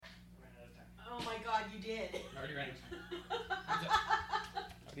did. Already ready. Hands up.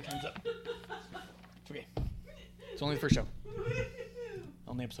 Already hands up. It's okay. It's only the first show.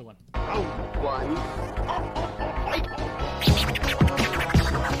 Only episode 1.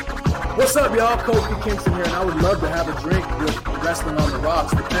 What's up, y'all? Kofi Kingston here, and I would love to have a drink with Wrestling on the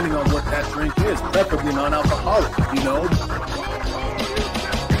Rocks, depending on what that drink is, preferably non-alcoholic, you know?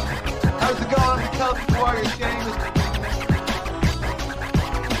 How's it going? I'm Kelly Warrior James.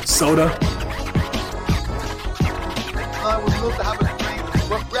 Soda. I would love to have a drink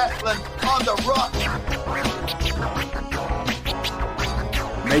with Wrestling on the Rocks.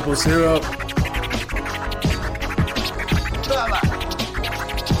 Maple syrup.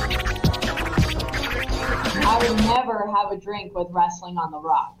 I would never have a drink with Wrestling on the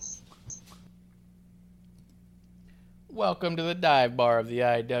Rocks. Welcome to the dive bar of the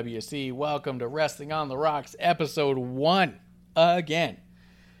IWC. Welcome to Wrestling on the Rocks, episode 1. Again.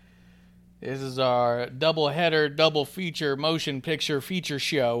 This is our double header, double feature, motion picture feature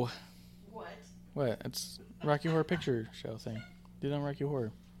show. What? It's Rocky Horror Picture Show thing. Did on Rocky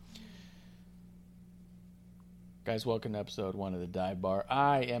Horror. Guys, welcome to episode 1 of the dive bar.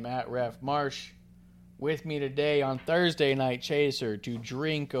 I am at Ref Marsh. With me today on Thursday Night Chaser to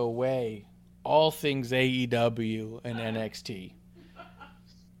drink away all things AEW and NXT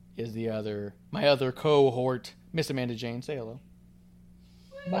is my other cohort, Miss Amanda Jane. Say hello.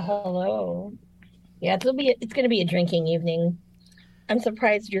 Well, hello. Yeah, it's gonna be a drinking evening. I'm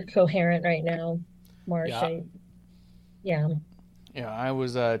surprised you're coherent right now, Marsh. Yeah, I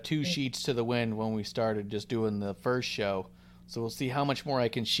was 2 sheets to the wind when we started just doing the first show, so we'll see how much more I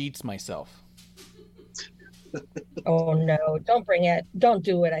can sheets myself. Oh no, don't bring it. Don't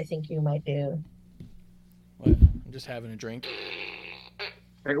do what I think you might do. What? I'm just having a drink.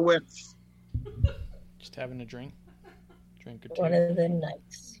 Take a whiff. Just having a drink. Drink or two. One of them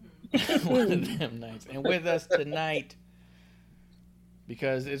nights. One of them nights. And with us tonight,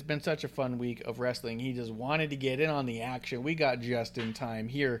 because it's been such a fun week of wrestling, he just wanted to get in on the action. We got just in time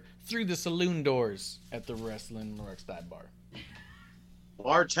here through the saloon doors at the Wrestling North Side Bar.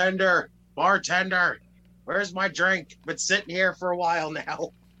 Bartender, where's my drink? Been sitting here for a while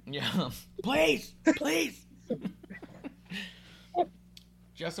now. Yeah. Please.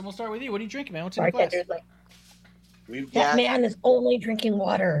 Justin, we'll start with you. What are you drinking, man? What's in your glass? That man is only drinking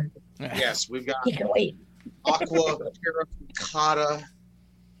water. Yes, we've got He can wait. Aqua Purificata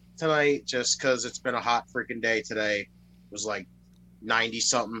tonight, just because it's been a hot freaking day today. It was like 90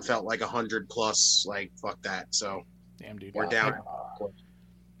 something, felt like 100 plus. Like, fuck that. So, damn, dude, we're down.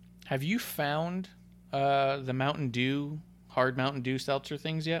 Have you found the Mountain Dew, hard Mountain Dew seltzer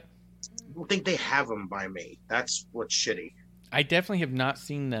things yet? I don't think they have them by me. That's what's shitty. I definitely have not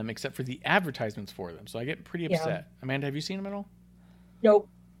seen them except for the advertisements for them, so I get pretty upset. Yeah. Amanda, have you seen them at all? Nope.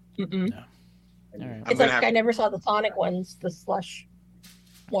 Mm-mm. No. All right. It's like I never saw the Sonic ones, the slush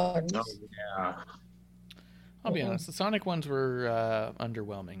ones. Oh, yeah. I'll be honest, the Sonic ones were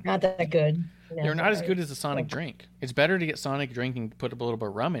underwhelming. Not that good. They're not as good as the Sonic drink. It's better to get Sonic drink and put a little bit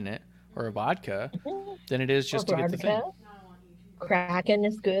of rum in it or a vodka than it is just to get the thing. Kraken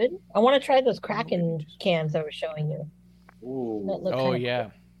is good. I want to try those Kraken cans I was showing you. Ooh. Oh, yeah.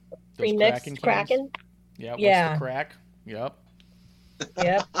 Premixed Kraken? Yep. Yeah. What's the crack? Yep.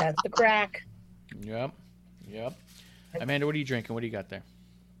 Yep, that's the crack. Yep. Amanda, what are you drinking? What do you got there?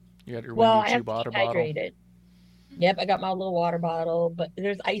 You got your I have to keep hydrated. Yep, I got my little water bottle, but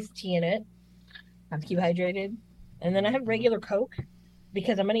there's iced tea in it. I have to keep hydrated. And then I have regular Coke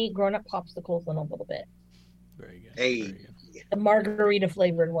because I'm going to eat grown-up popsicles in a little bit. Very good. Hey. Very good. The margarita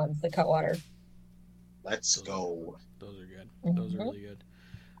flavored ones, the cut water. Let's go. Those are good. Those are really good.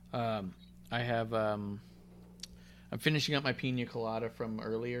 I have I'm finishing up my pina colada from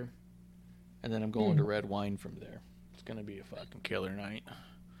earlier, and then I'm going to red wine from there. It's gonna be a fucking killer night.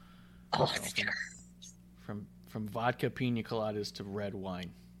 Oh, from vodka pina coladas to red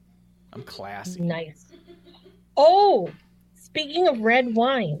wine. I'm classy. Nice. Oh, speaking of red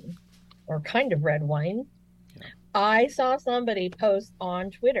wine, or kind of red wine, yeah. I saw somebody post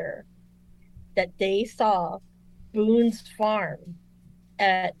on Twitter that they saw Boone's Farm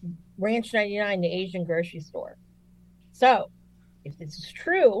at Ranch 99, the Asian grocery store. So, if this is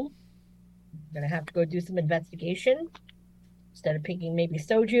true, I'm going to have to go do some investigation. Instead of picking maybe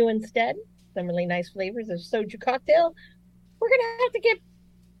soju instead, some really nice flavors of soju cocktail, we're going to have to get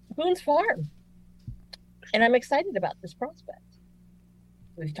Boone's Farm. And I'm excited about this prospect.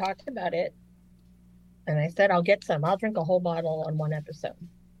 We've talked about it. And I said, I'll get some. I'll drink a whole bottle on one episode.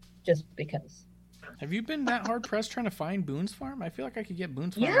 Just because. Have you been that hard pressed trying to find Boone's Farm? I feel like I could get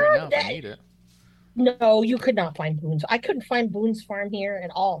Boone's Farm right now if I need it. No, you could not find Boone's. I couldn't find Boone's Farm here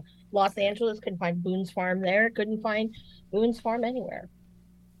at all. Los Angeles couldn't find Boone's Farm there. Couldn't find Boone's Farm anywhere.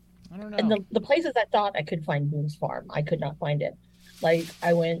 I don't And know. the places I thought I could find Boone's Farm, I could not find it. Like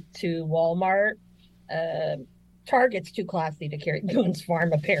I went to Walmart. Target's too classy to carry Boone's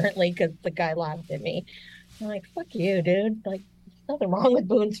Farm apparently because the guy laughed at me. I'm like, fuck you, dude. Like, there's nothing wrong with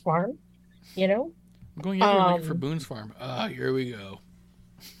Boone's Farm, you know? I'm going everywhere looking for Boone's Farm. Ah, here we go.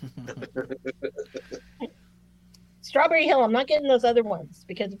 Strawberry Hill, I'm not getting those other ones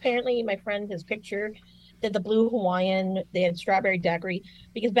because apparently my friend, his picture, did the blue Hawaiian, they had strawberry daiquiri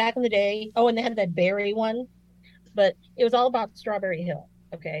because back in the day, and they had that berry one, but it was all about Strawberry Hill.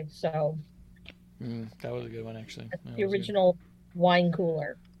 Okay, so That was a good one, actually. that's the original wine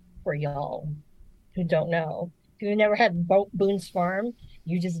cooler for y'all who don't know. If you've never had Boone's Farm,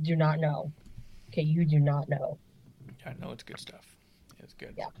 you just do not know. Okay, you do not know. I know it's good stuff. It's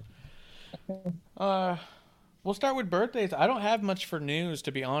good. Yeah. We'll start with birthdays. I don't have much for news,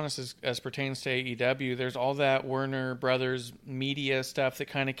 to be honest, as pertains to AEW. There's all that Warner Brothers media stuff that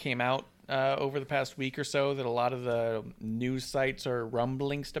kind of came out over the past week or so that a lot of the news sites are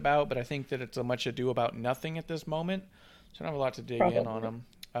rumblings about, but I think that it's a much ado about nothing at this moment. So I don't have a lot to dig in on them.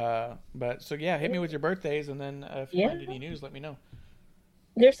 Hit me with your birthdays, and then if you find any news, let me know.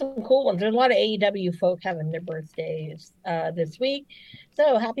 There's some cool ones. There's a lot of AEW folk having their birthdays this week.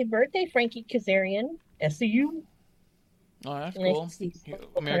 So happy birthday, Frankie Kazarian, SCU. Oh, that's Nice cool. to see some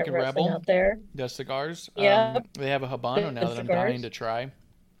American kind of wrestling Rebel out there. does cigars. Yeah. They have a Habano now that I'm dying to try.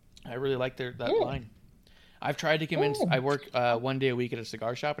 I really like that line. I've tried to convince. I work 1 day a week at a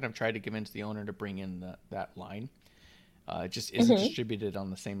cigar shop, and I've tried to convince the owner to bring in that line. It just isn't distributed on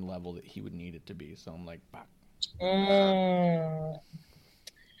the same level that he would need it to be. So I'm like, bah.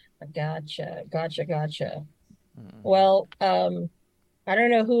 Gotcha. Well, I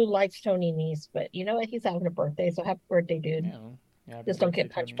don't know who likes Tony Nese, but you know what? He's having a birthday, so happy birthday, dude. Yeah, just don't get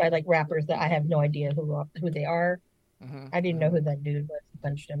punched by like rappers that I have no idea who they are. I didn't know who that dude was who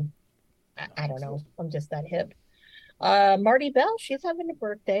punched him. I don't know. I'm just that hip. Marty Bell, she's having a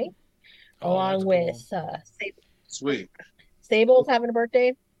birthday, along with Sweet. Sable's having a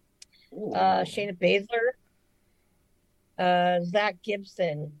birthday. Shayna Baszler, Zach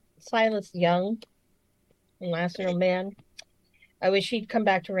Gibson, Silas Young, National Man. I wish he'd come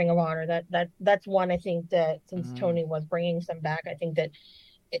back to Ring of Honor. That's one I think that since Tony was bringing some back, I think that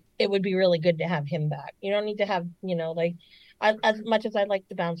it would be really good to have him back. You don't need to have, as much as I like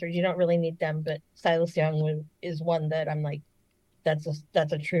the bouncers, you don't really need them. But Silas Young is one that I'm like, that's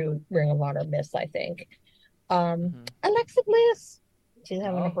a true Ring of Honor miss, I think. Alexa Bliss, she's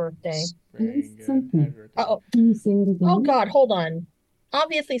having a birthday. Very good. Oh God, hold on.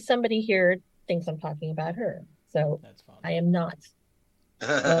 Obviously, somebody here thinks I'm talking about her, so That's fine. I am not.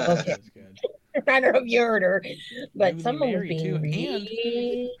 Okay. That's good. I don't know if you heard her, but Newly someone was married, being too.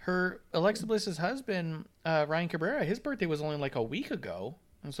 really... Her Alexa Bliss's husband, Ryan Cabrera, his birthday was only like a week ago,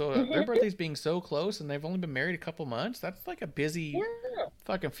 and so their birthdays being so close, and they've only been married a couple months. That's like a busy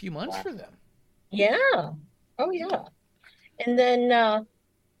fucking few months for them. Yeah. Oh yeah. And then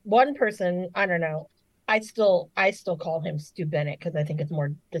one person, I don't know. I still call him Stu Bennett because I think it's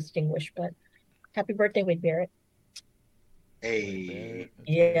more distinguished. But happy birthday, Wade Barrett. Hey.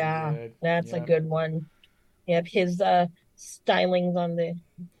 Yeah, that's a good one. Yep, his stylings on the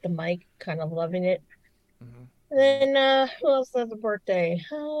mic, kind of loving it. And then who else has a birthday?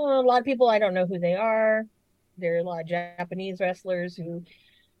 A lot of people, I don't know who they are. There are a lot of Japanese wrestlers who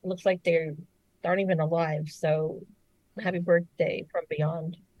looks like they aren't even alive. So happy birthday from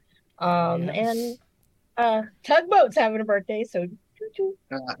beyond. And Tugboat's having a birthday, so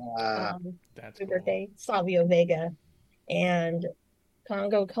that's happy cool. birthday, Savio Vega and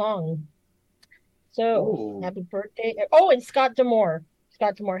Congo Kong. So happy birthday. Oh, and Scott D'Amore.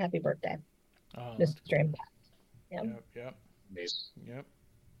 Scott D'Amore, happy birthday. Mr. Impact. Yep.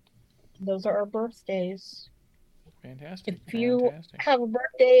 Those are our birthdays. Fantastic. If you have a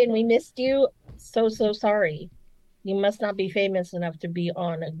birthday and we missed you, so sorry. You must not be famous enough to be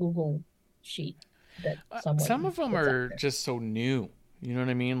on a Google sheet. That some of them are just so new. You know what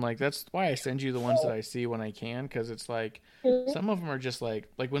I mean? Like, that's why I send you the ones that I see when I can, because it's like, some of them are just like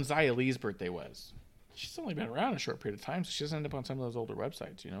when Xia Li's birthday was. She's only been around a short period of time, so she doesn't end up on some of those older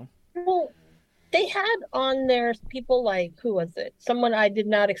websites, you know? Well, they had on there people like, who was it? Someone I did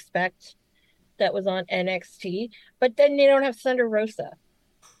not expect that was on NXT, but then they don't have Thunder Rosa.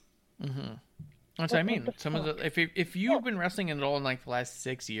 That's what I mean. Some of the if you've been wrestling it all in like the last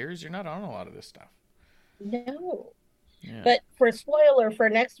 6 years, you're not on a lot of this stuff. No. Yeah. But for a spoiler for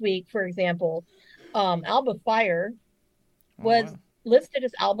next week, for example, Alba Fire was listed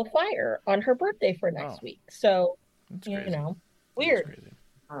as Alba Fire on her birthday for next week. So, That's you crazy. know, That's weird. crazy.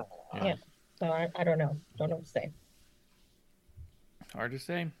 Yeah. So I don't know. Don't know what to say. Hard to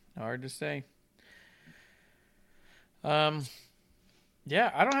say. Hard to say.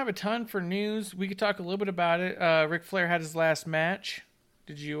 Yeah, I don't have a ton for news. We could talk a little bit about it. Ric Flair had his last match.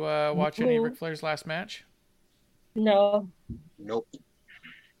 Did you watch any of Ric Flair's last match? No, Nope.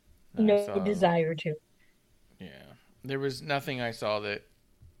 no desire to. Yeah, there was nothing I saw that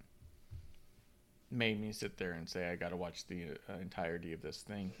made me sit there and say I got to watch the entirety of this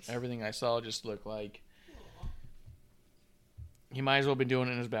thing. Everything I saw just looked like he might as well have been doing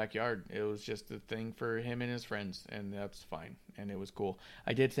it in his backyard. It was just a thing for him and his friends, and that's fine. And it was cool.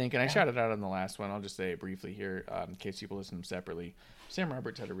 I did think, and I shouted out on the last one, I'll just say it briefly here in case people listen to them separately. Sam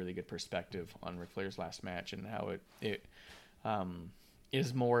Roberts had a really good perspective on Ric Flair's last match and how it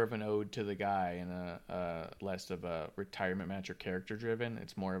is more of an ode to the guy and a less of a retirement match or character driven.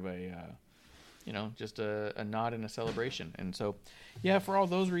 It's more of a just a nod and a celebration. And so, yeah, for all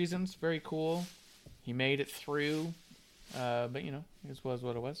those reasons, very cool. He made it through, but it was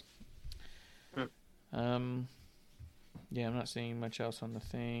what it was. Yeah, I'm not seeing much else on the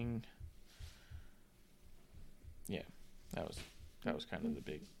thing. Yeah, that was kind of the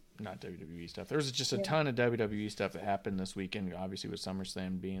big, not WWE stuff. There was just a ton of WWE stuff that happened this weekend, obviously with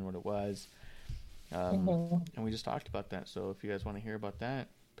SummerSlam being what it was. And we just talked about that. So if you guys want to hear about that,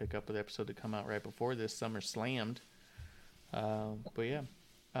 pick up with the episode to come out right before this, SummerSlammed. But yeah,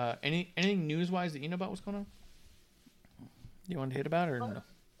 anything news-wise that you know about what's going on? You want to hit about it or no?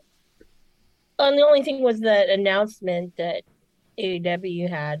 The only thing was that announcement that AEW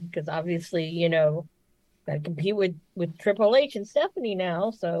had, because obviously, got to compete with Triple H and Stephanie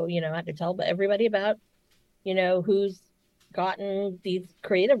now. So, I had to tell everybody about, who's gotten these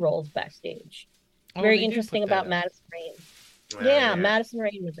creative roles backstage. Very interesting about Madison Rayne. Yeah, Madison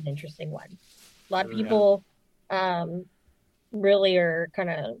Rayne was an interesting one. A lot of people really are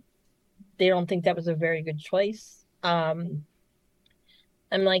they don't think that was a very good choice.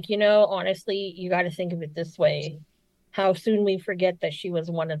 I'm like, honestly, you got to think of it this way. How soon we forget that she was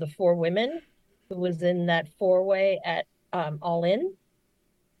one of the 4 women who was in that 4-way at All In.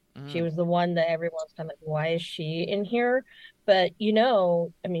 She was the one that everyone's kind of like, why is she in here? But,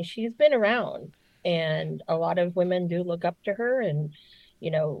 she's been around. And a lot of women do look up to her. And,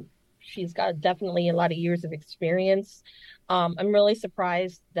 she's got definitely a lot of years of experience. I'm really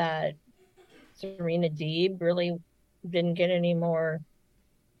surprised that Serena Deeb really didn't get any more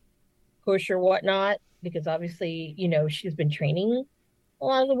push or whatnot, because obviously, she's been training a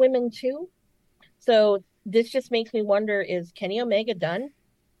lot of the women too. So this just makes me wonder, is Kenny Omega done?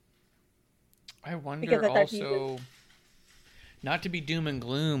 I wonder also, not to be doom and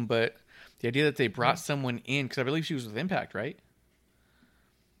gloom, but the idea that they brought someone in, because I believe she was with Impact, right?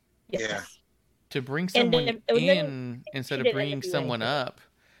 Yes. To bring someone in instead of bringing someone up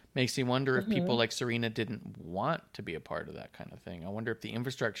makes me wonder if people like Serena didn't want to be a part of that kind of thing. I wonder if the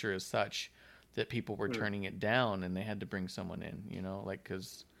infrastructure is such that people were turning it down and they had to bring someone in,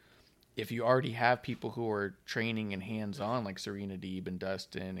 because if you already have people who are training and hands-on like Serena Deeb and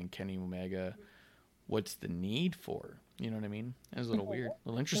Dustin and Kenny Omega, what's the need for? You know what I mean? It was a little weird, a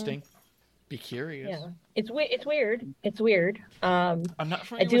little interesting. Be curious. Yeah, it's weird. It's weird. I'm not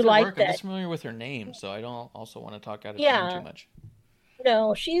familiar with her work. I'm just familiar with her name, so I don't also want to talk out of turn too much.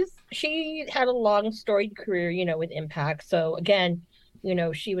 No, she had a long storied career, with Impact. So again,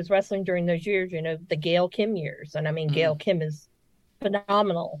 she was wrestling during those years, the Gail Kim years. And Gail Kim is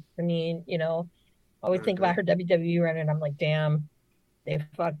phenomenal. I always think about her WWE run and I'm like, damn, they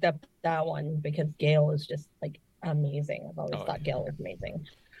fucked up that one, because Gail is just like amazing. I've always thought Gail was amazing.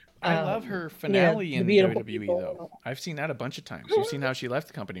 I love her finale in WWE though. I've seen that a bunch of times. You've seen how she left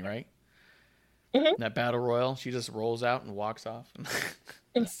the company, right? That battle royal, she just rolls out and walks off.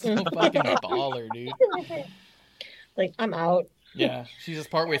 It's so fucking baller, dude. Like, I'm out. Yeah, she's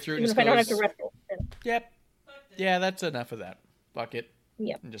just partway through. Even if I don't have to wrestle. Yep. Yeah, that's enough of that. Fuck it.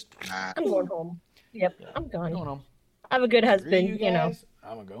 Yep. And just. I'm going home. Yep, yeah. I'm gone. Going home. I have a good husband,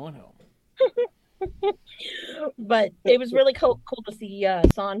 I'm going home. But it was really cool to see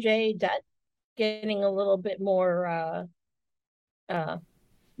Sanjay Dutt getting a little bit more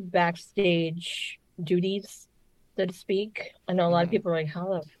backstage duties, so to speak. I know a lot of people are like, how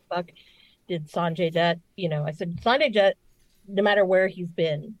the fuck did Sanjay Dutt, I said, Sanjay Dutt, no matter where he's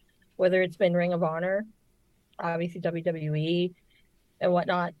been, whether it's been Ring of Honor, obviously WWE and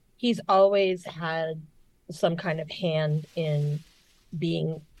whatnot, he's always had some kind of hand in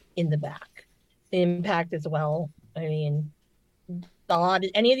being in the back. Impact as well. Any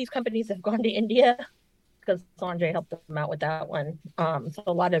of these companies have gone to India, because Sanjay helped them out with that one. So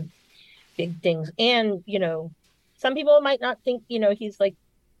a lot of big things. And, some people might not think, he's like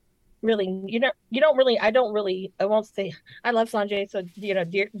really, I won't say, I love Sanjay. So,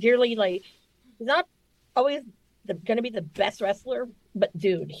 dearly, like, he's not always going to be the best wrestler, but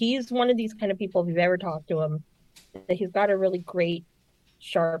dude, he's one of these kind of people, if you've ever talked to him, that he's got a really great,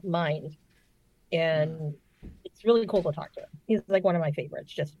 sharp mind. And it's really cool to talk to him. He's like one of my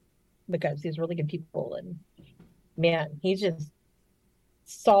favorites just because he's really good people. And man, he's just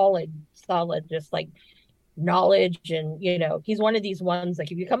solid, just like knowledge. And, he's one of these ones,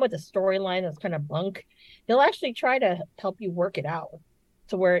 like if you come with a storyline that's kind of bunk, he'll actually try to help you work it out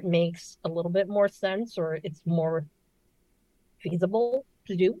to where it makes a little bit more sense or it's more feasible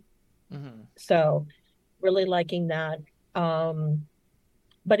to do. Mm-hmm. So really liking that.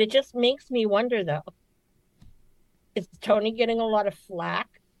 But it just makes me wonder though, is Tony getting a lot of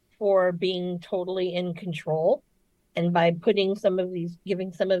flack for being totally in control? And by giving some of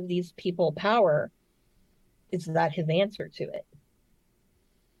these people power, is that his answer to it?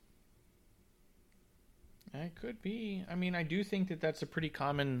 It could be. I mean, I do think that that's a pretty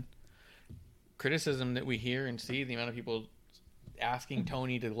common criticism that we hear and see, the amount of people asking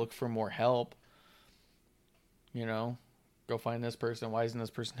Tony to look for more help. Go find this person. Why isn't this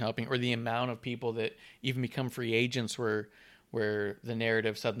person helping? Or the amount of people that even become free agents where the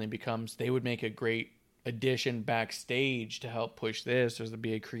narrative suddenly becomes they would make a great addition backstage to help push this, or there'd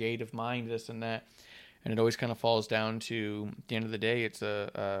be a creative mind, this and that. And it always kind of falls down to, at the end of the day, it's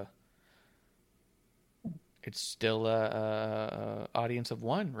still a audience of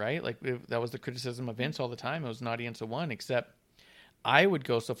one, right? Like that was the criticism of Vince all the time. It was an audience of one, except I would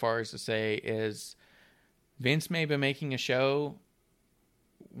go so far as to say is Vince may have been making a show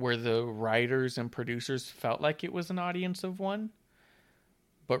where the writers and producers felt like it was an audience of one,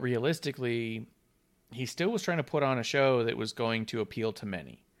 but realistically, he still was trying to put on a show that was going to appeal to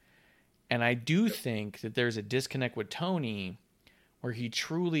many. And I do think that there's a disconnect with Tony where he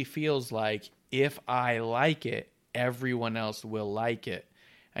truly feels like if I like it, everyone else will like it.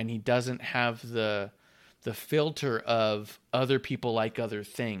 And he doesn't have the filter of other people like other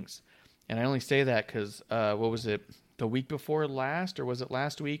things. And I only say that because, what was it, the week before last, or was it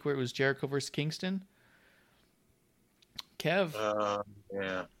last week where it was Jericho versus Kingston? Kev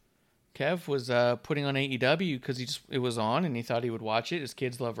was putting on AEW because it was on and he thought he would watch it. His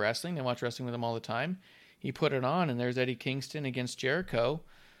kids love wrestling. They watch wrestling with him all the time. He put it on and there's Eddie Kingston against Jericho.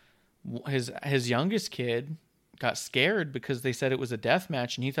 His youngest kid got scared because they said it was a death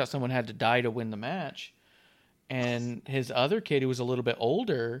match and he thought someone had to die to win the match. And his other kid, who was a little bit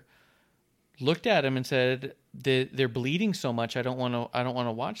older, looked at him and said, "They're bleeding so much. I don't want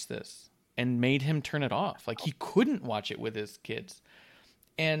to watch this," and made him turn it off. Like he couldn't watch it with his kids,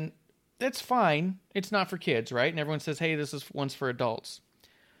 and that's fine. It's not for kids, right? And everyone says, "Hey, one's for adults,"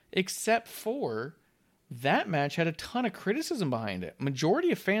 except for that match had a ton of criticism behind it.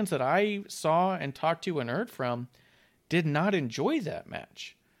 Majority of fans that I saw and talked to and heard from did not enjoy that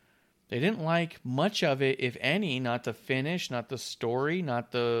match. They didn't like much of it, if any, not the finish, not the story,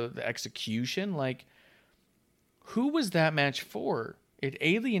 not the execution. Like, who was that match for? It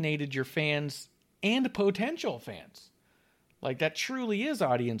alienated your fans and potential fans. Like, that truly is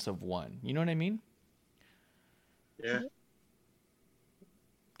audience of one. You know what I mean? Yeah.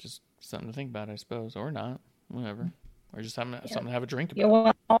 Just something to think about, I suppose. Or not. Whatever. Or just something to have a drink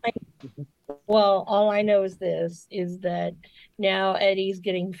about. Yeah, all I know is that now Eddie's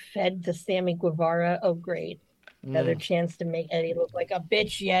getting fed to Sammy Guevara. Oh, great. Another chance to make Eddie look like a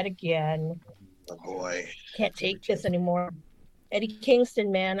bitch yet again. Oh, boy. Can't take this anymore. Eddie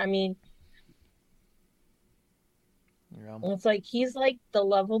Kingston, man. I mean, it's like he's like the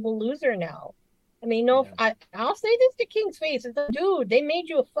lovable loser now. I mean, I'll say this to King's face. It's like, dude, they made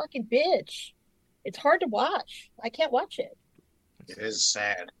you a fucking bitch. It's hard to watch. I can't watch it. It is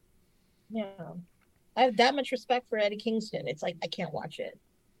sad. Yeah. I have that much respect for Eddie Kingston. It's like I can't watch it.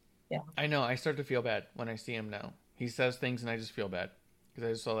 Yeah. I know. I start to feel bad when I see him now. He says things and I just feel bad. Because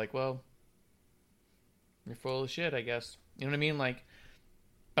I just feel like, well, you're full of shit, I guess. You know what I mean? Like,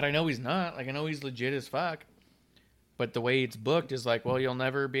 but I know he's not. Like, I know he's legit as fuck. But the way it's booked is like, well, you'll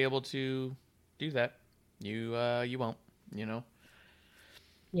never be able to do that. You won't, you know?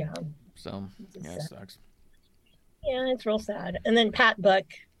 Yeah. So, yeah, it sucks. Yeah, it's real sad. And then Pat Buck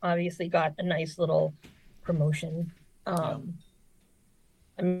obviously got a nice little promotion. I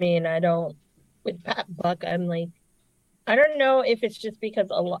mean, with Pat Buck, I'm like, I don't know if it's just because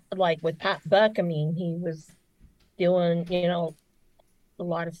like with Pat Buck, I mean, he was doing, a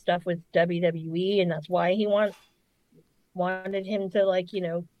lot of stuff with WWE and that's why he wants wanted him to like,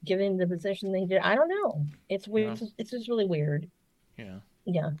 give him the position they did. I don't know. It's weird. Yeah. It's just really weird. Yeah.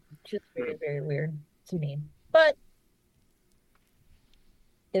 Yeah, just very, very weird to me. But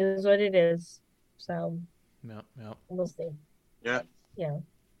it is what it is. So Yep. we'll see. Yeah. Yeah.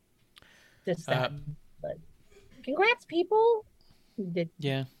 Just sad. But congrats, people who did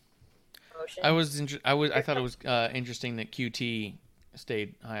Yeah. promotion. I thought it was interesting that QT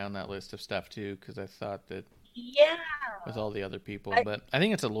stayed high on that list of stuff too, because I thought that Yeah. with all the other people, but I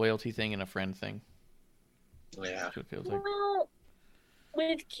think it's a loyalty thing and a friend thing. Yeah. That's what it feels like. Well,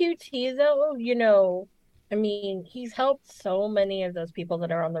 with QT though, I mean, he's helped so many of those people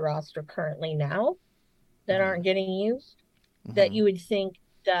that are on the roster currently now that aren't getting used, that you would think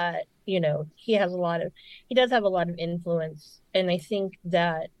that, he does have a lot of influence. And I think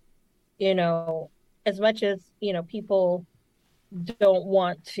that, as much as, people don't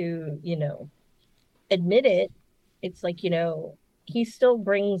want to, admit it, it's like, he still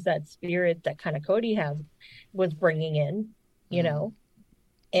brings that spirit that kind of Cody was bringing in,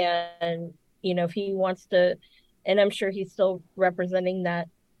 and, if he wants to, and I'm sure he's still representing that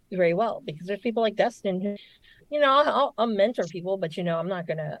very well, because there's people like Dustin who, I'll mentor people, but, I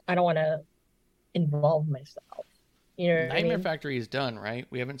don't want to involve myself. Nightmare Factory is done, right?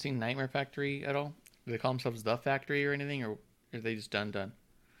 We haven't seen Nightmare Factory at all. Do they call themselves the Factory or anything, or are they just done? They're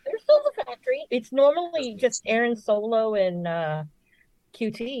still the Factory. It's normally just Aaron Solo and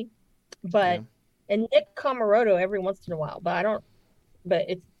QT, but and Nick Camaroto every once in a while. But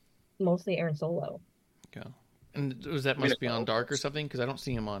it's mostly Aaron Solo. Okay. And that must be on Dark or something, because I don't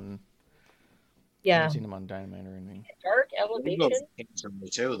see him on. I Yeah, haven't seen him on Dynamite or anything. Dark Elevation.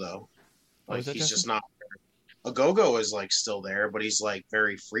 Too though. What Like was that, he's Justin? just not. Ogogo is like still there, but he's like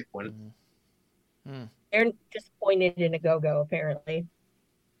very frequent. They're disappointed in a go-go, apparently.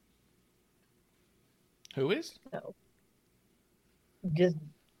 Who is? So, just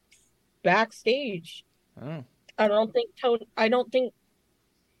backstage. Oh. I don't think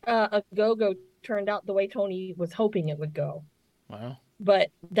a go-go turned out the way Tony was hoping it would go. Wow.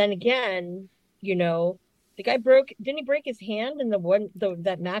 But then again, the guy didn't he break his hand in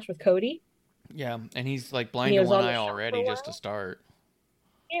that match with Cody? Yeah, and he's like blind He to was one on the eye show for a already just to while? start.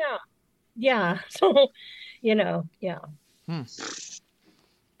 Yeah. So, yeah. Hmm.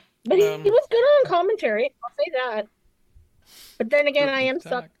 But he was good on commentary. I'll say that. But then again, I am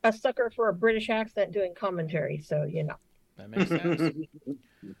Talk. a sucker for a British accent doing commentary. So, That makes sense.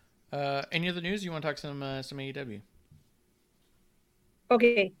 Any other news? You want to talk some AEW?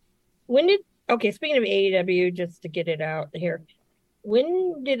 Okay. Speaking of AEW, just to get it out here,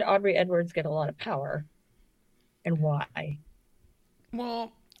 when did Aubrey Edwards get a lot of power? And why?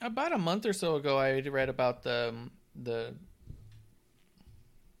 Well, about a month or so ago, I read about the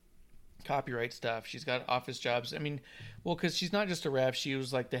copyright stuff. She's got office jobs. I mean, well, because she's not just a ref. She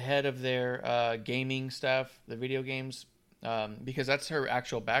was like the head of their gaming stuff, the video games, because that's her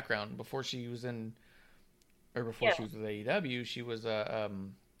actual background. Before she was with AEW, she was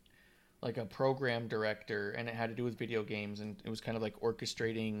like a program director, and it had to do with video games, and it was kind of like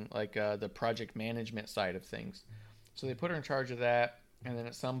orchestrating like the project management side of things. So they put her in charge of that, and then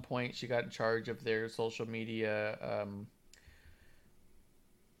at some point she got in charge of their social media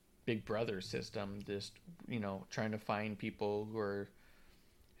Big Brother system, just trying to find people who are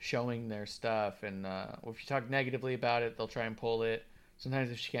showing their stuff, and if you talk negatively about it, they'll try and pull it. Sometimes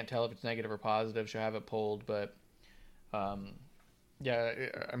if she can't tell if it's negative or positive, she'll have it pulled. But yeah,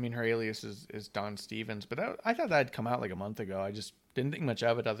 I mean, her alias is Dawn Stevens, but I thought that had come out like a month ago. I just didn't think much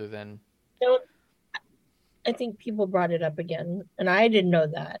of it other than I think people brought it up again, and I didn't know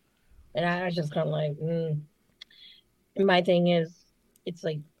that, and I was just kind of like, And my thing is, it's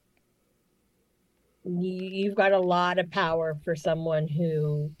like you've got a lot of power for someone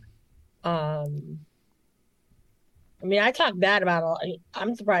who, I mean, I talk bad about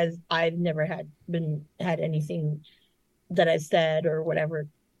I'm surprised I've never had anything that I said or whatever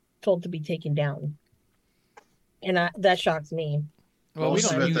told to be taken down, and that shocks me. Well, we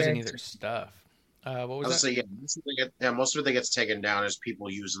Most don't of it use they- any of their stuff. What was that? Honestly, most of it that gets taken down is people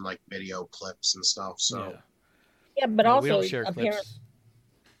using like video clips and stuff. So Yeah, but Yeah, also we don't share apparently, clips.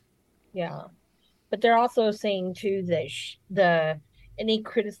 yeah, but they're also saying too that any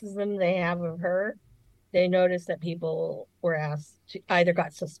criticism they have of her, they noticed that people were asked to either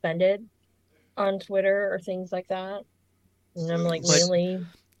got suspended on Twitter or things like that. And I'm like, But- really?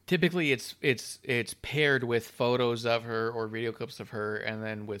 Typically, it's paired with photos of her or video clips of her, and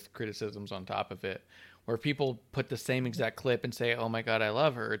then with criticisms on top of it. Where if people put the same exact clip and say, "Oh my God, I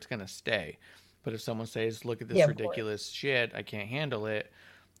love her," it's gonna stay. But if someone says, "Look at this Yeah, of course. ridiculous shit, I can't handle it,"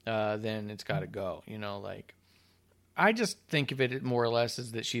 then it's got to go. I just think of it more or less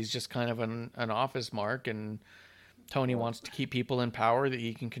as that she's just kind of an office mark, and Tony wants to keep people in power that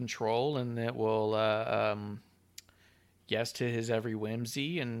he can control and that will yes to his every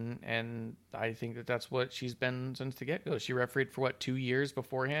whimsy, and I think that that's what she's been since the get-go. She refereed for 2 years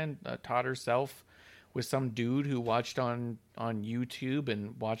beforehand, taught herself with some dude who watched on YouTube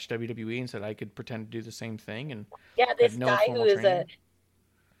and watched WWE and said I could pretend to do the same thing, and this had no guy formal who training.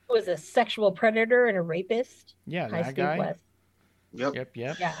 was a sexual predator and a rapist. Yeah, High that Steve guy. West. Yep. Yep.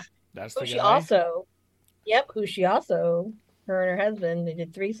 Yeah. That's Who the she guy. also, her and her husband, they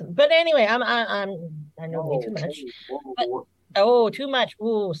did threesome. But anyway, I know way too much. But, too much.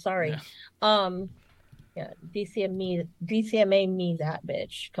 Ooh, sorry. Yeah. DCMA me that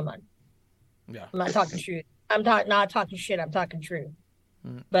bitch. Come on. Yeah. I'm not talking truth. I'm not talking shit. I'm talking truth.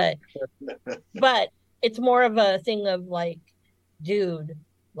 Mm. But it's more of a thing of like, dude,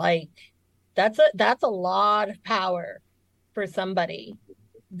 like that's a lot of power for somebody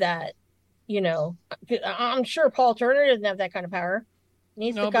that, I'm sure Paul Turner doesn't have that kind of power.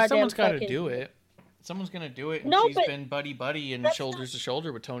 But someone's got to do it. Someone's going to do it. And she's been buddy and shoulders to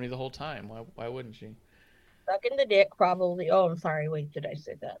shoulder with Tony the whole time. Why wouldn't she? Sucking the dick, probably. Oh, I'm sorry. Wait, did I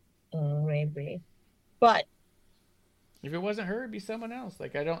say that? Maybe. But if it wasn't her, it'd be someone else.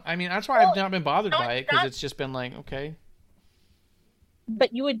 Like, that's why I've not been bothered by it, because it's just been like, okay.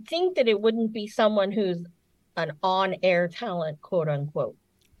 But you would think that it wouldn't be someone who's an on-air talent, quote unquote.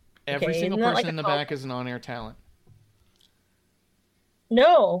 Every single person in the back is an on-air talent.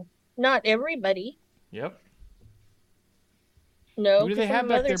 No, not everybody. Yep. No. Who do they have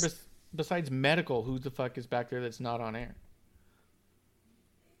back there besides medical? Who the fuck is back there that's not on air?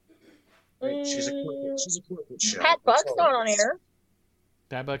 She's a corporate show. Pat Buck's not on air.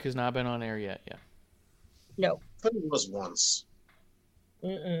 Pat Buck has not been on air yet. Yeah. No. But it was once.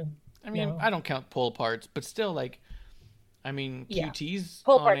 Mm-mm. I mean, No. I don't count pull parts, but still, like, I mean, Yeah. QT's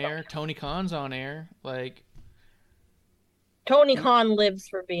Pull on parts air. Tony Khan's on air. Like, Tony Khan lives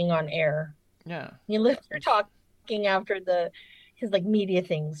for being on air. yeah. He lives for talking after his like media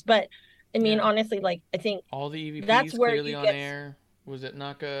things. But I mean, Yeah. honestly, like I think All the EVPs that's where clearly you on get- air. Was it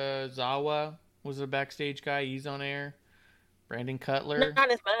Nakazawa? Was a backstage guy? He's on air. Brandon Cutler.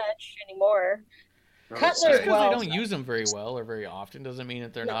 not as much anymore. Cutler, Just because well, they don't use them very well or very often doesn't mean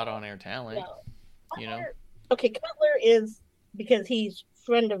that they're not on air talent. No. You know, Okay, Cutler is because he's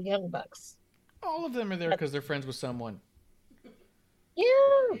friend of Young Bucks. all of them are there because they're friends with someone.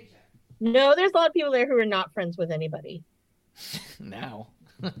 Yeah. No, there's a lot of people there who are not friends with anybody. Now,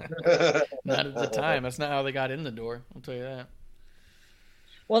 not at the time. That's not how they got in the door. I'll tell you that.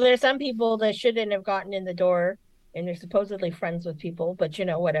 Well, there's some people that shouldn't have gotten in the door, and they're supposedly friends with people, but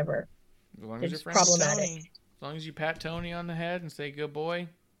whatever. As long as It's you're friends with problematic. Tony, as long as you pat Tony on the head and say "good boy."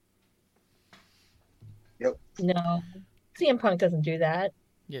 No, CM Punk doesn't do that.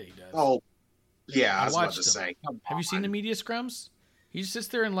 Yeah, he does. Oh, yeah, I was about watched to them. say. Have you seen the media scrums? He just sits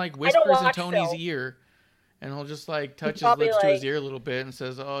there and like don't whispers in watch Tony's Phil. ear, and he'll just like touch his probably lips to his like- ear a little bit and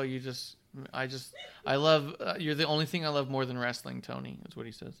says, "Oh, I love. You're the only thing I love more than wrestling, Tony." That's what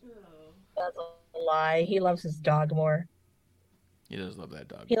he says. That's a lie. He loves his dog more. He does love that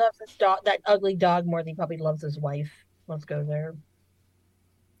dog. He loves his dog, that ugly dog, more than he probably loves his wife. Let's go there.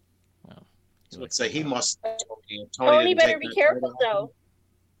 Wow. Let's say he must. Tony didn't better take be that careful, title.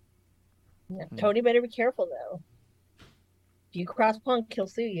 though. Yeah, Tony better be careful, though. If you cross Punk, he'll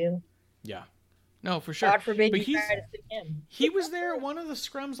sue you. Yeah. No, for sure. God forbid But you try to sue him. He was there at one of the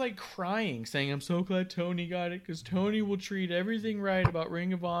scrums, like crying, saying, "I'm so glad Tony got it because Tony will treat everything right about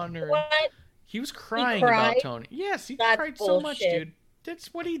Ring of Honor." What? He was crying cried? about Tony. Yes, he That's cried so much, bullshit. dude.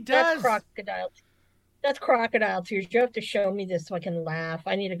 That's what he That's does. crocodile. That's crocodile tears. You have to show me this so I can laugh.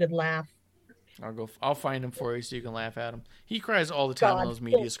 I need a good laugh. I'll find him for you so you can laugh at him. He cries all the time on God. those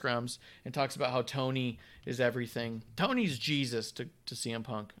media scrums and talks about how Tony is everything. Tony's Jesus to CM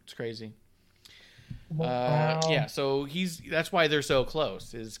Punk. It's crazy. Wow. Yeah, so that's why they're so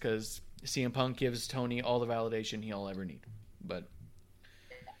close, is because CM Punk gives Tony all the validation he'll ever need. But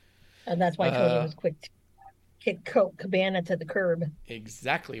And that's why Tony was quick to kick Colt Cabana to the curb.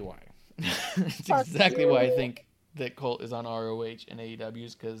 exactly why. It's exactly why I think that Colt is on ROH and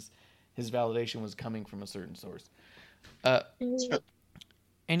AEW's, because his validation was coming from a certain source.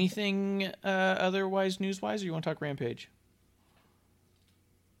 Anything otherwise news-wise, or you want to talk Rampage?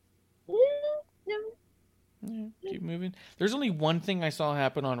 No. Yeah, keep moving. There's only one thing I saw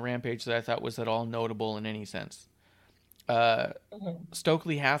happen on Rampage that I thought was at all notable in any sense.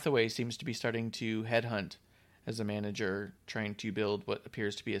 Stokely Hathaway seems to be starting to headhunt as a manager, trying to build what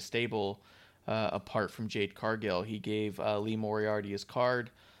appears to be a stable apart from Jade Cargill. He gave Lee Moriarty his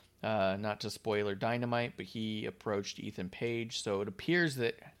card Not to spoiler Dynamite, but he approached Ethan Page. So it appears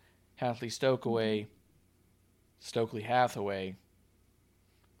that Stokely Hathaway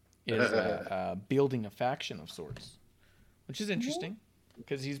is building a faction of sorts, which is interesting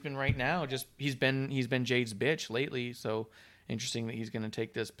because he's been he's been Jade's bitch lately. So interesting that he's going to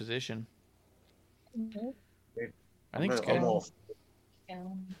take this position. I think it's good.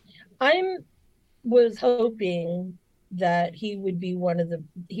 Was hoping that he would be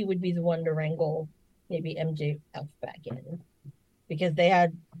the one to wrangle maybe MJF back in, because they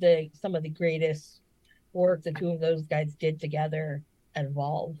had some of the greatest work the two of those guys did together at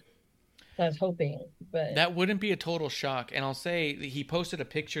Evolve. So I was hoping, but that wouldn't be a total shock. And I'll say that he posted a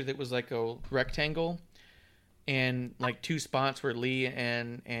picture that was like a rectangle, and like two spots were Lee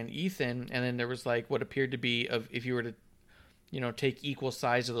and Ethan, and then there was like what appeared to be, of if you were to, take equal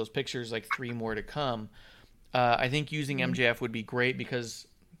size of those pictures, like 3 more to come. I think using MJF would be great because,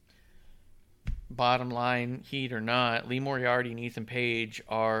 bottom line, heat or not, Lee Moriarty and Ethan Page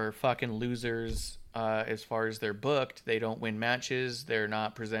are fucking losers as far as they're booked. They don't win matches. They're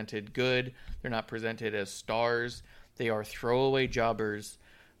not presented good. They're not presented as stars. They are throwaway jobbers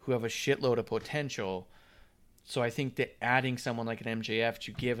who have a shitload of potential. So I think that adding someone like an MJF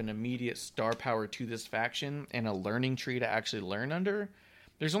to give an immediate star power to this faction and a learning tree to actually learn under,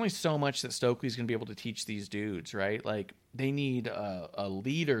 there's only so much that Stokely's going to be able to teach these dudes, right? Like, they need a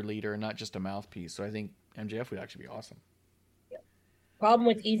leader and not just a mouthpiece. So I think MJF would actually be awesome. Problem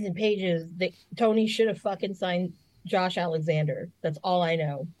with Ethan Page is that Tony should have fucking signed Josh Alexander. That's all I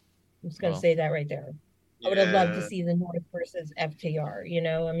know. I'm just going to say that right there. I would have loved to see the North versus FTR,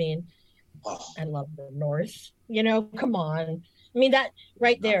 I mean, I love the North, come on. I mean, that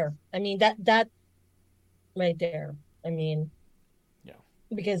right there. I mean, that right there. I mean,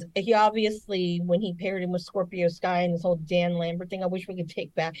 because he obviously, when he paired him with Scorpio Sky and this whole Dan Lambert thing, I wish we could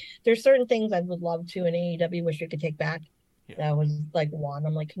take back. There's certain things I would love to in AEW, wish we could take back. Yeah. That was like one.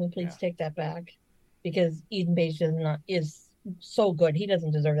 I'm like, can we please take that back? Because Ethan Page is so good. He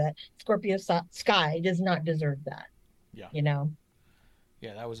doesn't deserve that. Scorpio Sky does not deserve that. Yeah.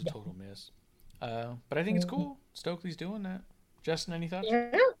 Yeah, that was a total miss. But I think it's cool. Stokely's doing that. Justin, any thoughts?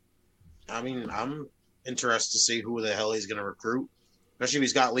 Yeah. I mean, I'm interested to see who the hell he's going to recruit. Especially if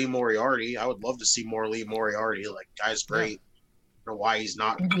he's got Lee Moriarty. I would love to see more Lee Moriarty. Like, guy's great. I don't know why he's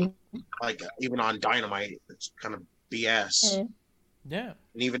not, like, even on Dynamite. It's kind of BS. Yeah.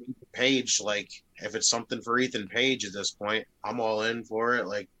 And even Ethan Page, like, if it's something for Ethan Page at this point, I'm all in for it.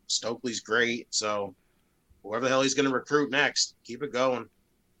 Like, Stokely's great. So, whoever the hell he's going to recruit next, keep it going.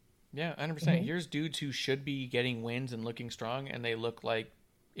 Yeah, 100%. Here's dudes who should be getting wins and looking strong, and they look like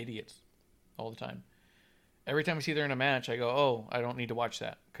idiots all the time. Every time I see they're in a match, I go, oh, I don't need to watch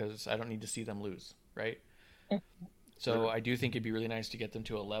that because I don't need to see them lose, right? So I do think it'd be really nice to get them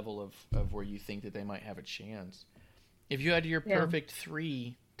to a level of where you think that they might have a chance. If you had your perfect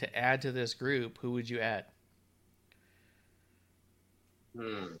 3 to add to this group, who would you add?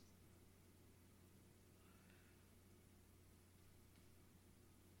 I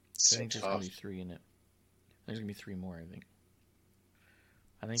think there's going to be 3 in it. There's going to be 3 more, I think.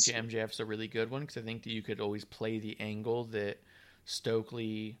 I think the MJF's a really good one because I think that you could always play the angle that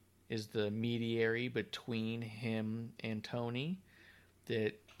Stokely is the mediary between him and Tony,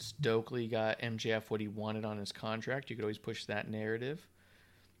 that Stokely got MJF what he wanted on his contract. You could always push that narrative.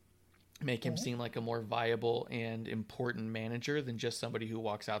 Make him seem like a more viable and important manager than just somebody who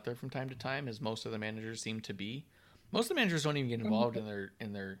walks out there from time to time, as most of the managers seem to be. Most of the managers don't even get involved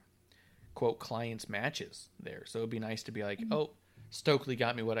in their quote clients' matches there. So it'd be nice to be like, oh, Stokely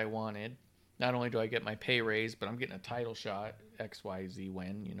got me what I wanted. Not only do I get my pay raise, but I'm getting a title shot. XYZ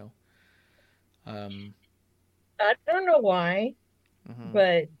win, I don't know why,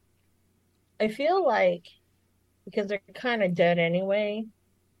 but I feel like, because they're kind of dead anyway,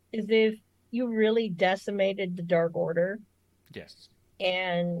 is if you really decimated the Dark Order. Yes.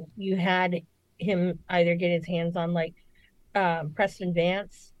 And you had him either get his hands on like Preston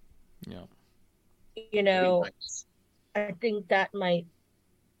Vance. Yeah. I think that might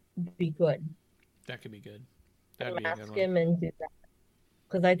be good. That could be good. That'd be a good one. Him and do that,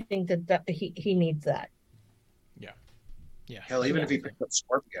 because I think that he needs that. Yeah. Hell, even if he picked up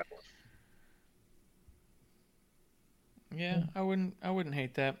Scorpio. Yeah, I wouldn't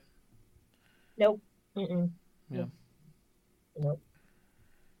hate that. Nope. Yeah. Nope.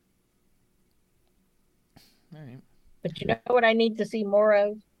 All right. But you know what I need to see more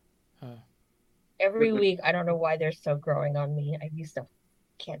of? Every week, I don't know why they're so growing on me. I used to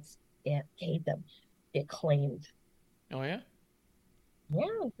hate them. Get claimed. Oh, yeah? Yeah,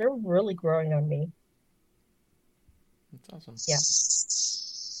 they're really growing on me. That's awesome. Yeah.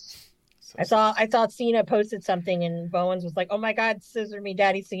 So I saw Cena posted something and Bowens was like, "Oh my God, scissor me,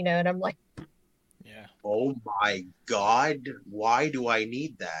 Daddy Cena," and I'm like, yeah. Oh my God, why do I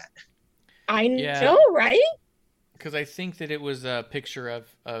need that? I Yeah. know, right? Because I think that it was a picture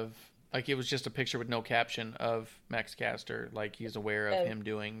of like it was just a picture with no caption of Max Caster, like he's aware of him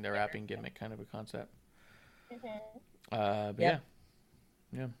doing the rapping gimmick kind of a concept. But Yep.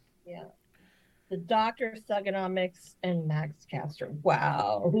 yeah. Yeah. The Doctor Thugonomics and Max Caster.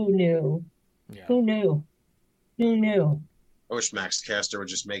 Wow, who knew? Yeah. Who knew? Who knew? I wish Max Caster would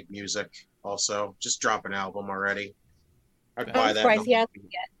just make music. Also, just drop an album already. I'd buy I'm that. surprised he hasn't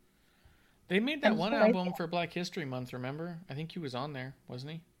yet. They made that I'm one surprised. album for Black History Month, remember? I think he was on there,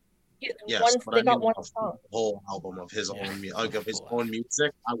 wasn't he? Yes, but They I got mean, one a song. whole album of his Yeah, own, like of his full own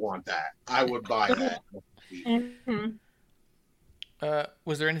music. I want that. I would buy that. Mhm.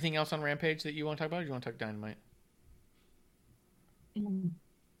 Was there anything else on Rampage that you want to talk about? Or do you want to talk Dynamite?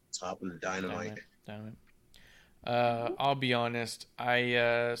 Top of the Dynamite. Dynamite. I'll be honest.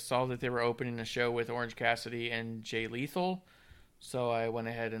 I saw that they were opening a show with Orange Cassidy and Jay Lethal. So I went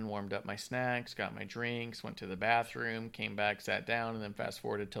ahead and warmed up my snacks, got my drinks, went to the bathroom, came back, sat down, and then fast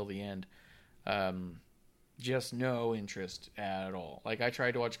forwarded till the end. Just no interest at all. Like, I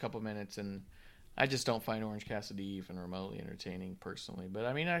tried to watch a couple minutes, and I just don't find Orange Cassidy even remotely entertaining personally. But,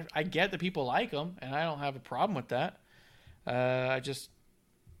 I mean, I get that people like him, and I don't have a problem with that. I just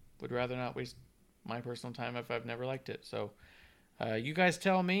would rather not waste my personal time if I've never liked it. So, you guys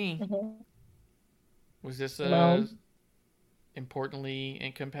tell me. Was this importantly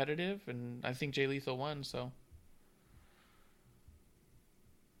and competitive? And I think Jay Lethal won, so.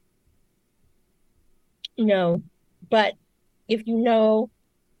 No, but if you know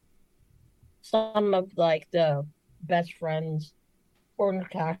some of like the best friends, Orange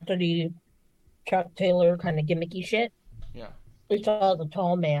Cassidy, Chuck Taylor kind of gimmicky shit, Yeah. we saw the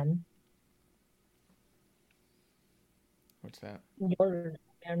tall man. What's that? Your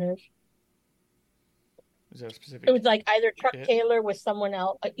manners. Is that a specific? It was like either Chuck bit? Taylor was someone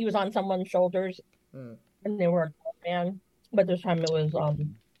else. Like he was on someone's shoulders, and they were a tall man. But this time it was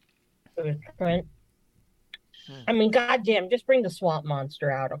Trent. I mean, goddamn, just bring the swamp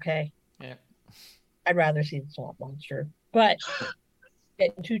monster out, okay? Yeah. I'd rather see the swamp monster, but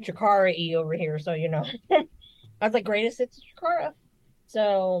getting too Chikara-y over here, so you know. I was like, greatest it's Chikara.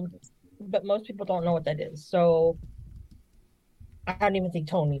 So, but most people don't know what that is. So, I don't even think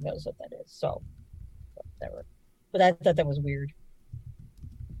Tony knows what that is. So, whatever. But I thought that was weird.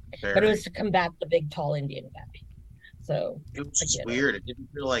 But it was to combat the big, tall Indian guy. So It was just weird. It didn't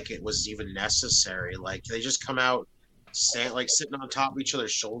feel like it was even necessary. Like they just come out, like sitting on top of each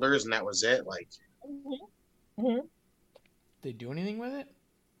other's shoulders, and that was it. Like, They do anything with it?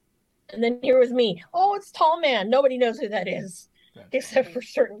 And then here was me. Oh, it's Tall Man. Nobody knows who that is, except for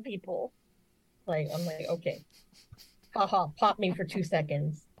certain people. Like I'm like, okay, haha, pop me for 2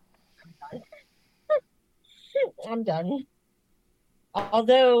 seconds. I'm done.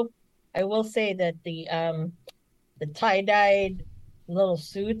 Although I will say that the tie-dyed little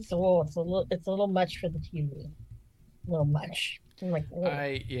suits, oh, it's a little much for the TV. A little much. I'm like, oh.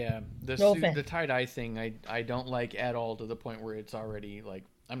 The tie-dye thing I don't like at all, to the point where it's already like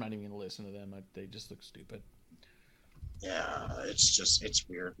I'm not even gonna listen to them. They just look stupid. yeah, it's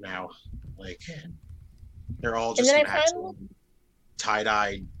weird now. Like they're all And just then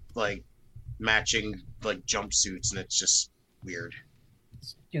tie-dyed, like matching like jumpsuits, and it's just weird.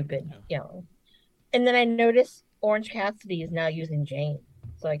 Stupid, yeah. And then I noticed Orange Cassidy is now using Jane,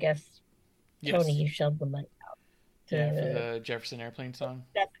 so I guess Tony, you shoved the money out. For the Jefferson Airplane song.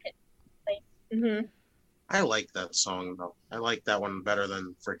 That's it. Mm-hmm. I like that song though. I like that one better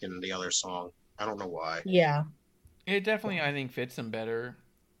than freaking the other song. I don't know why. Yeah. It definitely, I think, fits them better,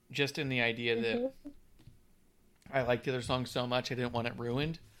 just in the idea that I liked the other song so much I didn't want it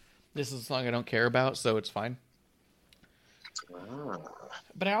ruined. This is a song I don't care about, so it's fine.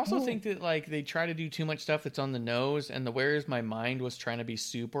 But I also think that like they try to do too much stuff that's on the nose, and the Where Is My Mind was trying to be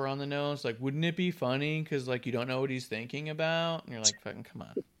super on the nose. Like, wouldn't it be funny because like you don't know what he's thinking about, and you're like, fucking come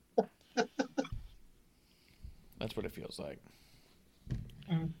on. That's what it feels like.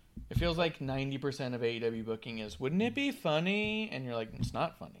 It feels like 90% of AEW booking is, wouldn't it be funny? And you're like, it's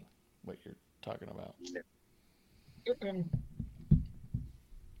not funny what you're talking about.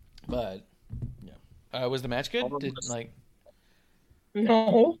 But yeah, was the match good?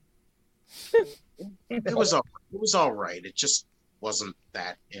 No. It was all right. It just wasn't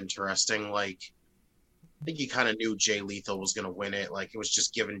that interesting. Like, I think you kind of knew Jay Lethal was going to win it. Like, it was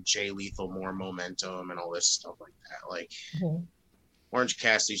just giving Jay Lethal more momentum and all this stuff like that. Like, Orange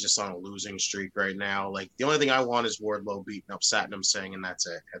Cassidy's just on a losing streak right now. Like, the only thing I want is Wardlow beating up Satnam Singh, and that's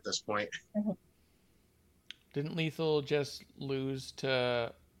it at this point. Didn't Lethal just lose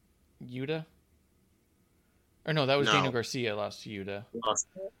to Yuta? Or no, that was No. Daniel Garcia lost to Yuta.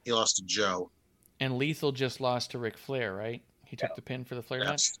 He lost to Joe. And Lethal just lost to Ric Flair, right? He took the pin for the Flair match?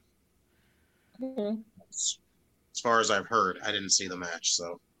 Yes. Mhm. As far as I've heard, I didn't see the match,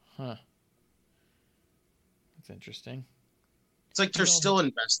 so Huh. That's interesting. it's like they're still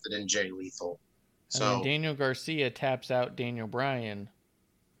invested in Jay Lethal. And then So Daniel Garcia taps out Daniel Bryan.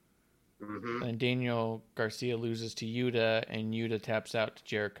 mhm. And Daniel Garcia loses to Yuta, and Yuta taps out to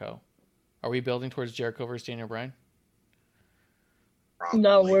Jericho. Are we building towards Jericho versus Daniel Bryan?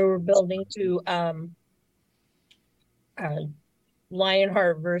 No, probably. we're building to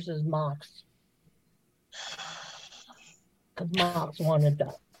Lionheart versus Mox. Because Mox wanted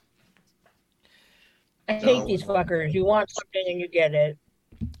that. I hate No. these fuckers. You want something and you get it.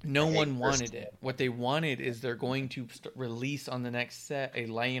 No I hate one this. wanted it. What they wanted is they're going to release on the next set a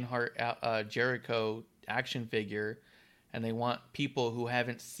Lionheart Jericho action figure, and they want people who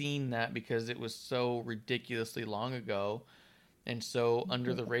haven't seen that because it was so ridiculously long ago and so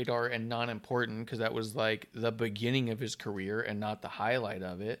under the radar and non-important, because that was like the beginning of his career and not the highlight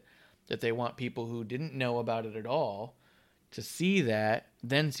of it, that they want people who didn't know about it at all to see that,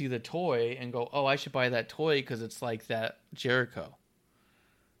 then see the toy and go, oh, I should buy that toy because it's like that Jericho.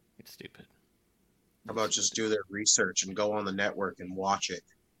 It's stupid. How about just do their research and go on the network and watch it?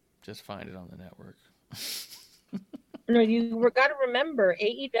 Just find it on the network. No, you got to remember,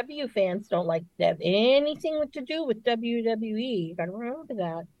 AEW fans don't like to have anything to do with WWE. You got to remember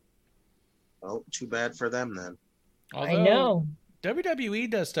that. Oh, too bad for them then. I know. WWE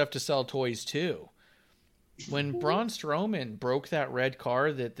does stuff to sell toys too. When Braun Strowman broke that red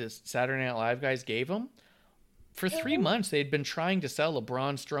car that this Saturday Night Live guys gave him, for 3 months they'd been trying to sell a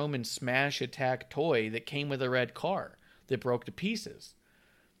Braun Strowman Smash Attack toy that came with a red car that broke to pieces.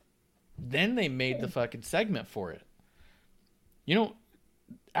 Then they made the fucking segment for it. You know,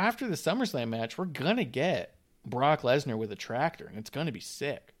 after the SummerSlam match, we're gonna get Brock Lesnar with a tractor, and it's gonna be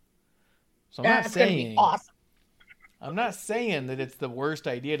sick. So That's going to be awesome. I'm not saying that it's the worst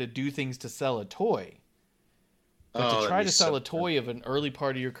idea to do things to sell a toy. But to that'd try be to sell so a toy of an early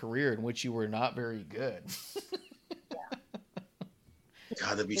part of your career in which you were not very good.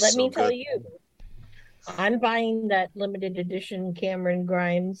 God, that'd be Let so me good. tell you, I'm buying that limited edition Cameron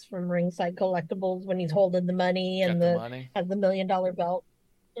Grimes from Ringside Collectibles when he's holding the money Got and the money. has the $1 million belt.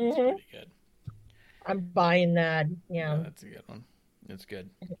 That's Mhm. pretty good. I'm buying that. Yeah, Yeah. that's a good one. It's good.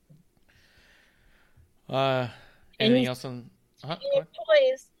 Anything else on? Go Speaking of ahead.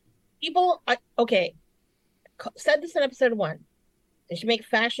 toys, people, okay, said this in episode 1. They should make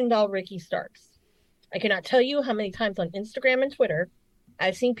fashion doll Ricky Starks. I cannot tell you how many times on Instagram and Twitter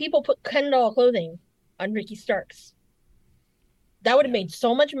I've seen people put Ken doll clothing on Ricky Starks. That would have made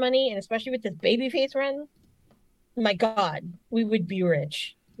so much money, and especially with this babyface run, my God, we would be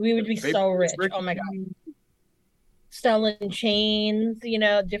rich. We would be so rich. Oh my God. Selling chains, you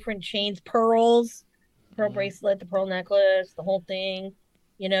know, different chains, pearls, pearl bracelet, the pearl necklace, the whole thing,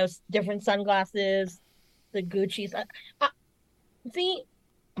 you know, different sunglasses, the Gucci's. See,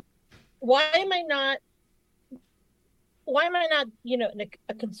 why am I not, you know,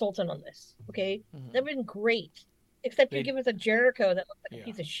 a consultant on this? Okay. Mhm. That would have been great. Except you They- give us a Jericho that looks like Yeah. a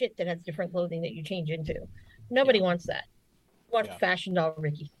piece of shit that has different clothing that you change into. Nobody wants that. You want Yeah. fashion doll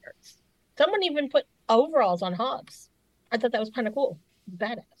Ricky Starks. Someone even put overalls on Hobbs. I thought that was kind of cool.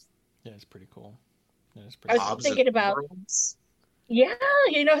 Badass. Yeah, it's pretty cool. Yeah, it's I pretty was cool. Hobbs thinking and about, overalls? yeah,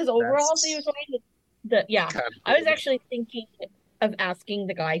 you know, his overalls he was wearing. Yeah. Kinda I was cool. actually thinking of asking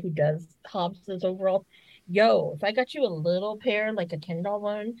the guy who does Hobbs's overalls, yo, if I got you a little pair, like a $10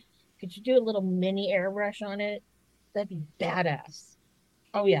 one, could you do a little mini airbrush on it? That'd be badass.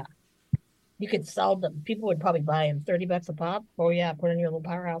 Oh yeah. You could sell them. People would probably buy them. $30 a pop. Oh yeah, put in your little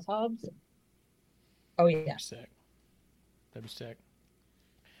Powerhouse Hobbs. Oh yeah. Sick. That'd be sick.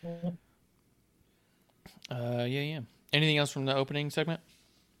 Mhm. Yeah. Anything else from the opening segment?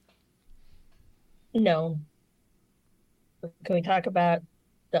 No. Can we talk about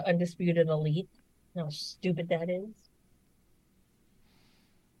the Undisputed Elite? How stupid that is.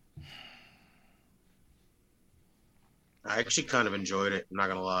 I actually kind of enjoyed it. I'm not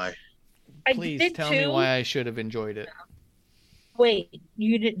gonna lie. I Please did tell too. me why I should have enjoyed it. Wait,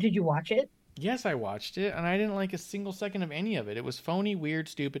 you did you watch it? Yes, I watched it, and I didn't like a single second of any of it. It was phony, weird,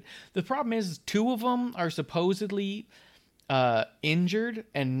 stupid. The problem is 2 of them are supposedly injured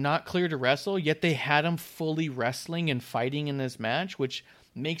and not clear to wrestle, yet they had them fully wrestling and fighting in this match, which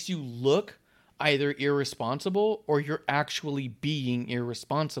makes you look either irresponsible or you're actually being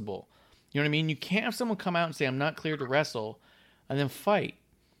irresponsible. You know what I mean? You can't have someone come out and say, I'm not cleared to wrestle, and then fight.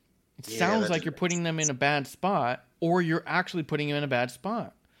 It sounds like you're putting them in a bad spot, or you're actually putting them in a bad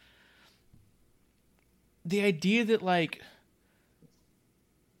spot. The idea that, like,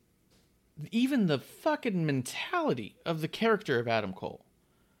 even the fucking mentality of the character of Adam Cole.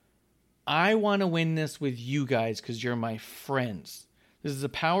 I want to win this with you guys because you're my friends. This is a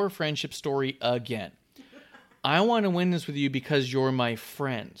power friendship story again. I want to win this with you because you're my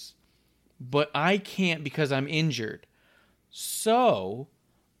friends. But I can't because I'm injured. So,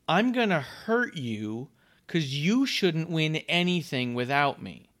 I'm going to hurt you because you shouldn't win anything without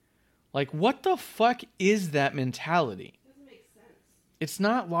me. Like, what the fuck is that mentality? Doesn't make sense. It's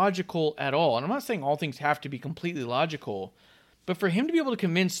not logical at all. And I'm not saying all things have to be completely logical. But for him to be able to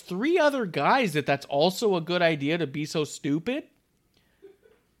convince 3 other guys that that's also a good idea to be so stupid.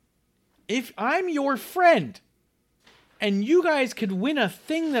 If I'm your friend and you guys could win a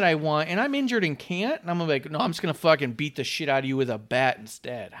thing that I want and I'm injured and can't, and I'm like, no, I'm just going to fucking beat the shit out of you with a bat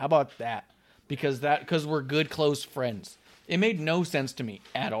instead. How about that? Because we're good, close friends. It made no sense to me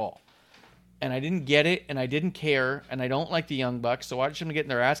at all. And I didn't get it, and I didn't care, and I don't like the Young Bucks, so watch them getting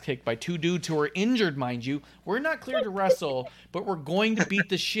their ass kicked by 2 dudes who are injured, mind you. We're not cleared to wrestle, but we're going to beat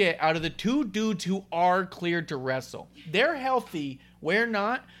the shit out of the 2 dudes who are cleared to wrestle. They're healthy. We're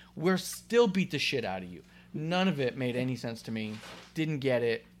not. We'll still beat the shit out of you. None of it made any sense to me. Didn't get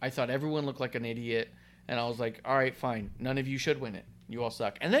it. I thought everyone looked like an idiot, and I was like, all right, fine. None of you should win it. You all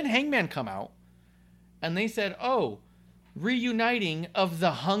suck. And then Hangman come out, and they said, oh, reuniting of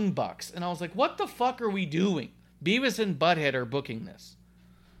the Hung Bucks. And I was like, what the fuck are we doing? Beavis and Butthead are booking this.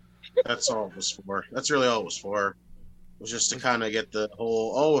 That's all it was for. That's really all it was for. It was just to kind of get the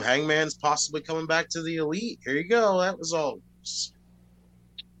whole, oh, Hangman's possibly coming back to the Elite. Here you go. That was all.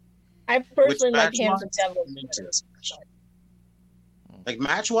 I personally like him for Devil. Like,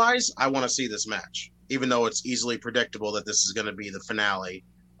 match-wise, I want to see this match. Even though it's easily predictable that this is going to be the finale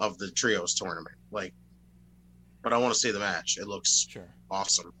of the Trios tournament. Like, but I want to see the match. It looks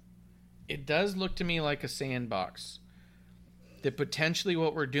awesome. It does look to me like a sandbox. That potentially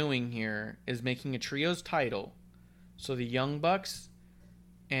what we're doing here is making a trios title so the Young Bucks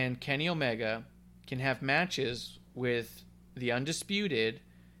and Kenny Omega can have matches with the Undisputed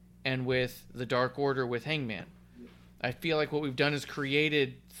and with the Dark Order with Hangman. I feel like what we've done is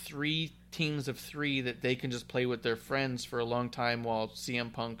created 3 teams of 3 that they can just play with their friends for a long time while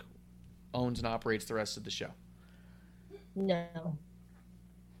CM Punk owns and operates the rest of the show. No.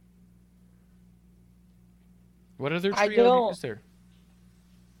 What other trio is there?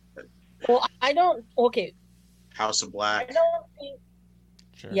 Well, I don't. Okay. House of Black. I don't think.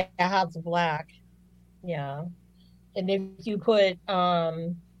 Sure. Yeah, House of Black. Yeah. And if you put, I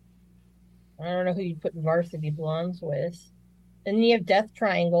don't know who you'd put Varsity Blondes with. And then you have Death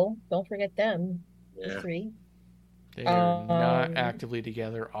Triangle. Don't forget them. Yeah. The 3. They're not actively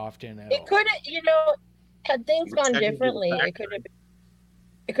together often at all. It could have, had things gone differently, it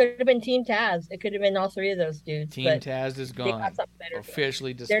could have been Team Taz. It could have been all 3 of those dudes. Team Taz is gone.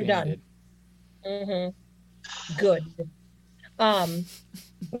 Officially disbanded. They're done. Good.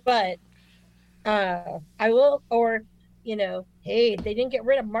 But I will, or hey, they didn't get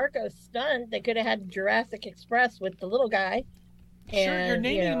rid of Marco Stunt. They could have had Jurassic Express with the little guy. Sure, you're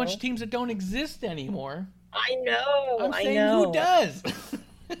naming a bunch of teams that don't exist anymore. I know. I'm saying who does?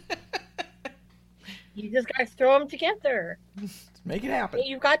 You just guys throw them together. Let's make it happen. Hey,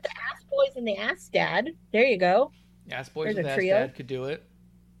 you've got the Ass Boys and the Ass Dad. There you go. Ass Boys and Ass Dad could do it.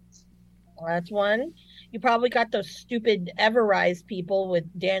 Well, that's one. You probably got those stupid Everrise people with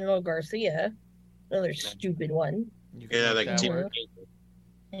Daniel Garcia. Another stupid one. Yeah, like Team.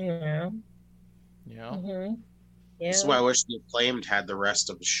 Yeah. Yeah. Mm-hmm. Yeah. This is why I wish the Acclaimed had the rest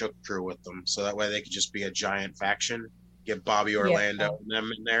of the Shook crew with them, so that way they could just be a giant faction. Get Bobby Orlando and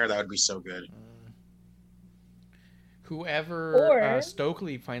them in there. That would be so good. Whoever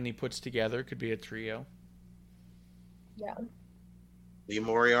Stokely finally puts together could be a trio. Yeah. Lee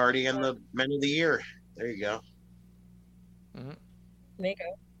Moriarty and the Men of the Year. There you go. There you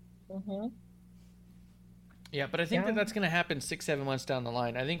go. Mm-hmm. Yeah, but I think that's going to happen 6-7 months down the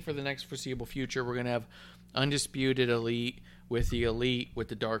line. I think for the next foreseeable future, we're going to have Undisputed Elite with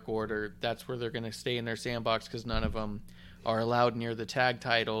the Dark Order. That's where they're going to stay in their sandbox because none of them are allowed near the tag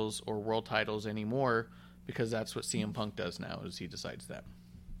titles or world titles anymore because that's what CM Punk does now is he decides that.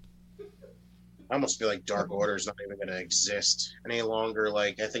 I almost feel like Dark Order is not even going to exist any longer.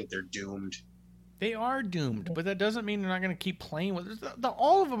 Like, I think they're doomed. They are doomed, but that doesn't mean they're not going to keep playing with it.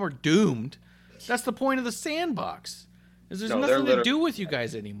 All of them are doomed. That's the point of the sandbox. There's nothing to do with you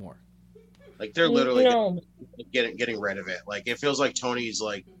guys anymore. Like they're literally No, getting rid of it. Like it feels like Tony's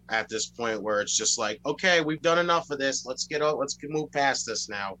like at this point where it's just like, okay, we've done enough of this. Let's move past this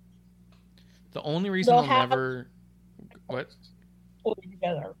now. The only reason They'll they'll have- never what?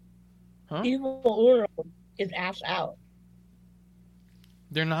 together. Huh? Evil Uno is ass out.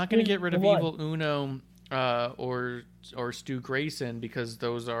 They're not going to get rid of What? Evil Uno or Stu Grayson because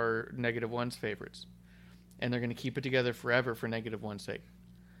those are -1's favorites, and they're going to keep it together forever for -1's sake.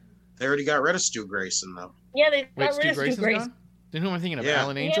 They already got rid of Stu Grayson though. Yeah, they Wait, got Stu rid of Stu Grayson's Grayson. gone? Then who am I thinking of? Yeah.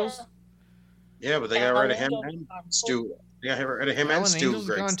 Alan Angels? Yeah, but they got rid of him Alan and Angels. Stu. Yeah, got rid of him and Alan Stu Angels is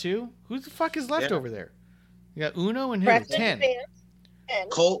Grayson. gone too? Who the fuck is left Yeah. over there? You got Uno and who? Preston 10. Vance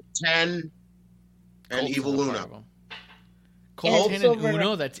and Colt 10 and Colt's Evil not part Uno. of them. Colt, 10 and Silver and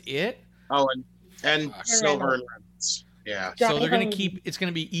Uno, that's it? Oh, and Reynolds. Silver and Reynolds. Yeah. Johnny So they're going Hung- to keep, it's going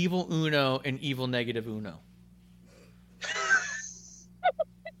to be Evil Uno and Evil -Uno.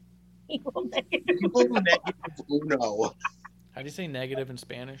 Evil Negative. Evil negative Uno. How do you say negative in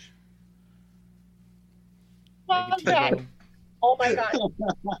Spanish? Oh, God. Negativo. Oh my god.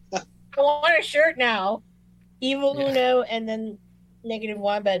 I want a shirt now. Evil Yeah. Uno and then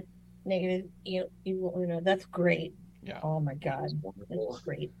 -1, but Evil Uno. That's great. Yeah. Oh my god. That's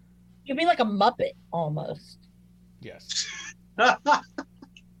great. You'd be like a Muppet almost. Yes.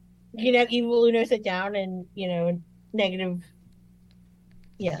 You know, Evil Uno sit down and, negative.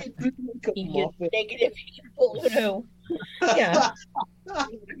 Yeah. You get negative Evil Uno. Yeah.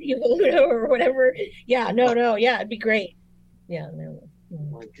 Evil Uno or whatever. Yeah, no. Yeah, it'd be great. Yeah, no. Oh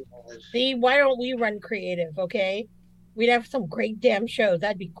my God. See, why don't we run creative, okay? We'd have some great damn shows.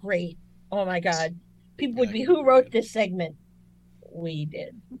 That'd be great. Oh my god. People would be, who wrote this segment? We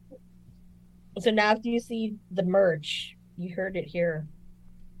did. So now if you see the merch, you heard it here.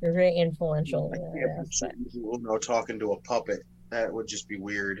 You're very influential. I can't picture Evil Uno talking to a puppet. That would just be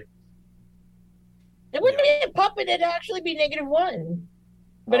weird. It wouldn't be a puppet, it'd actually be -1.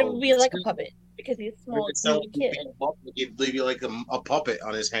 But it would be like a puppet because he's a small If it sounded kid. like a puppet, he'd leave you like a puppet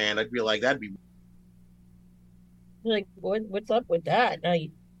on his hand. I'd be like, that'd be You're like, what's up with that?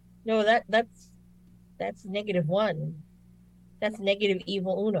 No, that's -1. That's negative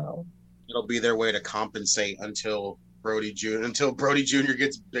Evil Uno. it'll be their way to compensate until Brody Jr.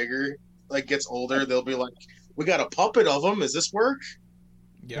 gets bigger, like gets older. They'll be like, we got a puppet of him. Does this work?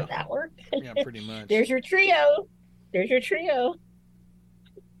 Yeah. Does that work? Yeah, pretty much. There's your trio.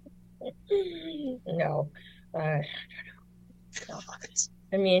 No. God.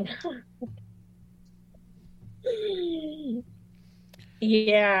 I mean,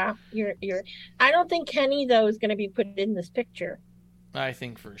 yeah, you're. I don't think Kenny though is going to be put in this picture. I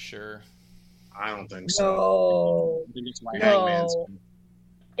think for sure. Oh, I don't think so. No, I think it's my No. Hangman's.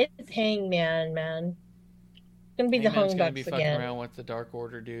 it's Hangman, man. It's going to be the Hangman's Hung gonna be Ducks fucking again. around with the Dark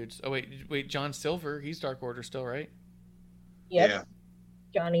Order dudes. Oh wait, John Silver, he's Dark Order still, right? Yep, Yeah.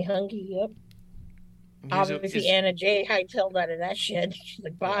 Johnny Hungy. Yep. He's Obviously, Anna J hightailed out of that shit. She's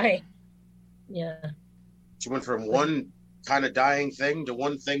like, bye. Yeah. She went from one kind of dying thing to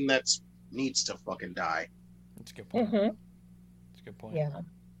one thing that needs to fucking die. That's a good point. Mm-hmm. That's a good point. Yeah.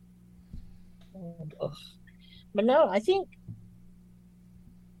 Ugh. But no, I think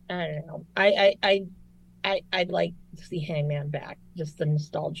I don't know. I'd like to see Hangman back, just the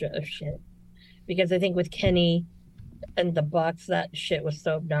nostalgia of shit. Because I think with Kenny and the Bucks, that shit was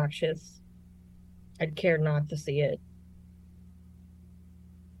so obnoxious. I'd care not to see it.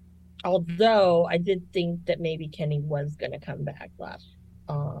 Although I did think that maybe Kenny was gonna come back last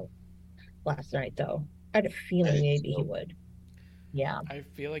night, though. I had a feeling think maybe he so. would. Yeah. I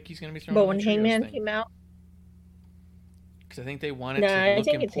feel like he's gonna be thrown. But on when the trios Hangman thing, came out, because I think they want it no, to I look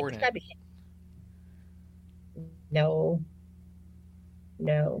think it's important. gotta be. No.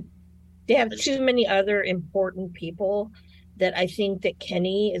 They have I just- too many other important people that I think that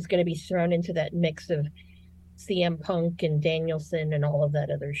Kenny is going to be thrown into that mix of CM Punk and Danielson and all of that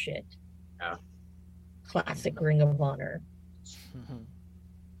other shit. Yeah. Classic Ring of Honor. Mhm.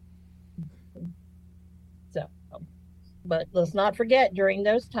 So, but let's not forget during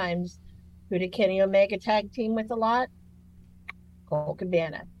those times, who did Kenny Omega tag team with a lot? Cole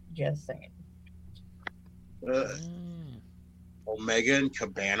Cabana. Just saying. Omega and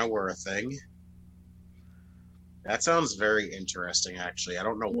Cabana were a thing. That sounds very interesting, actually. I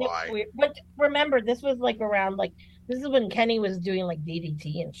don't know why. But remember, this was like around this is when Kenny was doing like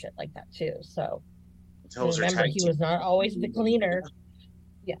DDT and shit like that too. So Until it was their remember, tag he team. was not always the cleaner.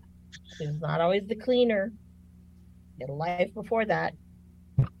 Yeah, he was not always the cleaner. He had a life before that.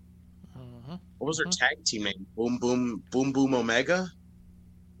 Mhm. What was their tag team name? Boom Boom Omega?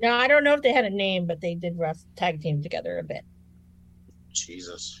 Now I don't know if they had a name, but they did tag team together a bit.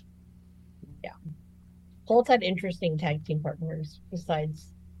 Jesus. Colt had interesting tag team partners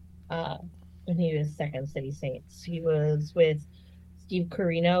besides when he was second City Saints. He was with Steve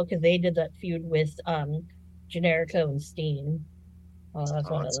Corino because they did that feud with Generico and Steen. That's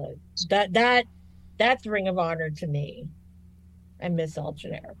one of the that's Ring of Honor to me. I miss El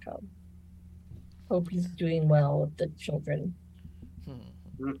Generico. Hope he's doing well with the children.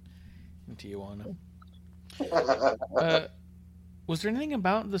 In Tijuana. Was there anything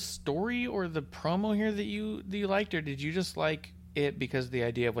about the story or the promo here that you liked, or did you just like it because of the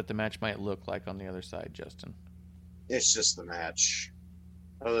idea of what the match might look like on the other side, Justin? It's just the match.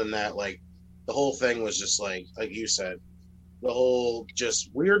 Other than that, like, the whole thing was just like you said, the whole just,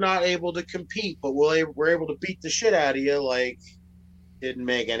 we're not able to compete, but we're able to beat the shit out of you. Like, didn't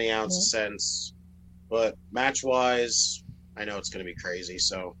make any ounce of sense. But match wise, I know it's going to be crazy,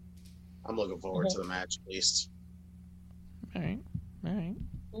 so I'm looking forward to the match at least. All right.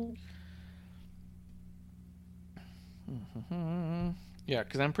 Yeah,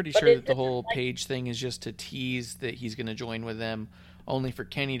 because I'm pretty sure that the whole Page thing is just to tease that he's going to join with them, only for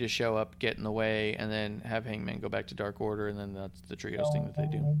Kenny to show up, get in the way, and then have Hangman go back to Dark Order, and then that's the trios thing that they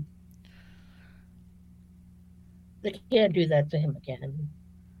do. They can't do that to him again.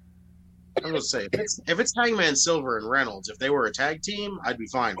 I was going to say, if it's Hangman, Silver, and Reynolds, if they were a tag team, I'd be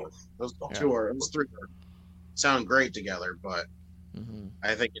fine with it. Those three sound great together, but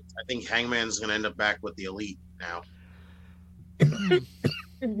I think Hangman's going to end up back with the Elite now.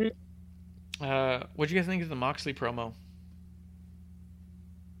 What do you guys think of the Moxley promo?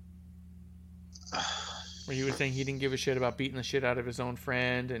 Where he was saying he didn't give a shit about beating the shit out of his own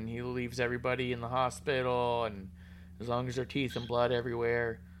friend, and he leaves everybody in the hospital, and as long as their teeth and blood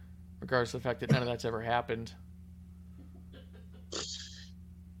everywhere, regardless of the fact that none of that's ever happened.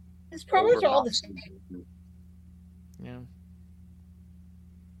 His promos are all the same. Yeah.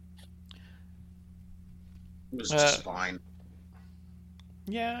 It was just fine.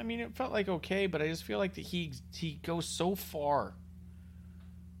 Yeah, I mean, it felt like okay, but I just feel like that he goes so far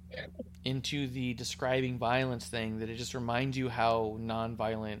into the describing violence thing that it just reminds you how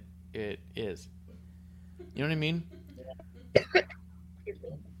non-violent it is. You know what I mean?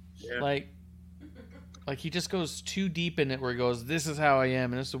 Yeah. Like he just goes too deep in it where he goes, this is how I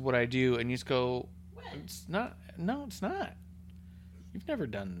am and this is what I do, and you just go, it's not. No, it's not. You've never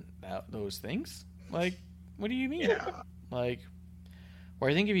done those things. Like, what do you mean? Yeah. Like,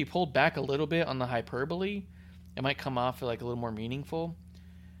 where I think if you pulled back a little bit on the hyperbole, it might come off like a little more meaningful.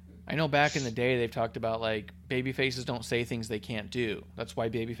 I know back in the day they've talked about like baby faces don't say things they can't do. That's why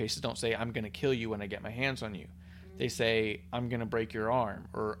baby faces don't say I'm going to kill you when I get my hands on you. They say I'm going to break your arm,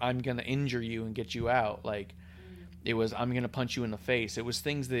 or I'm going to injure you and get you out. Like, it was I'm going to punch you in the face. It was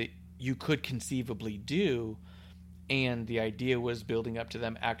things that you could conceivably do, and the idea was building up to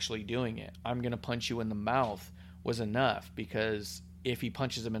them actually doing it. I'm going to punch you in the mouth was enough, because if he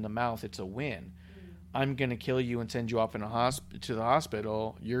punches him in the mouth, it's a win. I'm going to kill you and send you off to the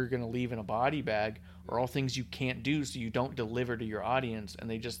hospital. You're going to leave in a body bag, are all things you can't do, so you don't deliver to your audience, and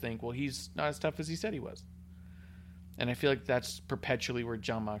they just think, well, he's not as tough as he said he was. And I feel like that's perpetually where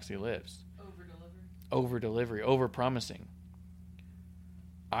Jon Moxley lives. Over-delivery, over-promising.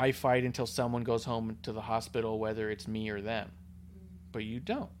 I fight until someone goes home to the hospital, whether it's me or them. But you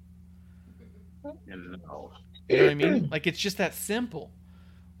don't. No. You know what I mean? Like, it's just that simple.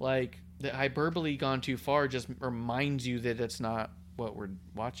 Like, the hyperbole gone too far just reminds you that it's not what we're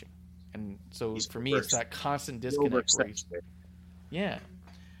watching. And so for me, it's that constant disconnect. Yeah.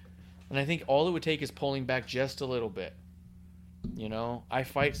 And I think all it would take is pulling back just a little bit. You know, I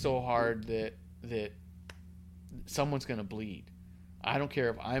fight so hard that someone's going to bleed. I don't care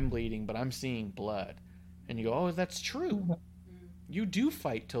if I'm bleeding, but I'm seeing blood. And you go, oh, that's true. You do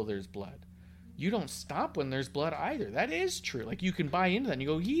fight till there's blood. You don't stop when there's blood either. That is true. Like, you can buy into that and you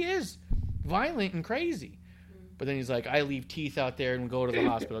go, he is violent and crazy. But then he's like, I leave teeth out there and go to the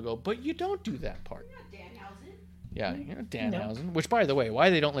hospital. I go, but you don't do that part. Yeah, you know, Danhausen. Which, by the way, why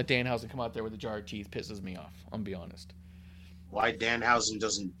they don't let Danhausen come out there with a jar of teeth pisses me off. I'm gonna be honest. Why Danhausen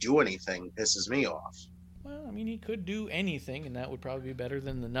doesn't do anything pisses me off. Well, I mean, he could do anything, and that would probably be better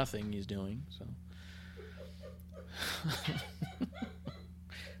than the nothing he's doing. So,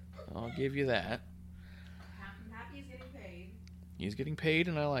 I'll give you that. I'm happy he's getting paid. He's getting paid,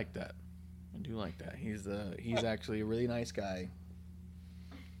 and I like that. I do like that. He's actually a really nice guy.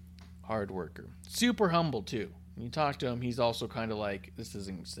 Hard worker. Super humble, too. When you talk to him, he's also kind of like, this is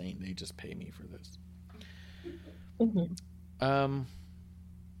insane. They just pay me for this.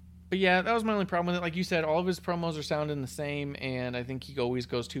 But yeah, that was my only problem with it. Like you said, all of his promos are sounding the same, and I think he always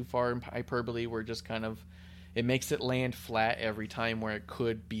goes too far in hyperbole, where just kind of it makes it land flat every time, where it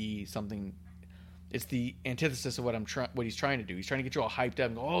could be something It's the antithesis of what he's trying to do. He's trying to get you all hyped up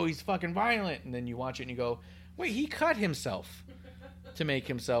and go, oh, he's fucking violent. And then you watch it and you go, wait, he cut himself to make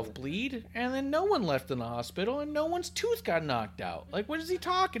himself bleed. And then no one left in the hospital and no one's tooth got knocked out. Like, what is he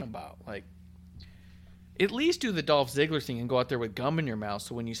talking about? Like, at least do the Dolph Ziggler thing and go out there with gum in your mouth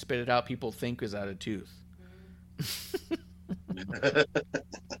so when you spit it out, people think is out a tooth.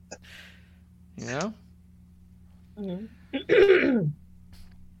 You know? Mm-hmm.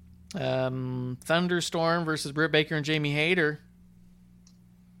 Thunderstorm versus Britt Baker and Jamie Hayter.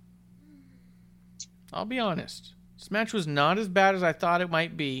 I'll be honest. This match was not as bad as I thought it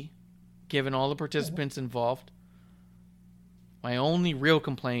might be, given all the participants involved. My only real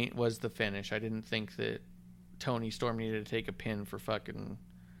complaint was the finish. I didn't think that Toni Storm needed to take a pin for fucking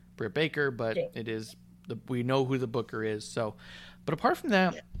Britt Baker, but it is we know who the booker is. So, but apart from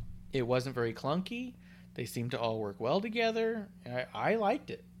that, it wasn't very clunky. They seemed to all work well together. I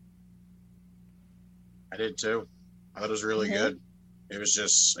liked it. I did too. I thought it was really good. It was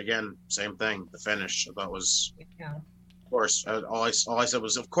just, again, same thing. The finish I thought was, of course. All I said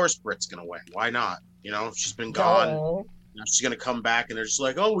was, of course, Britt's gonna win. Why not? You know, she's been gone. Now she's gonna come back, and they're just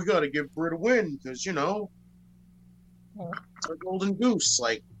like, oh, we gotta give Britt a win because it's our golden goose.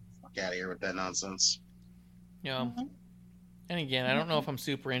 Like, fuck out of here with that nonsense. Yeah. And again, I don't know if I'm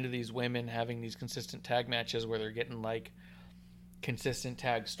super into these women having these consistent tag matches where they're getting like consistent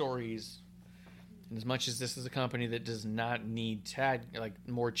tag stories. And as much as this is a company that does not need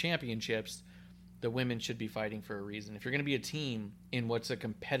more championships, the women should be fighting for a reason. If you're going to be a team in what's a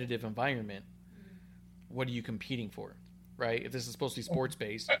competitive environment, what are you competing for, right? If this is supposed to be sports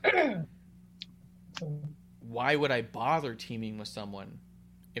based, why would I bother teaming with someone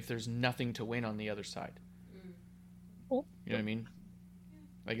if there's nothing to win on the other side? You know what I mean?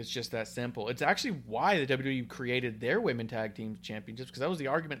 Like, it's just that simple. It's actually why the WWE created their women tag team championships, because that was the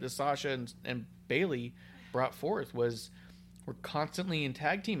argument that Sasha and Bayley brought forth, was we're constantly in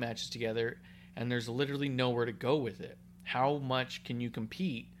tag team matches together and there's literally nowhere to go with it. How much can you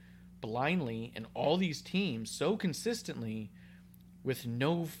compete blindly in all these teams so consistently with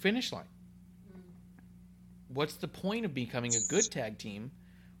no finish line? What's the point of becoming a good tag team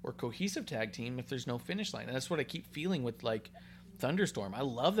or cohesive tag team if there's no finish line? And that's what I keep feeling with like Thunderstorm. I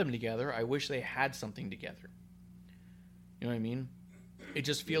love them together. I wish they had something together. You know what I mean? It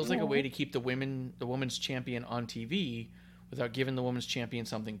just feels like a way to keep the women's champion on TV without giving the women's champion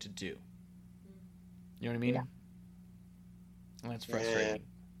something to do. You know what I mean? Yeah. And that's frustrating.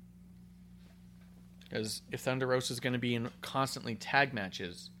 Because if Thunder Rosa is going to be in constantly tag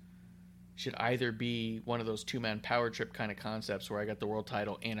matches, should either be one of those two-man power trip kind of concepts where I got the world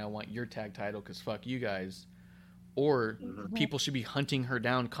title and I want your tag title because fuck you guys, or people should be hunting her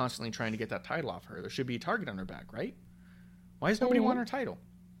down, constantly trying to get that title off her. There should be a target on her back, right? Why does nobody want her title?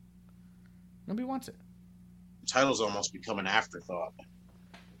 Nobody wants it. The title's almost become an afterthought.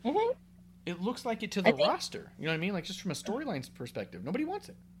 It looks like it to the roster. You know what I mean? Like, just from a storyline perspective, nobody wants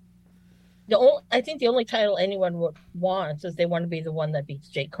it. I think the only title anyone wants is they want to be the one that beats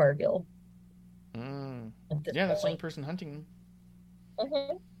Jade Cargill. Yeah, that's the only person hunting.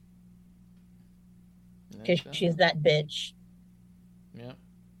 Because she's that bitch. Yeah.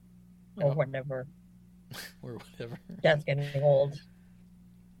 Or whatever. Or whatever. That's getting old.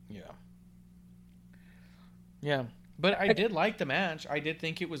 Yeah. Yeah. But I did like the match. I did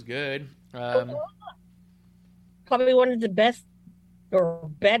think it was good. Probably one of the best or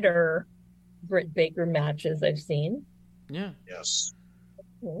better Britt Baker matches I've seen. Yeah. Yes.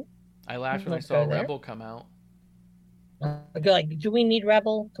 I laughed when I saw Rebel come out. Like, do we need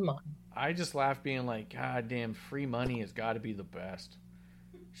Rebel? Come on. I just laughed being like, God damn, free money has got to be the best.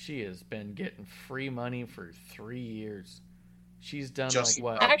 She has been getting free money for 3 years. She's done like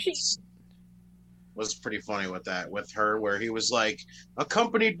what? Actually, was pretty funny with that, with her, where he was like,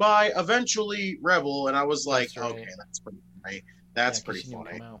 accompanied by eventually Rebel, and I was like, okay, that's pretty funny. That's pretty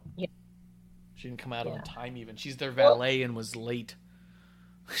funny. She didn't come out on time even. She's their valet and was late.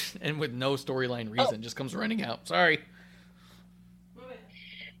 And with no storyline reason, just comes running out. Sorry.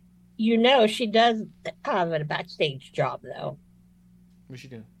 You know, she does have a backstage job, though. What's she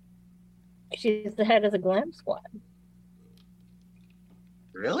do? She's the head of the Glam Squad.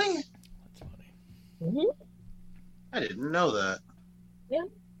 Really? That's funny. I didn't know that. Yeah.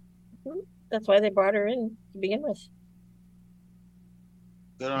 That's why they brought her in to begin with.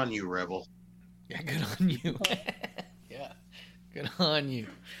 Good on you, Rebel. Yeah, good on you. Yeah, good on you.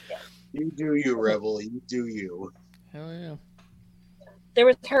 You do you, Rebel. You do you. Hell yeah. There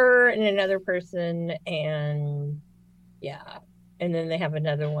was her and another person, and and then they have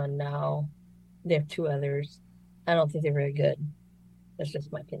another one now. They have two others. I don't think they're very good. That's just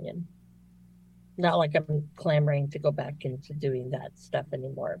my opinion. Not like I'm clamoring to go back into doing that stuff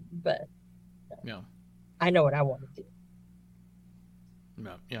anymore, but Yeah. I know what I want to do.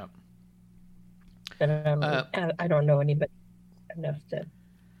 Yeah. Yeah. But I don't know anybody enough to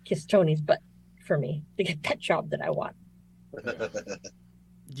kiss Tony's butt for me to get that job that I want.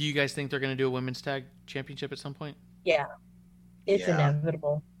 Do you guys think they're going to do a women's tag championship at some point? Yeah, it's Yeah.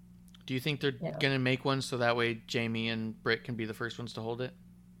 inevitable. Do you think they're going to make one so that way Jamie and Britt can be the first ones to hold it?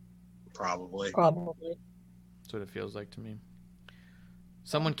 Probably. Probably. That's what it feels like to me.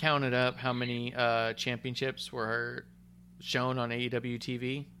 Someone counted up how many championships were shown on AEW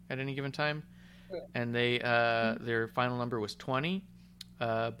TV at any given time, and they their final number was 20,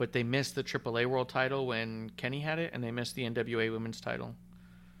 but they missed the AAA World title when Kenny had it, and they missed the NWA Women's title.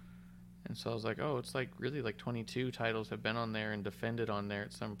 And so I was like, oh, it's like really like 22 titles have been on there and defended on there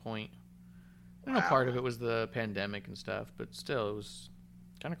at some point. I know part of it was the pandemic and stuff, but still, it was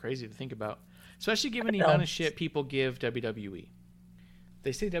kind of crazy to think about, especially given the amount of shit people give WWE.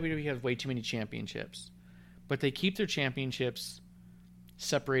 They say WWE has way too many championships, but they keep their championships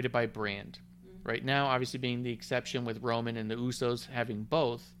separated by brand. Right now, obviously being the exception with Roman and the Usos having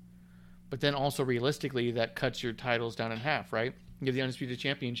both, but then also realistically, that cuts your titles down in half, right? You have the Undisputed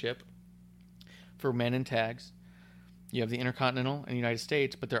Championship for men and tags. You have the Intercontinental and United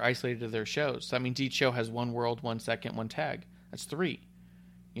States, but they're isolated to their shows. So that means each show has one world, 1 second, 1 tag. That's 3.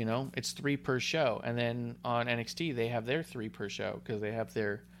 You know, it's 3 per show. And then on NXT, they have their 3 per show because they have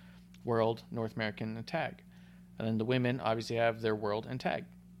their world, North American, and tag. And then the women obviously have their world and tag.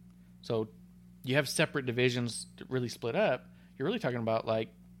 So you have separate divisions that really split up. You're really talking about like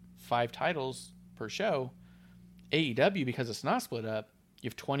 5 titles per show. AEW, because it's not split up, you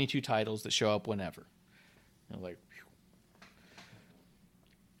have 22 titles that show up whenever. You know, like, whew.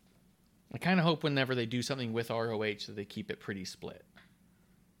 I kind of hope whenever they do something with ROH that they keep it pretty split.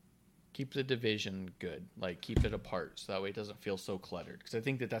 Keep the division good. Like, keep it apart so that way it doesn't feel so cluttered. Because I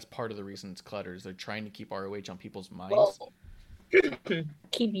think that that's part of the reason it's cluttered is they're trying to keep ROH on people's minds. Well,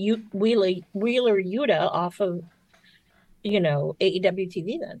 keep Wheeler Yuta off of, AEW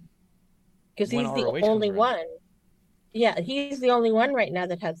TV then. Because he's When the ROH only comes around. one. Yeah, he's the only one right now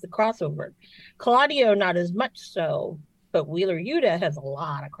that has the crossover. Claudio, not as much so, but Wheeler Yuta has a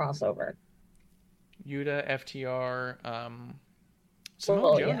lot of crossover. Yuta, FTR,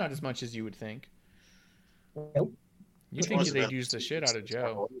 Samoa Joe, yeah. not as much as you would think. Nope. You think they'd use the shit out of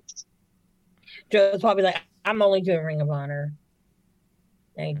Joe. Joe's probably like, I'm only doing Ring of Honor.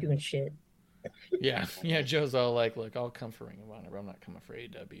 I ain't doing shit. Yeah, Joe's all like, look, I'll come for Ring of Honor, but I'm not coming for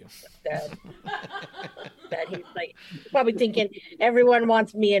AEW. That he's like, probably thinking, everyone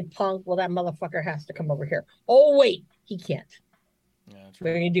wants me and Punk. Well, that motherfucker has to come over here. Oh, wait, he can't. Yeah, that's What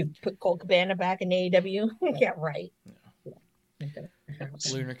are right. you going to do? Put Colt Cabana back in AEW? Yeah, right.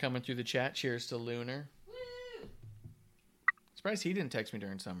 Lunar coming through the chat. Cheers to Lunar. Woo! Surprised he didn't text me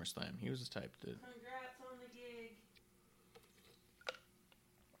during SummerSlam. He was the type that... Congrats on the gig.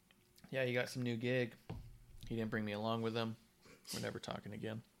 Yeah, he got some new gig. He didn't bring me along with him. We're never talking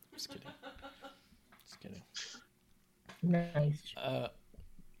again. Just kidding. Just kidding. Nice.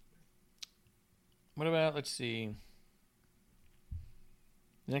 What about, let's see.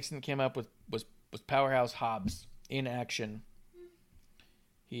 The next thing that came up was Powerhouse Hobbs in action.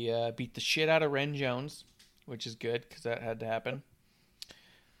 He beat the shit out of Ren Jones, which is good because that had to happen.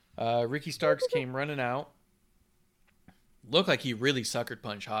 Ricky Starks came running out. Looked like he really suckered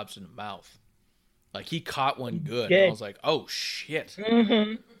punched Hobbs in the mouth. Like he caught one good. And I was like, oh shit.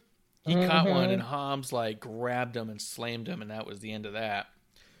 Mm-hmm. He caught one and Hobbs like grabbed him and slammed him, and that was the end of that.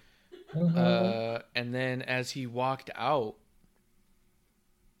 And then as he walked out,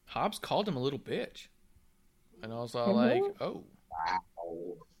 Hobbs called him a little bitch. And I was all like, oh.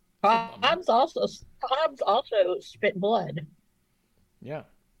 Hobbs also spit blood. Yeah.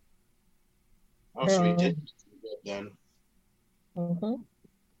 Oh, so he did then. Mm-hmm.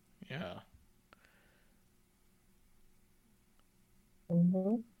 Yeah.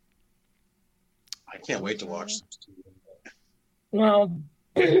 Mm-hmm. I can't wait to watch this. Well,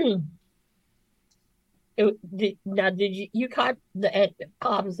 did you caught the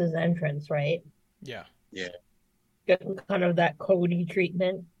Hobbs' entrance, right? Yeah. Yeah. Getting kind of that Cody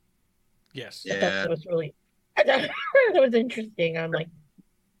treatment. Yes. I thought Yeah. that was that was interesting. I'm like,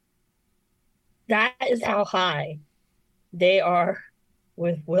 that is how high they are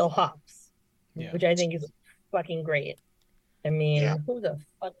with Will Hobbs, Yeah. which I think is fucking great. I mean, Yeah. who the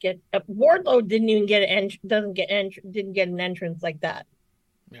fuck Wardlow didn't even get didn't get an entrance like that.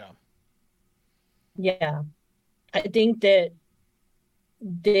 Yeah. Yeah. I think that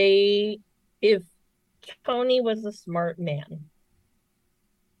if Tony was a smart man,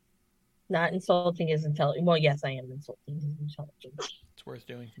 Not insulting his intelligence. Well, yes, I am insulting his intelligence. It's worth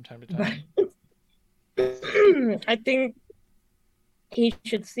doing from time to time. But I think he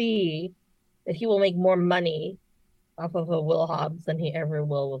should see that he will make more money off of a Will Hobbs than he ever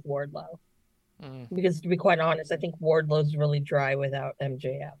will with Wardlow. Because to be quite honest, I think Wardlow's really dry without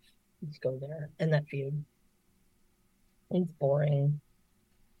MJF. Let's go there. And that feud. It's boring.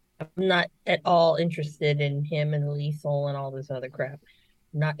 I'm not at all interested in him and Lethal and all this other crap.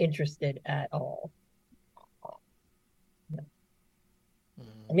 Not interested at all. No.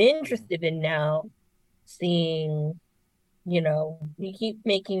 I'm interested in now seeing, you keep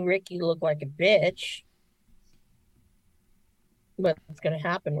making Ricky look like a bitch. What's going to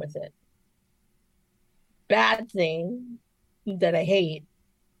happen with it? Bad thing that I hate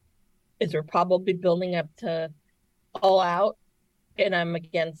is we're probably building up to All Out, and I'm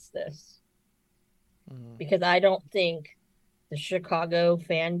against this. Because I don't think the Chicago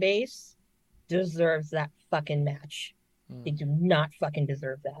fan base deserves that fucking match. They do not fucking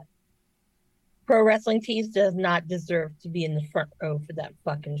deserve that. Pro Wrestling Tees does not deserve to be in the front row for that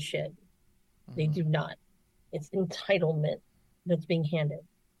fucking shit. They do not. It's entitlement that's being handed.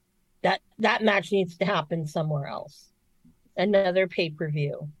 That match needs to happen somewhere else. Another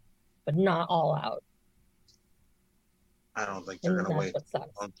pay-per-view, but not All Out. I don't think they're going to wait. What sucks.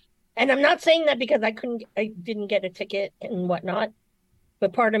 And I'm not saying that because I didn't get a ticket and whatnot,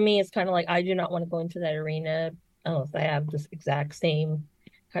 but part of me is kind of like, I do not want to go into that arena unless I have this exact same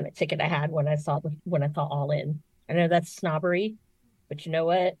kind of ticket I had when I saw All In. I know that's snobbery, but you know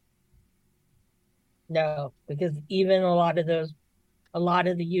what? No, because even a lot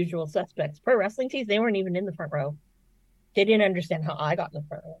of the usual suspects, Pro Wrestling Tees, they weren't even in the front row. They didn't understand how I got in the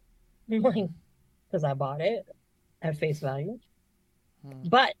front row. Because I bought it at face value.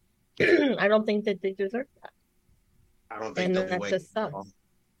 But I don't think that they deserve that. I don't think they'll be waiting.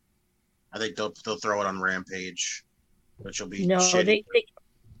 I think they'll throw it on Rampage, which will be shitty.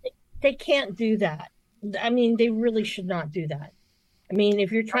 They can't do that. I mean, they really should not do that. I mean,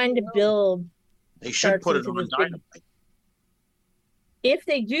 if you're trying to build, they should put it on Dynamite. If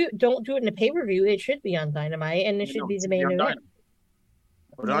they don't do it in a pay-per-view, it should be on Dynamite, and it should be the main event.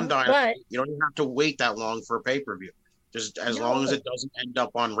 Put it on Dynamite. You don't even have to wait that long for a pay-per-view. Just as long as it doesn't end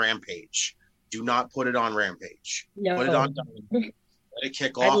up on Rampage. Do not put it on Rampage. No. Put it on Dynamite. Let it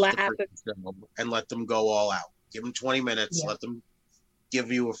kick off the film and let them go all out. Give them 20 minutes. Yeah. Let them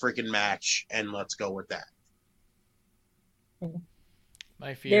give you a freaking match, and let's go with that.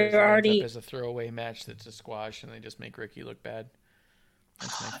 My fear is that it ends up as a throwaway match that's a squash, and they just make Ricky look bad.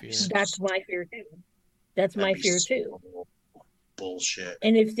 That's my fear. That's my fear too. That's my fear too. Bullshit.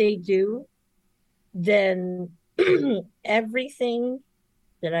 And if they do, then everything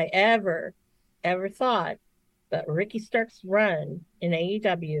that I ever thought about Ricky Stark's run in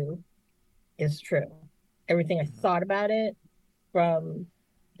AEW is true. Everything I thought about it from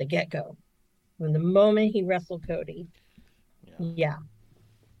the get-go, from the moment he wrestled Cody. Yeah.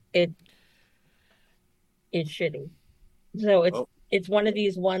 It's shitty. So it's one of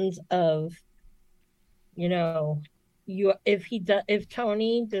these ones of, if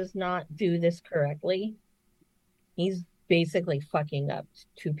Tony does not do this correctly, he's basically fucking up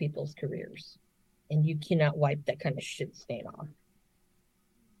two people's careers, and you cannot wipe that kind of shit stain off.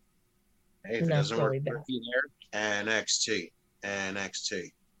 Hey, if it doesn't work for you there, NXT.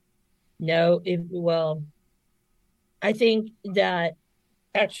 No, I think that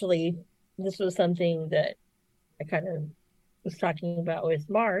actually this was something that I kind of was talking about with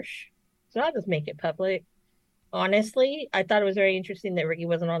Marsh, so I'll just make it public. Honestly, I thought it was very interesting that Ricky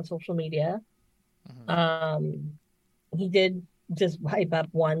wasn't on social media. He did just hype up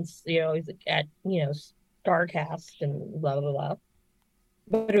once, he's at, Starcast and blah, blah, blah.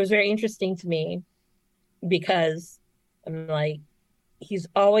 But it was very interesting to me because I'm like, he's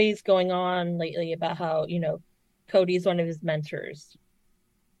always going on lately about how, Cody's one of his mentors.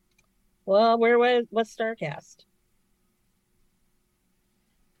 Well, where was Starcast?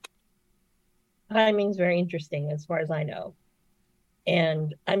 Timing's very interesting as far as I know.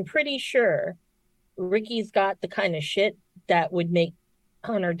 And I'm pretty sure Ricky's got the kind of shit that would make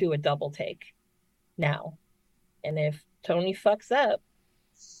Hunter do a double take now. And if Tony fucks up,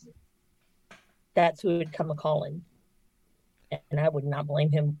 that's who would come a-calling. And I would not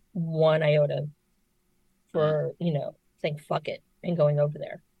blame him one iota for, saying fuck it and going over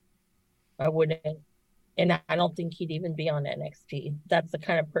there. I wouldn't. And I don't think he'd even be on NXT. That's the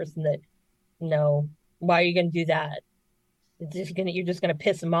kind of person that, no, why are you going to do that? You're just going to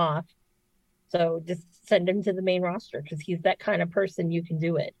piss him off. So just send him to the main roster because he's that kind of person you can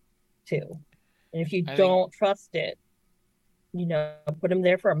do it to. And if you don't trust it, put him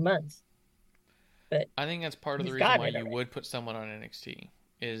there for a month but I think that's part of the he's reason got why it you already. would put someone on NXT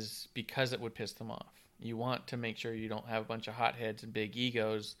is because it would piss them off. You want to make sure you don't have a bunch of hotheads and big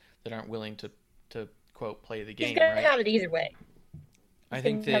egos that aren't willing to quote play the He's game, gonna right? have it either way. I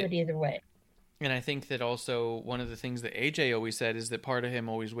think Have that, it either way. and I think that also one of the things that AJ always said is that part of him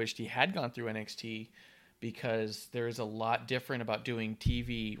always wished he had gone through NXT because there is a lot different about doing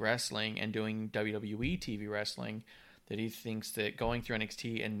TV wrestling and doing WWE TV wrestling, that he thinks that going through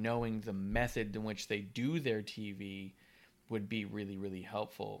NXT and knowing the method in which they do their TV would be really, really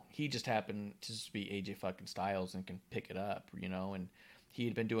helpful. He just happened to just be AJ fucking Styles and can pick it up, you know, and he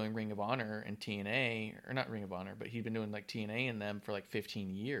had been doing Ring of Honor and TNA, or not Ring of Honor, but he'd been doing like TNA and them for like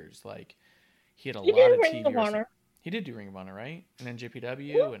 15 years. Like, he had a He lot did of Ring TV of wrestling. Honor. He did do Ring of Honor, right? And then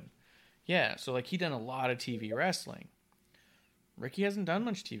JPW and yeah, so like he done a lot of TV wrestling. Ricky hasn't done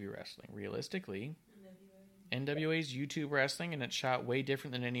much TV wrestling, realistically. NWA's YouTube wrestling, and it's shot way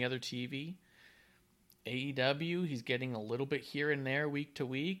different than any other TV. AEW, he's getting a little bit here and there week to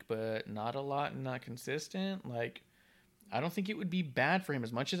week, but not a lot and not consistent. Like, I don't think it would be bad for him,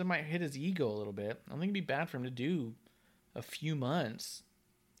 as much as it might hit his ego a little bit. I don't think it'd be bad for him to do a few months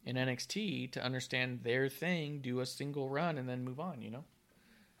in NXT to understand their thing, do a single run, and then move on, you know?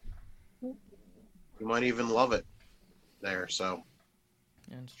 You might even love it there. So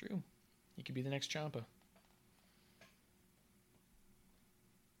Yeah, it's true. He could be the next Ciampa.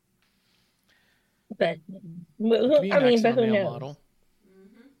 But Could be a I mean, maximum but who male knows? model.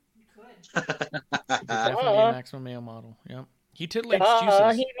 You could. Could definitely be a maximum male model. Yep. He titillates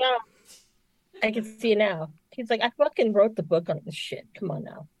juices. He I can see it now. He's like, I fucking wrote the book on this shit. Come on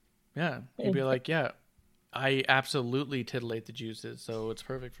now. Yeah. He'd be like, yeah, I absolutely titillate the juices, so it's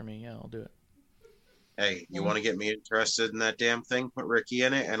perfect for me. Yeah, I'll do it. hey, you want to get me interested in that damn thing? Put Ricky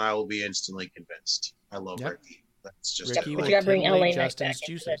in it, and I will be instantly convinced. I love Yep. Ricky. That's just Ricky But will you gotta bring LA titillate Knight Justin's back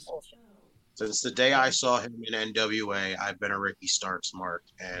into that juices. bullshit. since the day I saw him in NWA. I've been a Ricky Starks mark,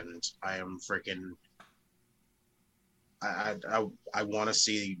 and I am freaking. I want to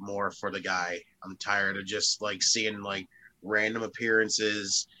see more for the guy. I'm tired of just like seeing like random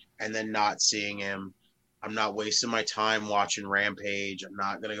appearances and then not seeing him. I'm not wasting my time watching Rampage. I'm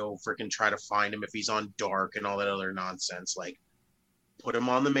not gonna go freaking try to find him if he's on Dark and all that other nonsense. Like, put him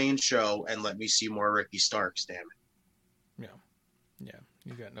on the main show and let me see more Ricky Starks. Damn it. Yeah.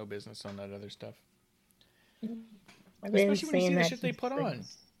 You got no business on that other stuff. I've been Especially when you saying see the that shit they since put on.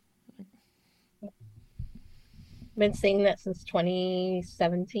 Been saying that since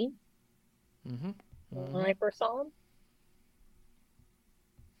 2017 Mm-hmm. when I first saw him.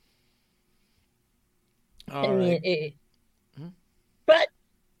 All right. Mhm. But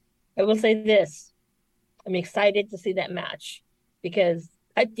I will say this. I'm excited to see that match because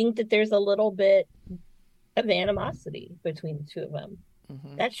I think that there's a little bit of animosity between the two of them.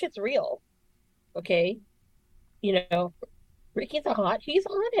 Mhm. That shit's real. Okay? You know, he's a hothead.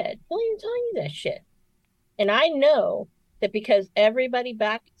 He'll even tell you that shit. And I know that because everybody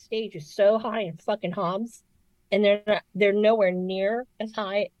backstage is so high in fucking Hobbs, and they're nowhere near as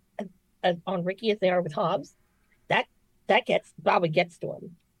high as on Ricky as they are with Hobbs, that probably gets to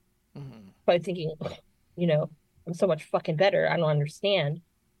him. Mhm. By thinking, you know, I'm so much fucking better. I don't understand.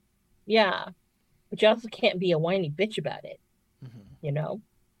 Yeah. But you also can't be a whiny bitch about it, Mhm. you know?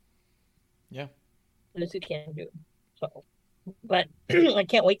 Yeah. Those who can do. So, but I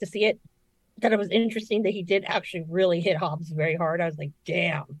can't wait to see it. Thought it was interesting that he did actually really hit Hobbs very hard. I was like,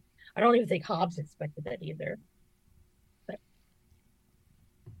 damn. I don't even think Hobbs expected that either. But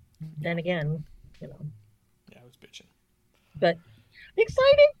then again, you know. Yeah, I was bitching. But I'm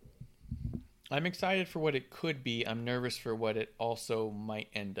excited. I'm excited for what it could be. I'm nervous for what it also might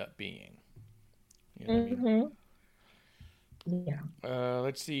end up being. You know what I mean? Yeah.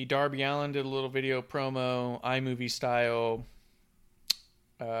 Let's see. Darby Allin did a little video promo, iMovie style,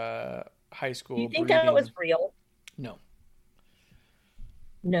 high school. Do you think breeding. that was real? No.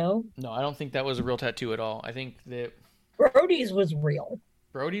 No. No, I don't think that was a real tattoo at all. I think that Brody's was real.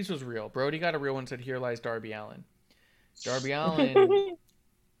 Brody's was real. Brody got a real one and said, "Here lies Darby Allin." Darby Allin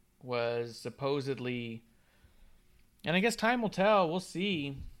was supposedly, and I guess time will tell. We'll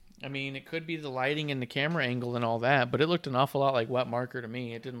see. I mean, it could be the lighting and the camera angle and all that, but it looked an awful lot like Wet Marker to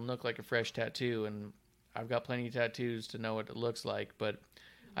me. It didn't look like a fresh tattoo, and I've got plenty of tattoos to know what it looks like, but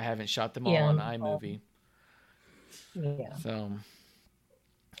I haven't shot them all on iMovie. Yeah. So,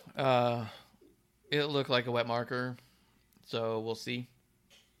 it looked like a Wet Marker, so we'll see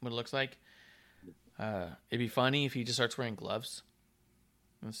what it looks like. It'd be funny if he just starts wearing gloves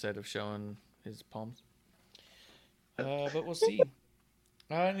instead of showing his palms. But we'll see.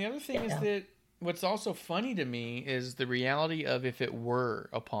 And the other thing is that what's also funny to me is the reality of if it were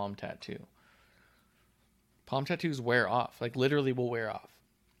a palm tattoo. palm tattoos wear off. Like literally will wear off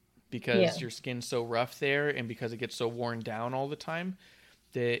because your skin's so rough there, and because it gets so worn down all the time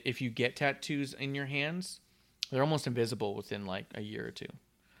that if you get tattoos in your hands, they're almost invisible within like a year or two.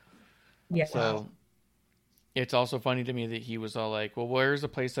 Yeah. So it's also funny to me that he was all like, well, where's a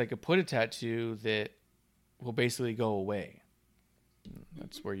place I could put a tattoo that will basically go away?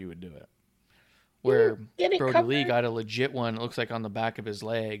 That's where you would do it. Where Brody Lee got a legit one, it looks like on the back of his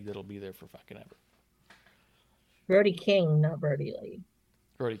leg, that'll be there for fucking ever. Brody King, not Brody Lee.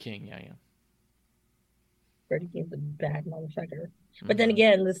 Brody King, yeah. Brody King's a bad motherfucker. But then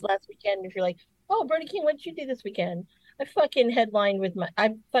again, this last weekend, if you're like, oh, Brody King, what did you do this weekend? I fucking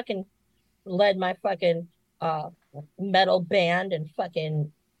led my fucking metal band and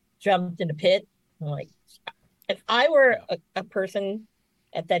fucking jumped in a pit. I'm like, if I were a person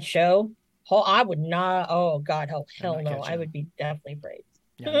at that show, I would not. Oh God, hell no! I would be definitely afraid.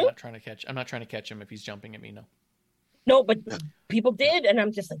 Yeah, I'm not trying to catch him if he's jumping at me. No, but people did, and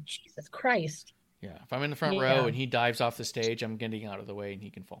I'm just like, Jesus Christ. Yeah, if I'm in the front row and he dives off the stage, I'm getting out of the way and he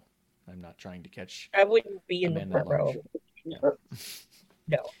can fall. I'm not trying to catch. I wouldn't be in the front row. Yeah.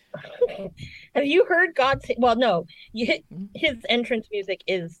 No. Have you heard God's? Well, no. His entrance music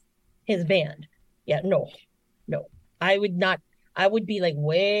is his band. Yeah, no. I would not. I would be like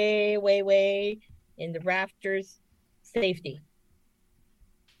way, way, way in the rafters, safety.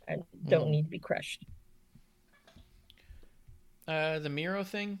 I don't need to be crushed. The Miro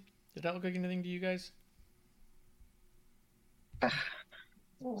thing, did that look like anything to you guys?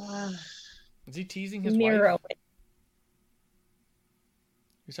 Is he teasing his Miro. wife?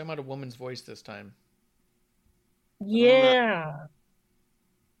 He's talking about a woman's voice this time. Yeah.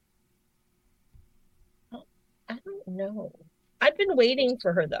 I don't know. I've been waiting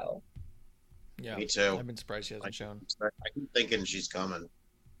for her though. Yeah, me too. I've been surprised she hasn't shown. I keep thinking she's coming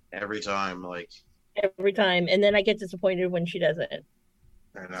every time. Every time, and then I get disappointed when she doesn't.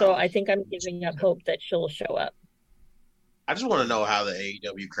 So I think I'm giving up hope that she'll show up. I just want to know how the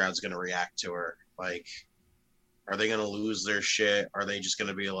AEW crowd's going to react to her. Like, are they going to lose their shit? Are they just going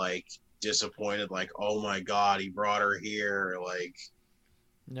to be like disappointed? Like, oh my God, he brought her here. Like,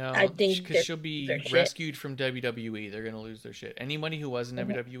 no, I think because she'll be rescued from WWE. They're going to lose their shit. Anybody who was in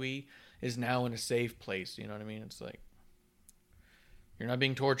WWE is now in a safe place. You know what I mean? It's like, you're not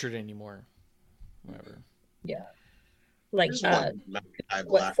being tortured anymore. Whatever. Yeah. Like,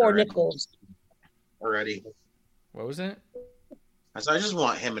 what, $4 nickels already. What was it? I just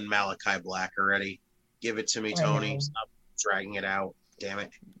want him and Malachi Black already. Give it to me, Tony. Stop dragging it out. Damn it.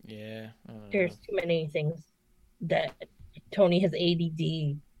 Yeah. There's too many things that Tony has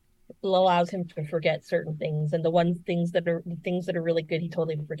ADD. Allows him to forget certain things, and the things that are really good, he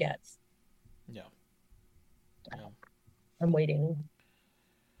totally forgets. Yeah. I'm waiting.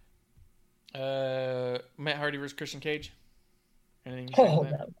 Matt Hardy versus Christian Cage. Anything you Oh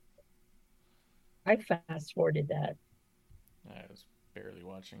no. I fast forwarded that. I was barely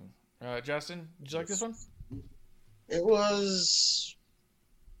watching. Justin, did you like this one? It was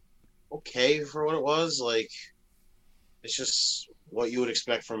okay for what it was. Like, it's just what you would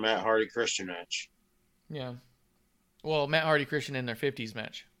expect from Matt Hardy Christian match. Yeah. Well, Matt Hardy Christian in their 50s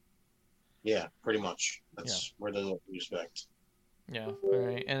match. Yeah, pretty much. That's where they expect. Yeah. All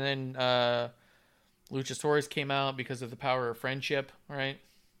right. And then Luchasaurus came out because of the power of friendship, right?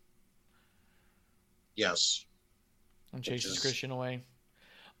 Yes. And chases Christian away.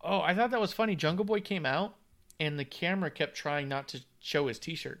 Oh, I thought that was funny. Jungle Boy came out, and the camera kept trying not to show his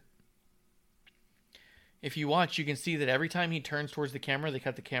t-shirt. If you watch, you can see that every time he turns towards the camera, they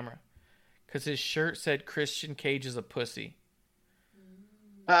cut the camera. Because his shirt said Christian Cage is a pussy.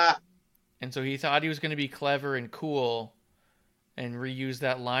 And so he thought he was going to be clever and cool and reuse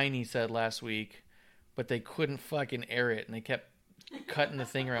that line he said last week, but they couldn't fucking air it, and they kept cutting the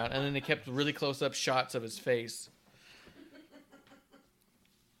thing around, and then they kept really close-up shots of his face.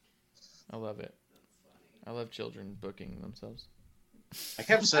 I love it. I love children booking themselves. I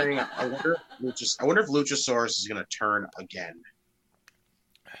kept saying, I wonder if Luchasaurus is going to turn again.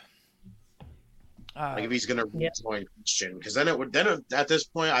 Like if he's going to rejoin Christian, because then at this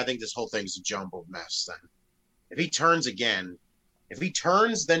point, I think this whole thing's a jumbled mess. Then, if he turns again, if he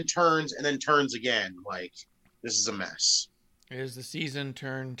turns, then turns, and then turns again, like this is a mess. Here's the season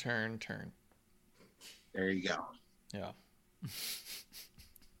turn. There you go. Yeah.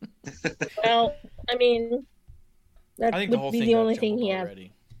 Well, I mean, that would be the only thing he has.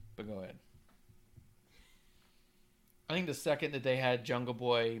 Already, but go ahead. I think the second that they had Jungle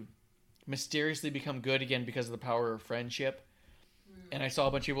Boy mysteriously become good again because of the power of friendship, and I saw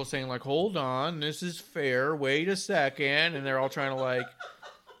a bunch of people saying like, hold on, this is fair, wait a second, and they're all trying to like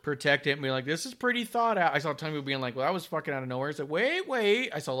protect it and be like, this is pretty thought out. I saw a ton of people being like, well, that was fucking out of nowhere. It's like, wait.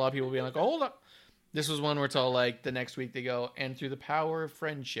 I saw a lot of people being like, hold up. This was one where it's all like, the next week they go, and through the power of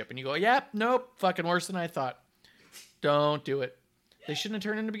friendship. And you go, yep, nope, fucking worse than I thought. Don't do it. They shouldn't have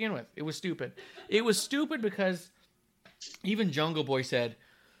turned in to begin with. It was stupid. It was stupid because even Jungle Boy said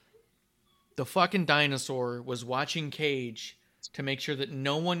the fucking dinosaur was watching Cage to make sure that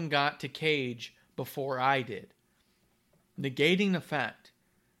no one got to Cage before I did. Negating the fact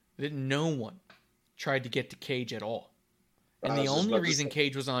that no one tried to get to Cage at all. And the only reason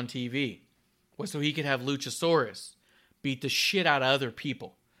Cage was on TV was so he could have Luchasaurus beat the shit out of other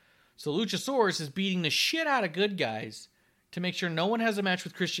people. So Luchasaurus is beating the shit out of good guys to make sure no one has a match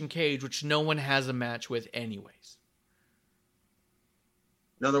with Christian Cage, which no one has a match with anyways.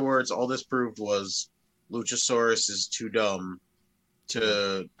 In other words, all this proved was Luchasaurus is too dumb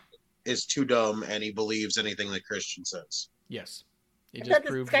and he believes anything that Christian says. Yes. It I just thought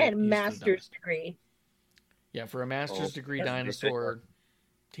this proved guy that had a he's the master's dumbest. degree. Yeah, for a master's degree that's dinosaur,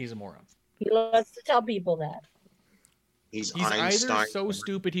 he's a moron. He loves to tell people that. He's Either Einstein. so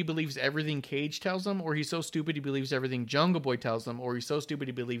stupid he believes everything Cage tells him, or he's so stupid he believes everything Jungle Boy tells him, or he's so stupid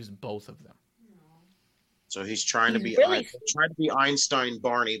he believes both of them. So he's trying to He's be really- trying to be Einstein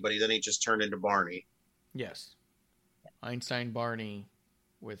Barney, but then he just turned into Barney. Yes. Einstein Barney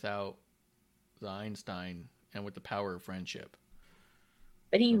without the Einstein and with the power of friendship.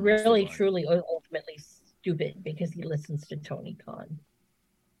 But he From Wrestle really, Line. truly, ultimately stupid because he listens to Tony Khan.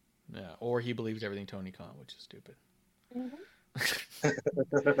 Yeah, or he believes everything Tony Khan, which is stupid.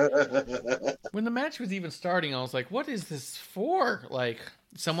 When the match was even starting, I was like, what is this for? Like,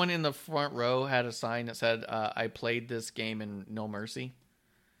 someone in the front row had a sign that said, I played this game in No Mercy.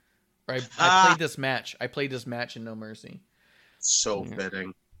 Or I played this match. I played this match in No Mercy. So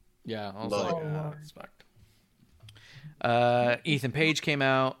fitting. Yeah, I was Love like, it. it's fucked. Ethan Page came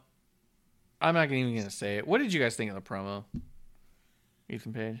out. I'm not even going to say it. What did you guys think of the promo?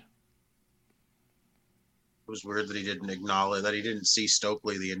 Ethan Page? It was weird that he didn't acknowledge that he didn't see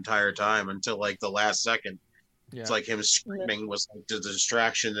Stokely the entire time until like the last second. Yeah. It's like him screaming was like the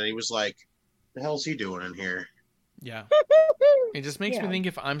distraction, and he was like, "The hell's he doing in here?" Yeah. It just makes me think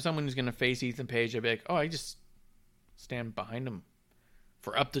if I'm someone who's going to face Ethan Page, I'd be like, oh, I just stand behind him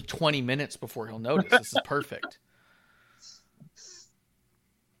for up to 20 minutes before he'll notice. This is perfect.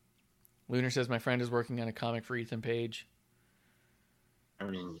 Lunar says, my friend is working on a comic for Ethan Page. I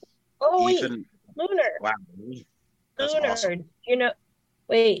mean, Oh, wait, Ethan. Lunar. Wow, that's Lunar. awesome.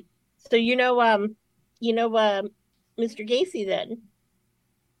 Wait. So Mr. Gacy then?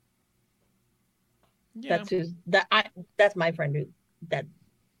 Yeah. That's my friend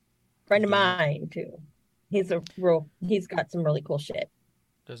friend of mine too. He's got some really cool shit.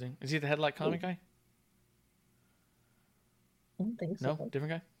 Does he? Is he the Headlight comic guy? I don't think so. No?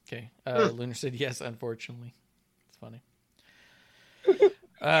 Different guy? Okay. Lunar said yes, unfortunately. It's funny.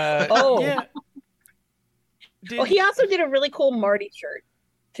 Yeah. Oh, he also did a really cool Marty shirt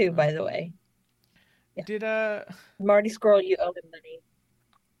too, by the way. Yeah. Did Marty Scurll, you owe him money.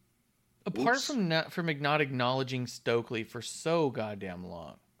 apart from not acknowledging Stokely for so goddamn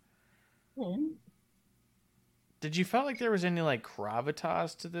long, did you feel like there was any like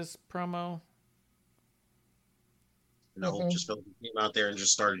gravitas to this promo? No, just felt he came out there and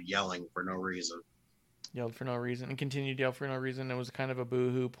just started yelling for no reason. Yelled for no reason and continued to yell for no reason. It was kind of a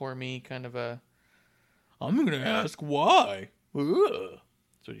boo-hoo, poor me, kind of a, I'm going to ask why. Ugh.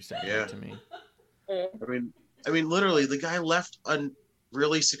 That's what he said to me. I mean, literally, the guy left a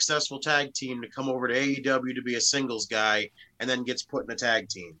really successful tag team to come over to AEW to be a singles guy, and then gets put in a tag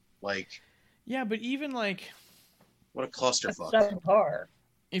team. Like, yeah, but even like, what a clusterfuck! Subpar.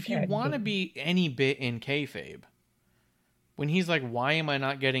 If you want to be any bit in kayfabe, when he's like, why am I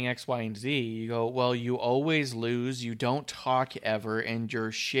not getting X, Y, and Z? You go, well, you always lose, you don't talk ever, and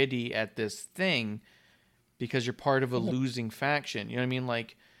you're shitty at this thing because you're part of a losing faction. You know what I mean?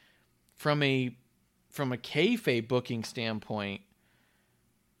 Like, from a kayfabe booking standpoint,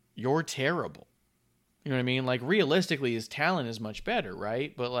 you're terrible. You know what I mean? Like, realistically, his talent is much better,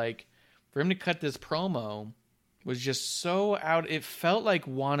 right? But, like, for him to cut this promo was just so out. It felt like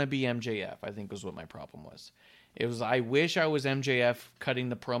wannabe MJF, I think was what my problem was. It was, I wish I was MJF cutting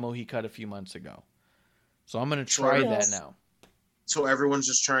the promo he cut a few months ago. So I'm going to try that now. So everyone's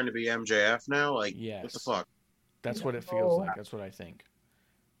just trying to be MJF now? Like, yes. What the fuck? That's what it feels like. That's what I think.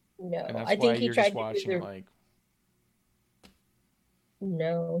 No, And that's I why think he you're tried just to watching do it like...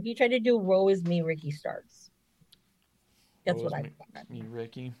 No, he tried to do "Woe is me, Ricky Starks." That's Woe what is I me- thought. Me,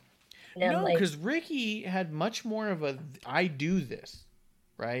 Ricky. And I'm No, like, because Ricky had much more of a, I do this,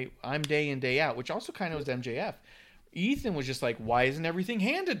 right? I'm day in, day out, which also kind of was MJF. Ethan was just like, why isn't everything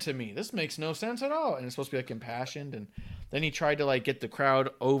handed to me? This makes no sense at all. And it's supposed to be like impassioned. And then he tried to like get the crowd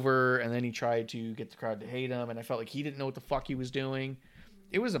over, and then he tried to get the crowd to hate him. And I felt like he didn't know what the fuck he was doing.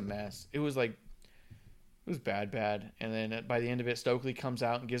 It was a mess. It was bad. And then by the end of it, Stokely comes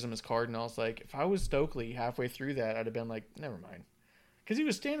out and gives him his card. And I was like, if I was Stokely halfway through that, I'd have been like, never mind. Because he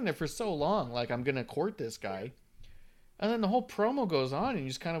was standing there for so long. Like, I'm going to court this guy. And then the whole promo goes on. And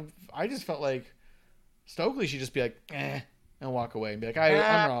you just I just felt like Stokely should just be like, and walk away and be like,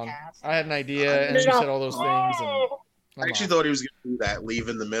 I'm wrong. I had an idea. And you said all those things. And I actually thought he was going to do that, leave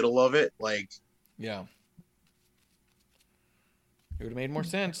in the middle of it. Like, yeah. It would have made more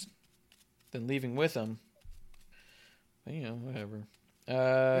sense than leaving with him. But, you know, whatever.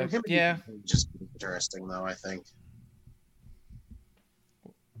 Yeah. Just interesting, though, I think.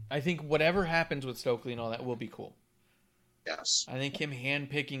 I think whatever happens with Stokely and all that will be cool. Yes. I think him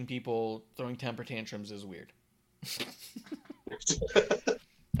handpicking people throwing temper tantrums is weird.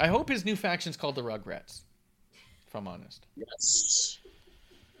 I hope his new faction's called the Rugrats, if I'm honest. Yes.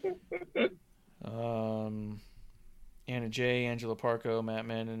 Anna Jay, Angelo Parco, Matt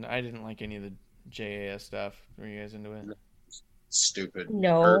Manning. I didn't like any of the JAS stuff. Were you guys into it? Stupid.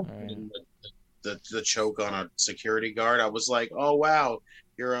 No. The choke on a security guard. I was like, oh wow,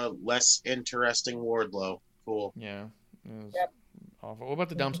 you're a less interesting Wardlow. Cool. Yeah. It was awful. What about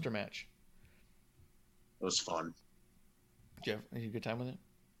the dumpster match? It was fun. Jeff, had you a good time with it?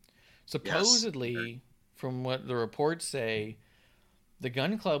 Supposedly, from what the reports say, the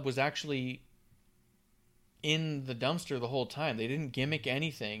Gun Club was actually in the dumpster the whole time. They didn't gimmick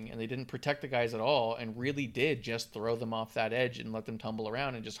anything, and they didn't protect the guys at all, and really did just throw them off that edge and let them tumble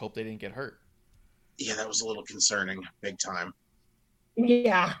around and just hope they didn't get hurt. Yeah, that was a little concerning, big time.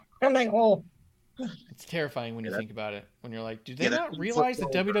 Yeah. I'm like, oh. It's terrifying when you think about it. When you're like, do they not realize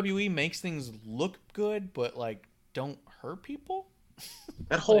that WWE makes things look good, but like don't hurt people?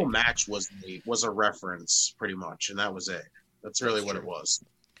 That whole match was a reference, pretty much, and that was it. That's really what it was.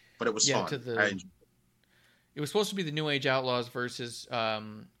 But it was fun. It was supposed to be the New Age Outlaws versus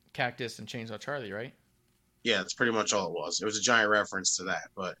Cactus and Chainsaw Charlie, right? Yeah, that's pretty much all it was. It was a giant reference to that,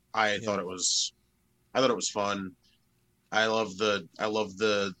 but I thought it was fun. I love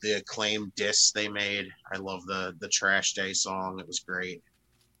the Acclaim diss they made. I love the Trash Day song. It was great.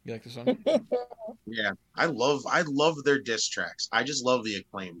 You like the song? Yeah, I love their diss tracks. I just love the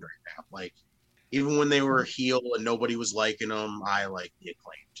Acclaimed right now. Like, even when they were heel and nobody was liking them, I like the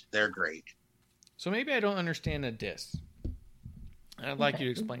Acclaimed. They're great. So maybe I don't understand a diss. I'd like you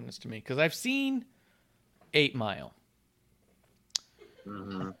to explain this to me, because I've seen 8 Mile.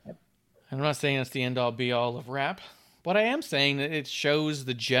 Mm-hmm. I'm not saying it's the end-all be-all of rap, but I am saying that it shows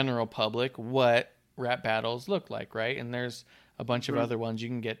the general public what rap battles look like, right? And there's a bunch of other ones you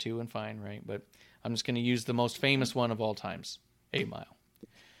can get to and find, right? But I'm just going to use the most famous one of all times, 8 Mile.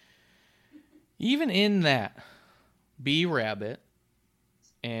 Even in that, B-Rabbit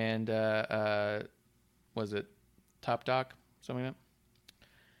and, was it Top Doc? Something like that?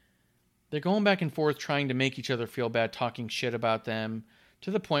 They're going back and forth trying to make each other feel bad, talking shit about them,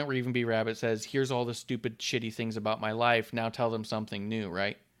 to the point where even B-Rabbit says, here's all the stupid, shitty things about my life. Now tell them something new,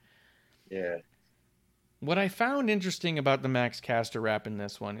 right? Yeah. What I found interesting about the Max Caster rap in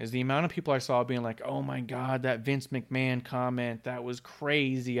this one is the amount of people I saw being like, oh my God, that Vince McMahon comment, that was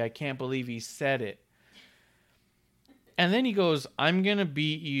crazy. I can't believe he said it. And then he goes, I'm going to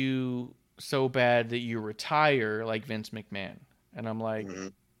beat you so bad that you retire like Vince McMahon. And I'm like,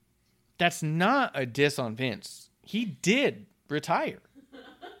 that's not a diss on Vince. He did retire.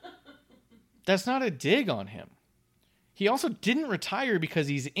 That's not a dig on him. He also didn't retire because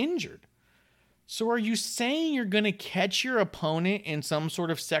he's injured. So are you saying you're going to catch your opponent in some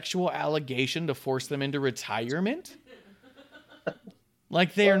sort of sexual allegation to force them into retirement?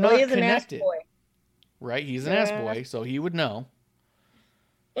 Like they are not connected. Right? He's an ass boy, so he would know.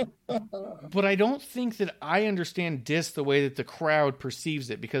 But I don't think that I understand diss the way that the crowd perceives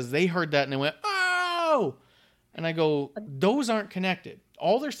it, because they heard that and they went, oh! And I go, those aren't connected.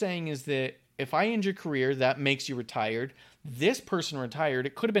 All they're saying is that if I end your career, that makes you retired. This person retired.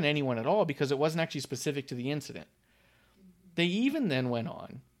 It could have been anyone at all because it wasn't actually specific to the incident. They even then went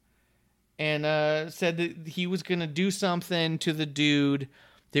on and said that he was going to do something to the dude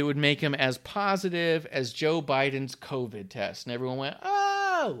that would make him as positive as Joe Biden's COVID test. And everyone went,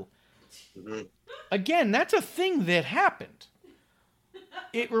 oh! Again, that's a thing that happened.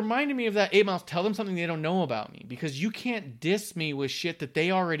 It reminded me of that 8 Mile. Tell them something they don't know about me, because you can't diss me with shit that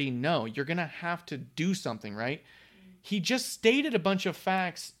they already know. You're going to have to do something, right? He just stated a bunch of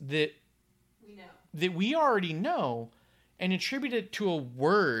facts that we already know and attributed it to a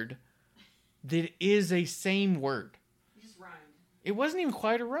word that is a same word. It wasn't even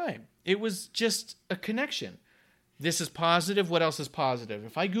quite a rhyme. It was just a connection. This is positive. What else is positive?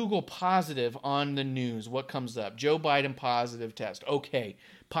 If I Google positive on the news, what comes up? Joe Biden positive test. Okay.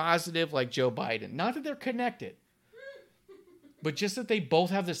 Positive like Joe Biden. Not that they're connected, but just that they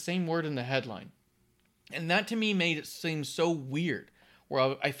both have the same word in the headline. And that to me made it seem so weird,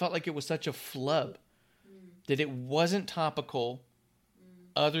 where I felt like it was such a flub, that it wasn't topical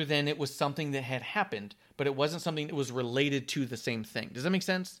other than it was something that had happened, but it wasn't something that was related to the same thing. Does that make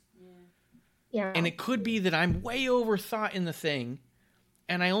sense? Yeah. And it could be that I'm way overthought in the thing,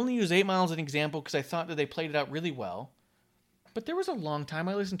 and I only use 8 Mile as an example because I thought that they played it out really well. But there was a long time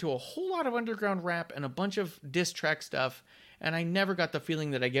I listened to a whole lot of underground rap and a bunch of diss track stuff, and I never got the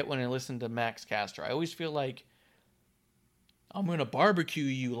feeling that I get when I listen to Max Caster. I always feel like, I'm going to barbecue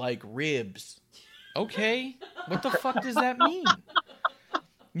you like ribs. Okay, what the fuck does that mean?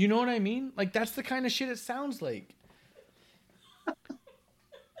 You know what I mean? Like, that's the kind of shit it sounds like.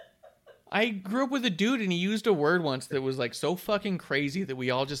 I grew up with a dude and he used a word once that was like so fucking crazy that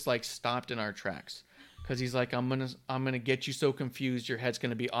we all just like stopped in our tracks. Cause he's like, I'm gonna get you so confused your head's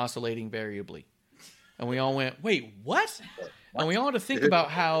gonna be oscillating variably. And we all went, wait, what? And we all had to think about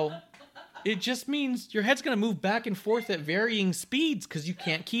how it just means your head's gonna move back and forth at varying speeds because you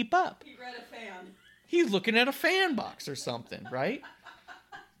can't keep up. He read a fan. He's looking at a fan box or something, right?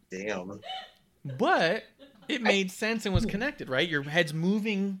 Damn. But it made sense and was connected, right? Your head's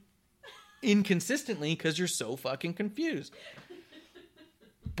moving inconsistently because you're so fucking confused.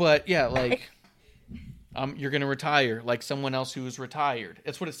 But yeah, like you're gonna retire like someone else who is retired.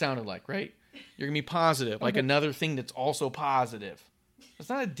 That's what it sounded like, right? You're gonna be positive, like another thing that's also positive. It's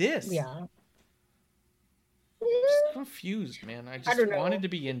not a diss. Yeah. I'm just confused, man. I just wanted to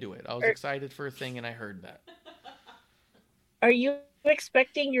be into it. I was excited for a thing and I heard that. Are you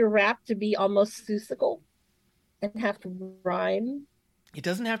expecting your rap to be almost Seussical and have to rhyme? It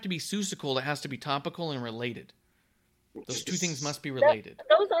doesn't have to be Seussical. It has to be topical and related. Those two things must be related.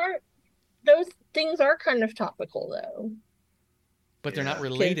 Those things are kind of topical, though. But they're not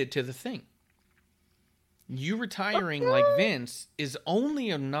related to the thing. You retiring like Vince is only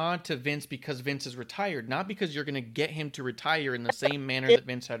a nod to Vince because Vince is retired, not because you're going to get him to retire in the same manner that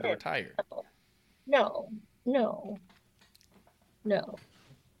Vince had to retire. No.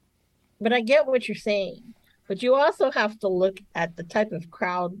 But I get what you're saying. But you also have to look at the type of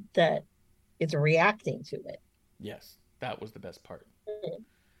crowd that is reacting to it. Yes, that was the best part.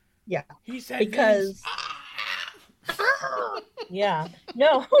 Yeah. He said because yeah.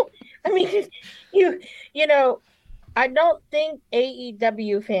 No. I mean, you know, I don't think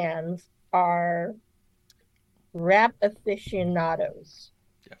AEW fans are rap aficionados.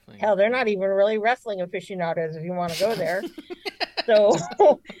 Definitely. Hell, they're not even really wrestling aficionados if you want to go there. So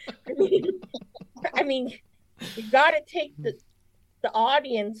I mean, you got to take the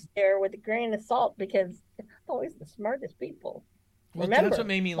audience there with a grain of salt because they're not always the smartest people. Well, Remember, that's what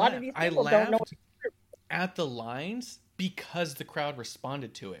made me laugh. I laughed at the lines because the crowd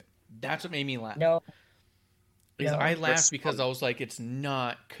responded to it. That's what made me laugh. I laughed because I was like, it's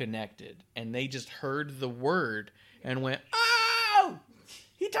not connected. And they just heard the word and went, oh,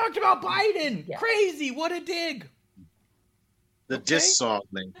 he talked about Biden. Yeah. Crazy. What a dig. The diss song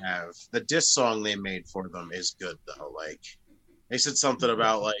they made for them is good though. Like they said something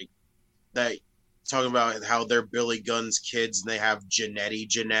about like that, talking about how they're Billy Gunn's kids and they have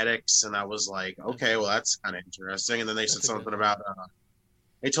genetics, and I was like, okay, well that's kind of interesting. And then they said something about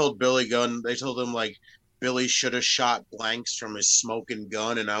they told him like Billy should have shot blanks from his smoking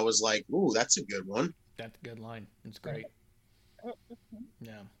gun, and I was like, ooh, that's a good one. That's a good line. It's great.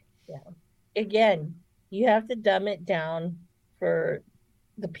 Yeah. Again, you have to dumb it down for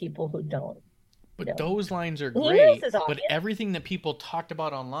the people who don't. But those lines are great. But everything that people talked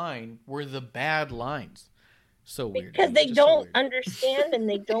about online were the bad lines. So weird. Because they don't understand and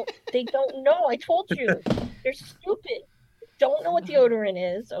they don't know. I told you. They're stupid. Don't know what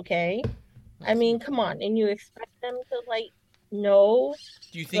deodorant is, okay? I mean, come on. And you expect them to like know.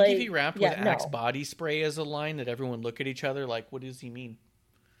 Do you think if he rapped with Axe body spray as a line that everyone would look at each other like, what does he mean?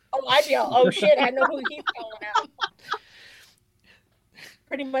 Oh, I'd yell, oh shit, I know who he's calling out.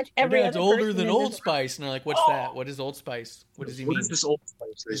 Pretty much every other older than Old Spice, and they're like, "What's that? What is Old Spice? What does he mean? What is this Old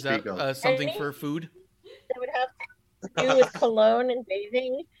Spice they speak of? Something for food?" They would have to do with cologne and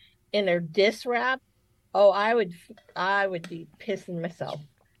bathing in their diss rap. Oh, I would be pissing myself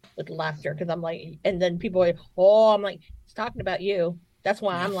with laughter because I'm like, and then people are like, "Oh, I'm like, he's talking about you." That's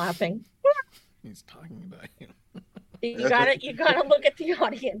why I'm laughing. He's talking about you. You gotta look at the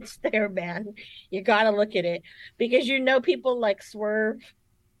audience there, man. You gotta look at it because people like Swerve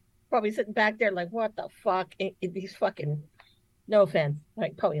probably sitting back there like, what the fuck? These fucking No offense,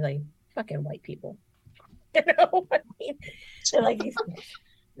 like probably like fucking white people. You know what I mean? They're like these.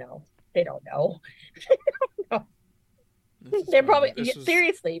 No, they don't know. No. They're probably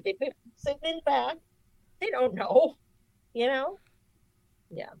seriously. They've been sitting back. They don't know. You know?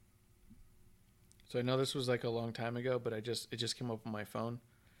 Yeah. So I know this was like a long time ago, but it just came up on my phone.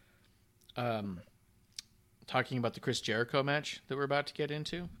 Talking about the Chris Jericho match that we're about to get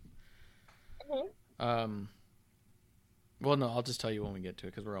into. Mm-hmm. Well, no, I'll just tell you when we get to it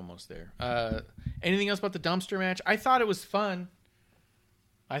because we're almost there. Anything else about the dumpster match? I thought it was fun.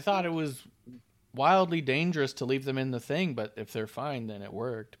 I thought it was wildly dangerous to leave them in the thing, but if they're fine, then it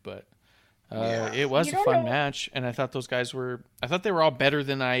worked. But it was a fun match, and I thought those guys were. I thought they were all better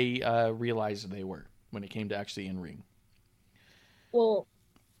than I realized they were when it came to actually in ring. Well,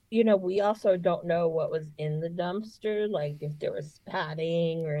 you know, we also don't know what was in the dumpster, like if there was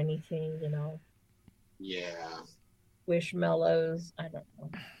padding or anything. You know. Yeah. Squishmallows. I don't know.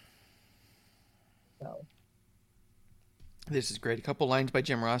 So. This is great. A couple lines by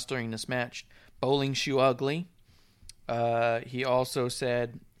Jim Ross during this match. Bowling shoe ugly. He also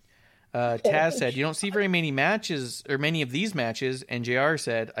said, Taz said, you don't see very many matches or many of these matches. And JR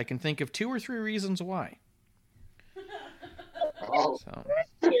said, I can think of 2 or 3 reasons why. Oh. So, how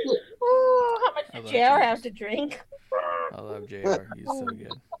much did JR have to drink? I love JR. He's so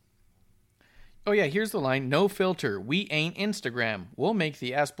good. Oh, yeah, here's the line. No filter. We ain't Instagram. We'll make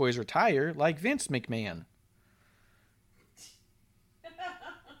the ass boys retire like Vince McMahon.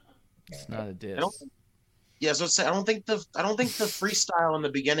 It's not a diss. I don't think the freestyle in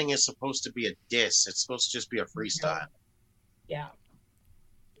the beginning is supposed to be a diss. It's supposed to just be a freestyle. Yeah.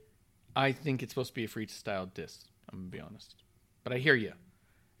 I think it's supposed to be a freestyle diss. I'm going to be honest. But I hear you.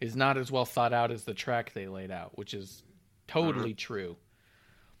 It's not as well thought out as the track they laid out, which is totally true.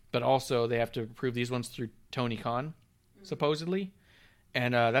 But also, they have to prove these ones through Tony Khan, supposedly.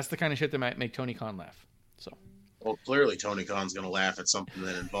 And that's the kind of shit that might make Tony Khan laugh. So. Well, clearly Tony Khan's going to laugh at something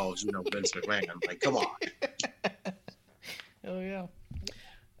that involves, Vince McMahon. Like, come on. Oh, yeah.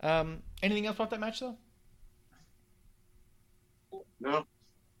 Anything else about that match, though? No.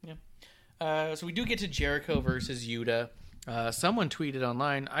 Yeah. So we do get to Jericho versus Yuta. Someone tweeted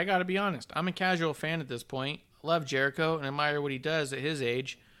online, I got to be honest, I'm a casual fan at this point. Love Jericho and admire what he does at his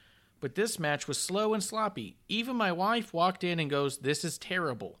age. But this match was slow and sloppy. Even my wife walked in and goes, this is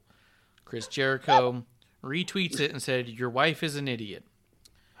terrible. Chris Jericho retweets it and said, your wife is an idiot.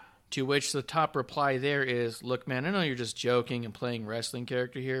 To which the top reply there is, look, man, I know you're just joking and playing wrestling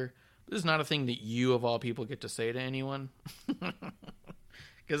character here. But this is not a thing that you, of all people, get to say to anyone.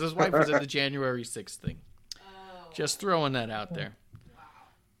 Because his wife was at the January 6th thing. Oh. Just throwing that out there.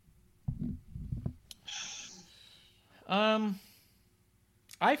 Wow.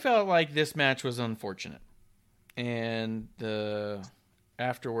 I felt like this match was unfortunate. And the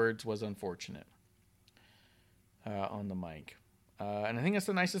afterwards was unfortunate. On the mic. And I think that's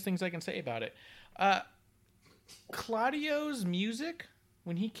the nicest things I can say about it. Claudio's music,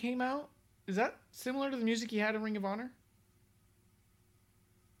 when he came out, is that similar to the music he had in Ring of Honor?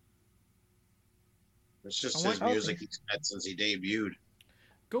 It's just his music he's had since he debuted.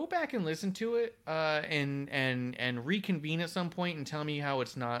 Go back and listen to it and reconvene at some point and tell me how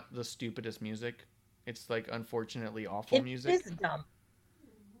it's not the stupidest music. It's like unfortunately awful music. It is dumb.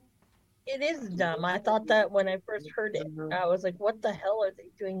 It is dumb. I thought that when I first heard it. I was like, what the hell are they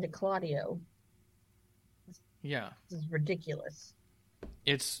doing to Claudio? Yeah. This is ridiculous.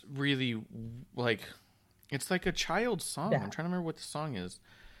 It's really like, it's like a child's song. Yeah. I'm trying to remember what the song is.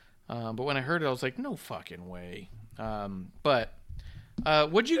 But when I heard it, I was like, no fucking way. But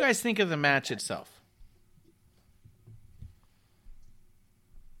what do you guys think of the match itself?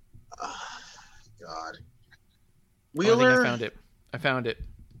 God. Wheeler. I found it.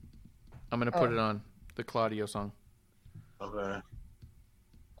 I'm going to put it on the Claudio song. Okay. I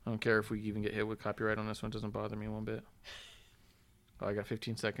don't care if we even get hit with copyright on this one. It doesn't bother me one bit. Oh, I got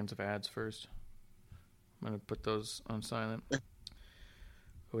 15 seconds of ads first. I'm going to put those on silent.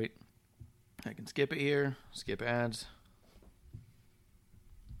 Wait. I can skip it here. Skip ads.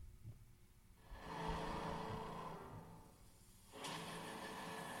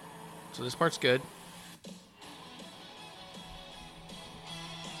 So this part's good.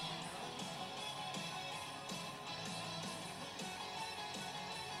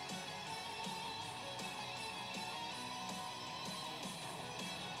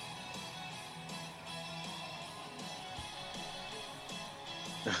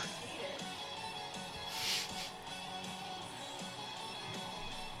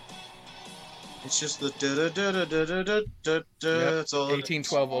 It's just the da-da-da-da-da-da-da-da. Yep. That's all.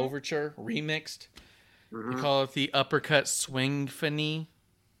 1812 Overture remixed. Mhm. They call it the uppercut swing finny.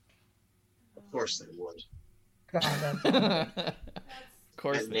 Of course they would. God, that's Of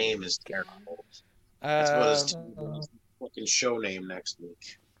course. That they name is terrible. would. That's about his fucking show name next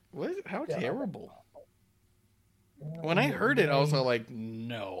week. What? How God. terrible. When I heard it, I was all like,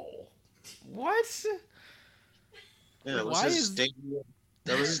 no. What? Yeah, that was Why his is- debut.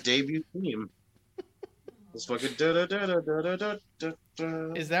 That was his debut theme. It's fucking da da da da da da da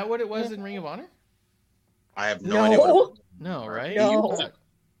da. Is that what it was in Ring of Honor? I have no idea. What it was. No, right? No.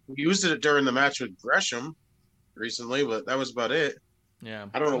 We used it during the match with Gresham recently, but that was about it. Yeah.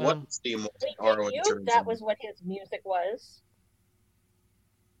 I don't know Well, what his theme was. Wait, or did what you? turns That into. was what his music was.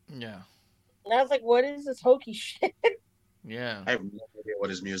 Yeah. And I was like, what is this hokey shit? Yeah. I have no idea what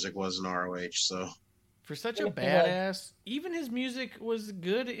his music was in ROH. So For such a It was. badass, even his music was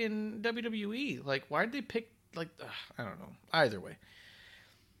good in WWE. Like, why'd they pick, like, I don't know. Either way.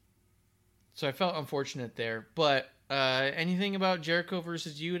 So I felt unfortunate there. But anything about Jericho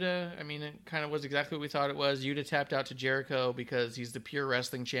versus Yuta? I mean, it kind of was exactly what we thought it was. Yuta tapped out to Jericho because he's the pure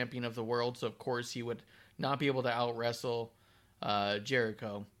wrestling champion of the world. So, of course, he would not be able to out-wrestle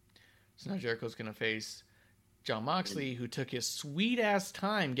Jericho. So now Jericho's going to face Jon Moxley, who took his sweet-ass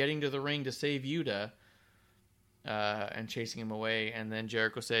time getting to the ring to save Yuta and chasing him away. And then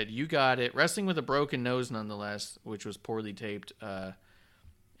Jericho said, "You got it." Wrestling with a broken nose, nonetheless, which was poorly taped.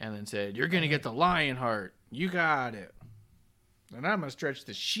 And then said, "You're going to get the lion heart. You got it. And I'm going to stretch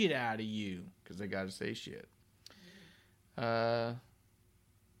the shit out of you." Because they got to say shit. I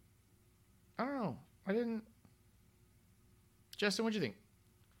don't know. I didn't... Justin, what'd you think?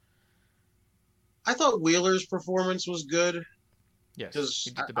 I thought Wheeler's performance was good Yes. because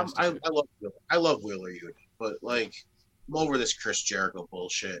he did the I, best I, he I could. love Wheeler. I love Wheeler Yuta, but like I'm over this Chris Jericho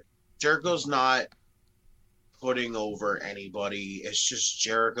bullshit. Jericho's not putting over anybody. It's just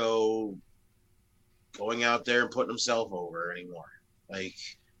Jericho going out there and putting himself over anymore. Like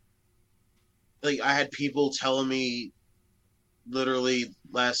I had people telling me literally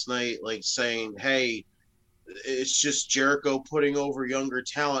last night, like saying, "Hey, it's just Jericho putting over younger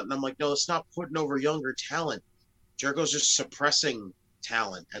talent," and I'm like, "No, it's not putting over younger talent. Jericho's just suppressing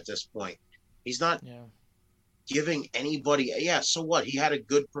talent at this point. He's not Yeah. giving anybody. Yeah, so what? He had a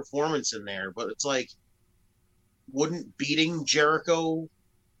good performance in there, but it's like, wouldn't beating Jericho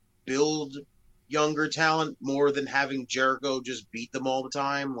build younger talent more than having Jericho just beat them all the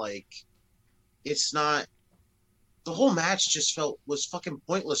time? Like, it's not. The whole match just was fucking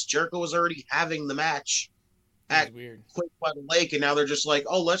pointless. Jericho was already having the match It at was weird. Quick by the Lake, and now they're just like,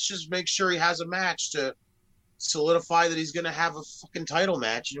 oh, let's just make sure he has a match to solidify that he's gonna have a fucking title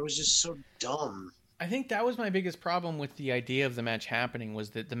match. And it was just so dumb. I think that was my biggest problem with the idea of the match happening, was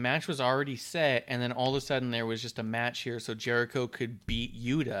that the match was already set, and then all of a sudden there was just a match here so Jericho could beat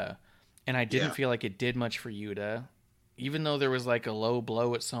Yuta, and I didn't Yeah. feel like it did much for Yuta. Even though there was like a low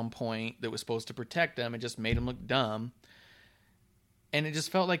blow at some point that was supposed to protect him, it just made him look dumb. And it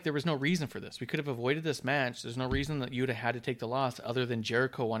just felt like there was no reason for this. We could have avoided this match. There's no reason that Yuta had to take the loss other than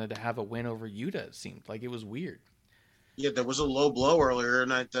Jericho wanted to have a win over Yuta, it seemed. Like, it was weird. Yeah, there was a low blow earlier,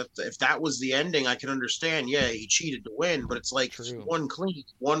 and if that was the ending, I can understand. Yeah, he cheated to win, but it's like True. one clean,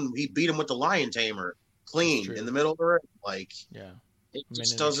 he beat him with the Lion Tamer, clean True. in the middle of the ring. Like, Yeah. it A just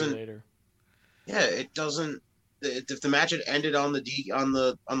minute or two doesn't. later. Yeah, it doesn't. If the match had ended on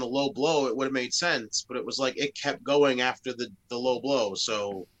the low blow, it would have made sense. But it was like it kept going after the low blow.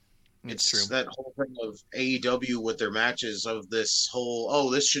 So It's true. that whole thing of AEW with their matches of this whole,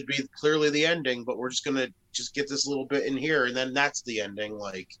 this should be clearly the ending, but we're just gonna just get this little bit in here, and then that's the ending.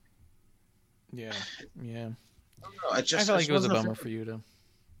 Like, Yeah. Yeah. I don't know, I I just felt like it was a wasn't bummer fan. for you to.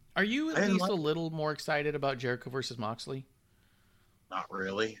 Are you I at didn't least like a little more excited about Jericho versus Moxley? Not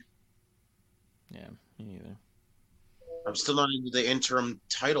really. Yeah, me neither. I'm still not into the interim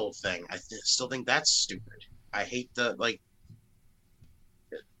title thing. I still think that's stupid. I hate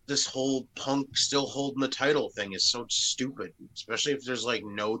this whole Punk still holding the title thing is so stupid, especially if there's like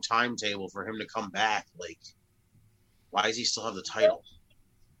no timetable for him to come back. Like, why does he still have the title?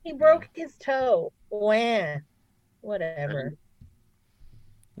 He broke his toe. Wah. Whatever.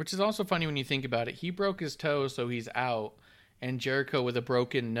 Which is also funny when you think about it. He broke his toe, so he's out, and Jericho with a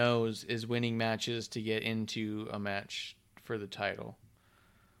broken nose is winning matches to get into a match for the title.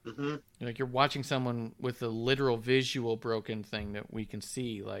 Mm-hmm. Like, you're watching someone with a literal visual broken thing that we can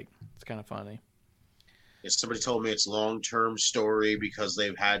see. Like, it's kind of funny. Yeah, somebody told me it's long-term story because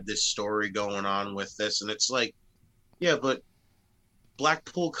they've had this story going on with this, and it's like, yeah, but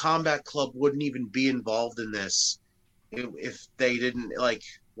Blackpool Combat Club wouldn't even be involved in this if they didn't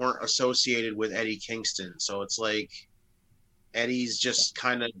weren't associated with Eddie Kingston. So it's like, Eddie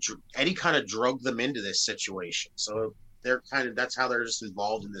kind of drug them into this situation. So that's how they're just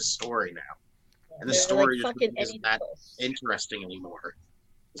involved in this story now. And the story like just isn't that interesting anymore.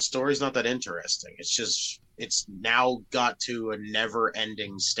 The story's not that interesting. It's now got to a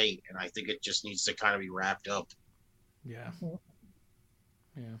never-ending state, and I think it just needs to kind of be wrapped up. Yeah.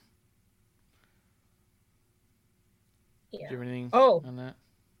 Yeah. Do you have anything on that?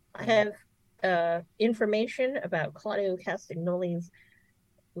 I have information about Claudio Castagnoli's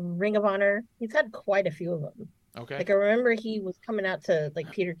Ring of Honor. He's had quite a few of them. Okay. Like I remember he was coming out to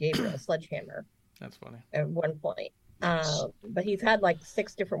like Peter Gabriel, Sledgehammer. That's funny. At one point. But he's had like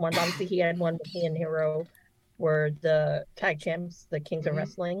 6 different ones. Obviously, he had one with he and Hero were the tag champs, the Kings of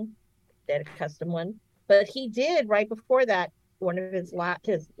Wrestling. They had a custom one. But he did, right before that, one of his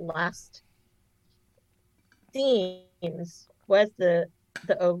last themes was the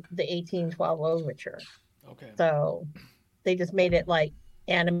 1812 Overture. Okay. So they just made it like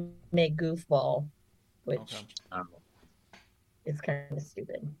anime goofball, which is kind of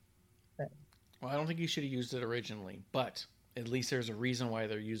stupid. Well, I don't think you should have used it originally, but at least there's a reason why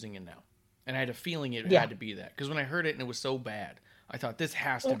they're using it now. And I had a feeling it had to be that. Because when I heard it and it was so bad, I thought this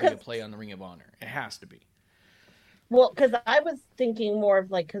has to be a play on the Ring of Honor. It has to be. Well, because I was thinking more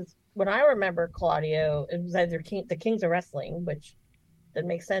of like, because when I remember Claudio, it was either the Kings of Wrestling, which doesn't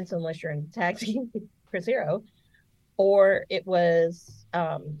make sense unless you're in tag team with Chris Hero, or it was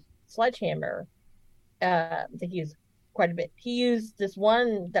Sledgehammer that he used quite a bit. He used this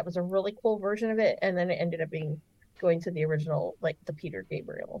one that was a really cool version of it, and then it ended up going to the original, like the Peter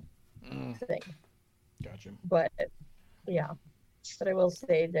Gabriel thing. Gotcha. But yeah, but I will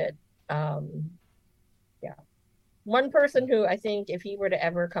say that one person who I think if he were to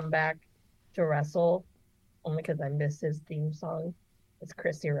ever come back to wrestle, only because I miss his theme song, is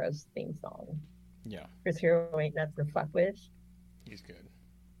Chris Hero's theme song. Yeah, Chris Hero ain't nothing to fuck with. He's good.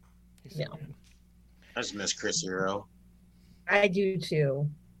 He's so good. I just miss Chris Hero. I do too.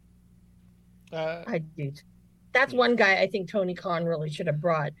 That's one guy I think Tony Khan really should have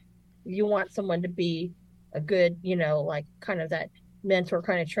brought. If you want someone to be a good, like kind of that mentor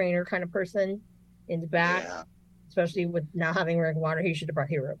kind of trainer kind of person in the back, especially with now having Ring of Honor, he should have brought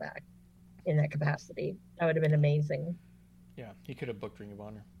Hero back in that capacity. That would have been amazing. Yeah, he could have booked Ring of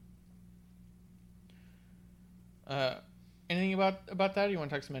Honor. Anything about that, or you want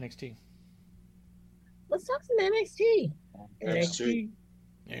to talk some NXT? Let's talk some NXT. NXT.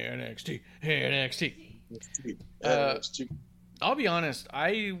 I'll be honest.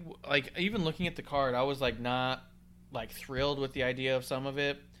 I like even looking at the card. I was like not like thrilled with the idea of some of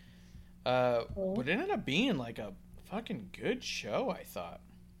it, but it ended up being like a fucking good show. I thought.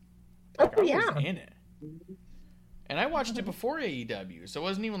 Like, I was in it, and I watched it before AEW, so it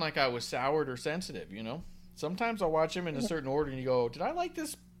wasn't even like I was soured or sensitive. Sometimes I'll watch them in a certain order, and you go, "Did I like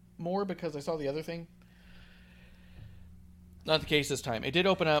this more because I saw the other thing?" Not the case this time. It did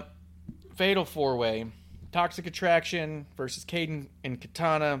open up Fatal 4-Way. Toxic Attraction versus Caden and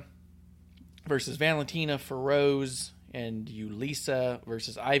Katana versus Valentina Feroz and Yulisa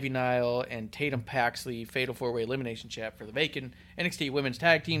versus Ivy Nile and Tatum Paxley. Fatal 4-Way Elimination Chat for the vacant NXT Women's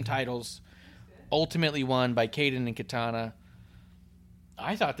Tag Team titles. Ultimately won by Caden and Katana.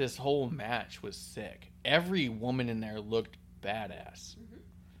 I thought this whole match was sick. Every woman in there looked badass.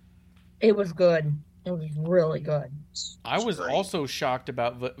 It was good. It was really good. I was also shocked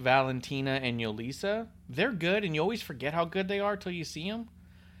about Valentina and Yulisa. They're good, and you always forget how good they are till you see them.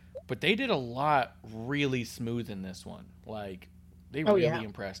 But they did a lot really smooth in this one. Like, they really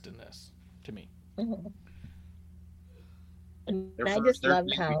impressed in this, to me. Mm-hmm. And I just love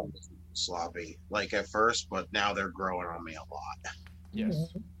how sloppy, like at first, but now they're growing on me a lot. Yes.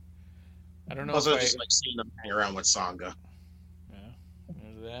 Mm-hmm. I don't know. Also, just like seeing them hang around with Sangha. Yeah,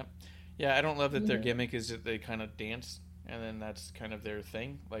 there's that. Yeah, I don't love that their gimmick is that they kind of dance, and then that's kind of their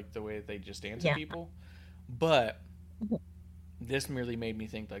thing, like the way they just dance at people. But this merely made me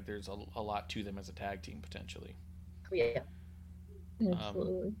think like there's a lot to them as a tag team potentially. Yeah,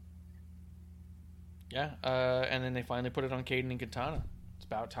 absolutely. And then they finally put it on Caden and Katana. It's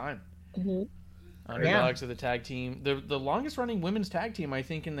about time. Mm-hmm. Underdogs of the tag team, the longest running women's tag team I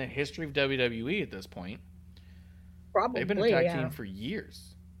think in the history of WWE at this point. Probably they've been a tag team for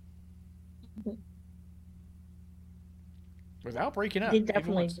years. Without breaking up. They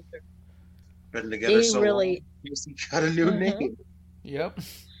definitely been together so really long. He got a new name. Yep.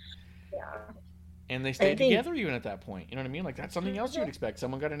 Yeah. And they stayed together even at that point. You know what I mean? Like that's something else you would expect.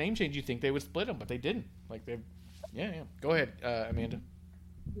 Someone got a name change, you think they would split them, but they didn't. Like they, yeah. Go ahead, Amanda.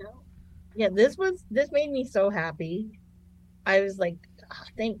 No. Yeah, this made me so happy. I was like,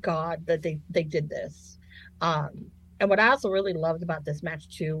 thank God that they did this. And what I also really loved about this match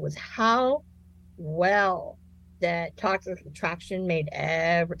too was how well that Toxic Attraction made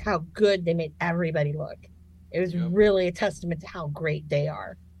how good they made everybody look. It was really a testament to how great they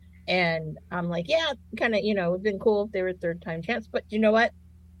are. And I'm like, yeah, kind of, it'd been cool if they were third time champs, but you know what?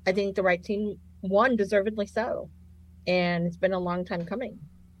 I think the right team won, deservedly so. And it's been a long time coming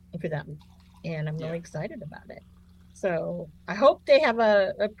for them. And I'm really excited about it. So I hope they have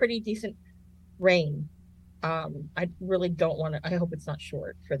a pretty decent reign. I really don't want to, I hope it's not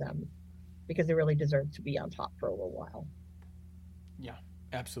short for them because they really deserve to be on top for a little while. Yeah,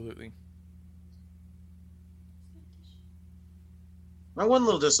 absolutely. My one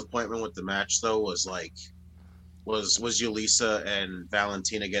little disappointment with the match, though, was Yulisa and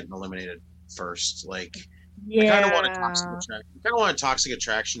Valentina getting eliminated first. Like, I kind of wanted Toxic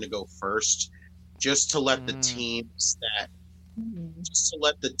Attraction to go first, just to let the teams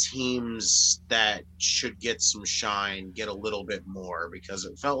that should get some shine get a little bit more, because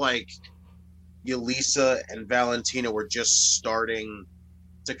it felt like Yulisa and Valentina were just starting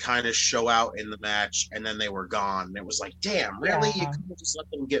to kind of show out in the match, and then they were gone. It was like, damn, really? You could have just let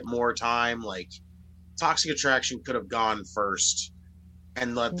them get more time. Like, Toxic Attraction could have gone first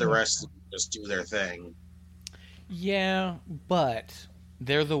and let the rest just do their thing. Yeah, but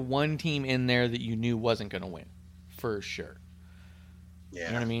they're the one team in there that you knew wasn't going to win, for sure. Yeah. You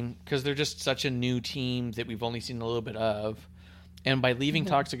know what I mean? Because they're just such a new team that we've only seen a little bit of. And by leaving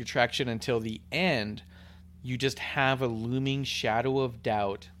Toxic Attraction until the end, you just have a looming shadow of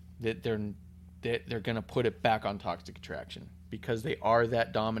doubt that they're going to put it back on Toxic Attraction, because they are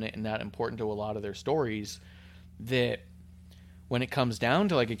that dominant and that important to a lot of their stories, that when it comes down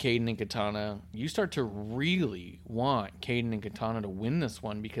to like a Kayden and Katana, you start to really want Kayden and Katana to win this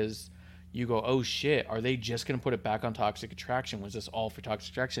one, because you go, oh shit, are they just going to put it back on Toxic Attraction? Was this all for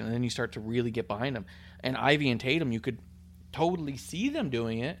Toxic Attraction? And then you start to really get behind them. And Ivy and Tatum, you could totally see them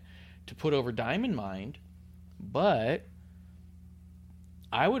doing it to put over Diamond Mine. But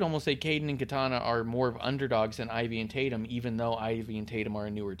I would almost say Kayden and Katana are more of underdogs than Ivy and Tatum, even though Ivy and Tatum are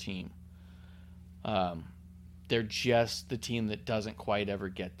a newer team. They're just the team that doesn't quite ever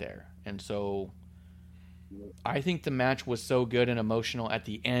get there. And so I think the match was so good and emotional at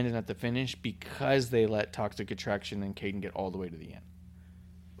the end and at the finish because they let Toxic Attraction and Kayden get all the way to the end.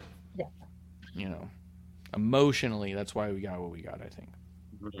 Yeah. Emotionally, that's why we got what we got, I think.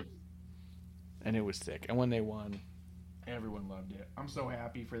 Mm-hmm. And it was sick. And when they won, everyone loved it. I'm so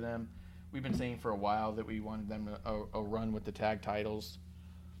happy for them. We've been saying for a while that we wanted them to a run with the tag titles.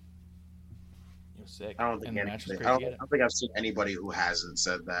 It was sick. I don't think I've seen anybody who hasn't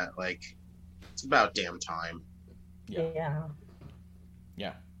said that. Like, it's about damn time. Yeah.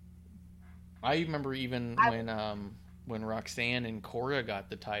 I remember even when Roxanne and Cora got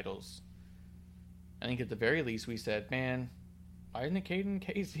the titles. I think at the very least we said, man, why isn't it Kayden and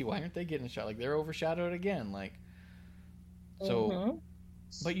Casey? Why aren't they getting a shot? Like, they're overshadowed again. Like, so,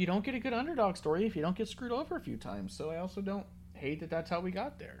 but you don't get a good underdog story if you don't get screwed over a few times. So I also don't hate that that's how we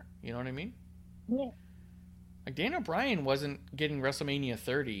got there. You know what I mean? Yeah. Like, Daniel Bryan wasn't getting WrestleMania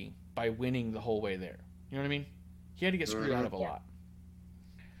 30 by winning the whole way there. You know what I mean? He had to get screwed out of a lot.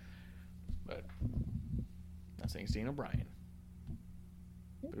 But that's saying Daniel Bryan.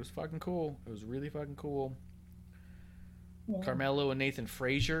 But it was fucking cool. It was really fucking cool. Yeah. Carmelo and Nathan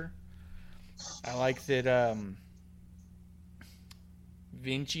Frazier. I like that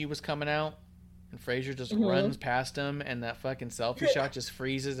Vinci was coming out and Frazier just runs past him, and that fucking selfie shot just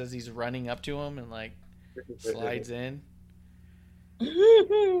freezes as he's running up to him and like slides in.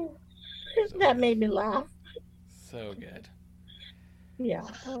 That made me laugh. So good. Yeah,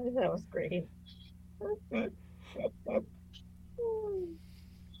 that was great.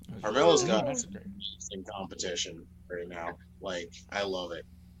 Carmelo's got some competition right now. Like, I love it.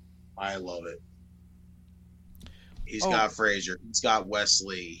 He's got Frazier. He's got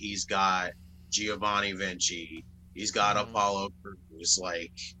Wesley. He's got Giovanni Vinci. He's got Apollo Crews.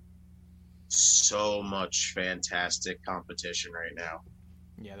 Like, so much fantastic competition right now.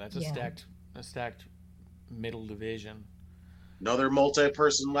 Yeah, that's a stacked middle division. Another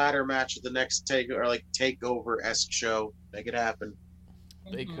multi-person ladder match at the next takeover-esque show. Make it happen.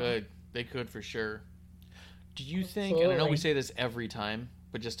 They could for sure. Do you think, and I know we say this every time,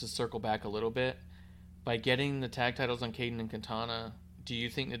 but just to circle back a little bit, by getting the tag titles on Kayden and Katana, do you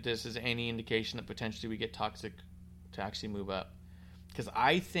think that this is any indication that potentially we get Toxic to actually move up? Because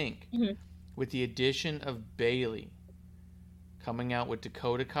I think with the addition of Bayley coming out with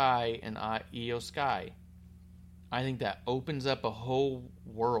Dakota Kai and Io Sky, I think that opens up a whole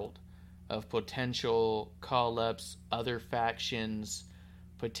world of potential call-ups, other factions,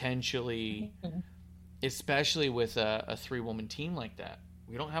 potentially especially with a 3-woman team like that.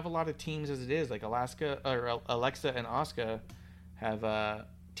 We don't have a lot of teams as it is. Like Alexa and Asuka have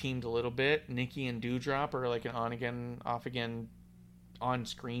teamed a little bit. Nikki and Doudrop are like an on again, off again, on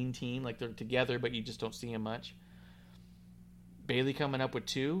screen team. Like they're together, but you just don't see them much. Bayley coming up with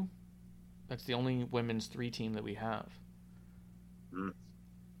 2. That's the only women's 3 team that we have. It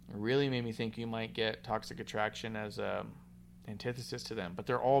really made me think you might get Toxic Attraction as antithesis to them, but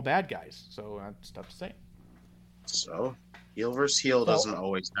they're all bad guys, so that's tough to say. So, heel versus heel doesn't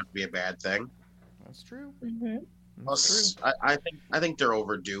always have to be a bad thing. That's true. Plus, I think they're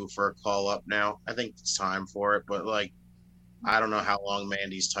overdue for a call up now. I think it's time for it, but like, I don't know how long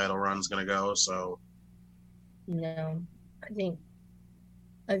Mandy's title run's gonna go. So, No, I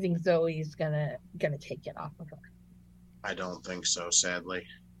think Zoe's gonna take it off of her. I don't think so. Sadly,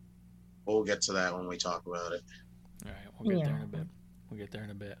 we'll get to that when we talk about it. All right, we'll get there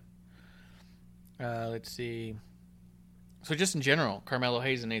in a bit. Let's see. So just in general, Carmelo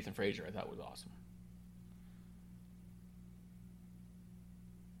Hayes and Nathan Frazier, I thought was awesome.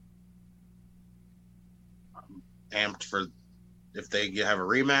 I'm amped for if they have a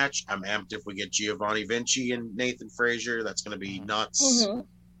rematch. I'm amped if we get Giovanni Vinci and Nathan Frazier. That's going to be nuts.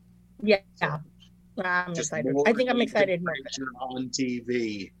 Yeah, I'm excited. I think I'm excited more. On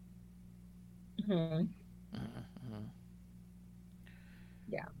TV.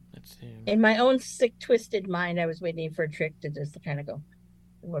 Yeah. Let's see. In my own sick, twisted mind, I was waiting for Trick to just kind of go,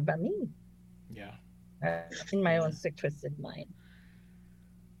 "What about me?" Yeah. In my own sick, twisted mind.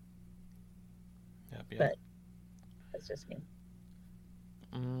 Yep. But that's just me.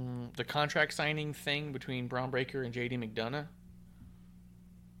 The contract signing thing between Braun Breaker and JD McDonough.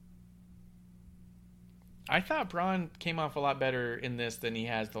 I thought Braun came off a lot better in this than he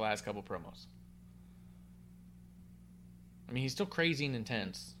has the last couple promos. I mean, he's still crazy and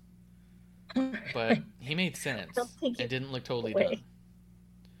intense, but he made sense and didn't look totally done.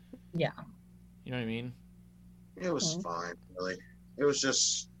 Yeah. You know what I mean? It was fine, really. It was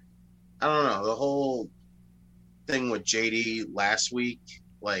just, I don't know, the whole thing with JD last week,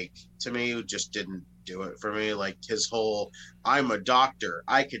 like, to me, just didn't do it for me. Like, his whole, I'm a doctor,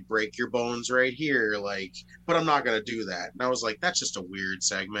 I could break your bones right here, like, but I'm not going to do that. And I was like, that's just a weird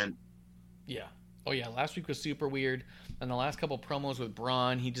segment. Yeah. Oh, yeah, last week was super weird. And the last couple promos with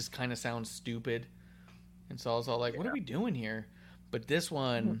Braun, he just kind of sounds stupid. And so I was all like, what are we doing here? But this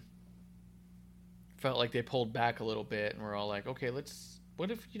one felt like they pulled back a little bit, and we're all like, okay,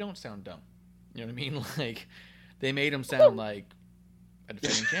 what if you don't sound dumb? You know what I mean? Like, they made him sound like a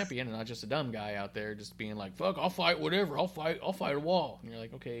defending champion and not just a dumb guy out there just being like, fuck, I'll fight whatever. I'll fight a wall. And you're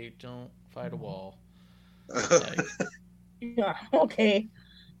like, okay, don't fight a wall. Like, yeah, okay.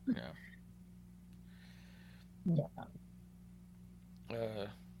 Yeah.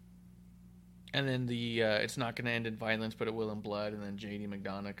 And then the it's not going to end in violence, but it will in blood. And then JD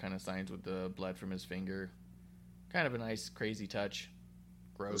McDonough kind of signs with the blood from his finger. Kind of a nice, crazy touch.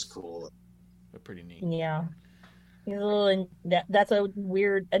 Gross. It was cool, but pretty neat. Yeah, he's a little. That's a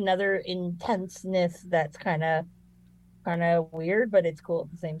weird, another intenseness that's kind of weird, but it's cool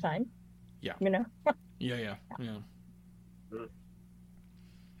at the same time. Yeah. You know. Yeah.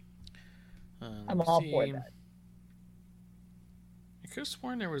 I'm all for that. I could have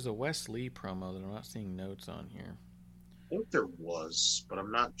sworn there was a Wes Lee promo that I'm not seeing notes on here. I think there was, but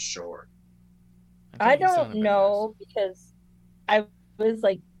I'm not sure. I don't know because I was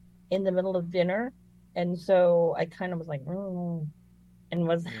like in the middle of dinner, and so I kind of was like, and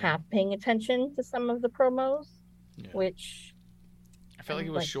was half paying attention to some of the promos, which I felt like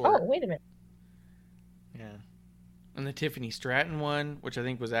it was short. Oh, wait a minute. Yeah. And the Tiffany Stratton one, which I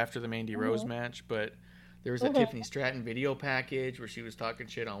think was after the Mandy Rose match, but there was a Tiffany Stratton video package where she was talking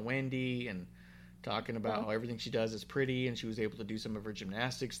shit on Wendy and talking about how everything she does is pretty, and she was able to do some of her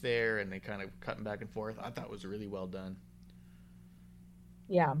gymnastics there, and they kind of cutting back and forth. I thought it was really well done.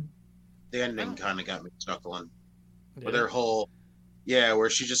 Yeah. The ending kind of got me chuckling. But their whole, where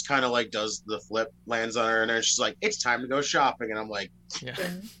she just kind of like does the flip, lands on her, and then she's like, it's time to go shopping. And I'm like, yeah.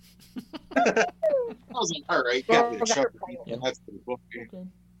 I was like, all right, got me to chuckle. Yeah, that's pretty cool.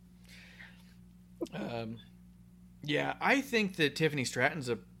 Okay. Yeah, I think that Tiffany Stratton's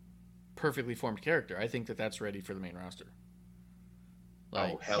a perfectly formed character. I think that that's ready for the main roster.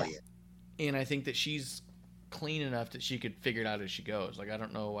 Like, oh, hell yeah. And I think that she's clean enough that she could figure it out as she goes. Like, I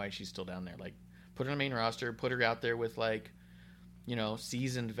don't know why she's still down there. Like, put her on the main roster, put her out there with, like, you know,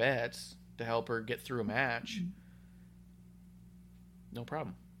 seasoned vets to help her get through a match. No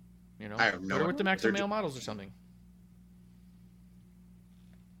problem. You know, I have no put her with the maximum male models or something.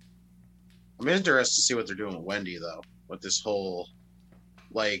 I'm interested to see what they're doing with Wendy, though, with this whole,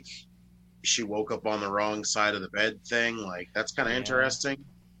 like, she woke up on the wrong side of the bed thing. Like, that's kind of interesting.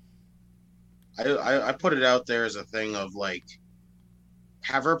 I put it out there as a thing of, like,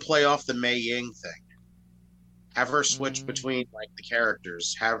 have her play off the Mei Ying thing. Have her switch between, like, the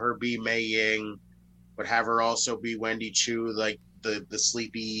characters. Have her be Mei Ying, but have her also be Wendy Chu, like, the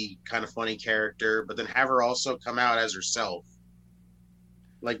sleepy, kind of funny character. But then have her also come out as herself.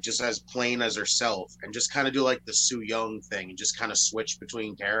 Like, just as plain as herself. And just kind of do, like, the Su Yung thing. And just kind of switch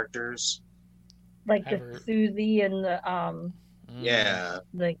between characters. Like the Susie and the, Yeah.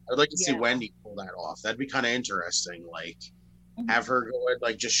 like, I'd like to see Wendy pull that off. That'd be kind of interesting. Like, have her go and,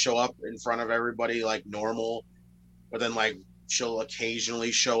 like, just show up in front of everybody like normal, but then, like, she'll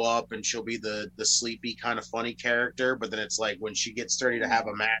occasionally show up and she'll be the sleepy kind of funny character. But then it's like when she gets ready to have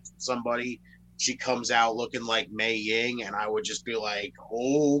a match with somebody, she comes out looking like Mei Ying, and I would just be like,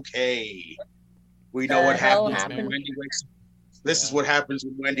 okay, we know what happens when Wendy wakes up. This is what happens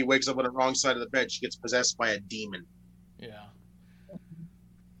when Wendy wakes up on the wrong side of the bed. She gets possessed by a demon. Yeah.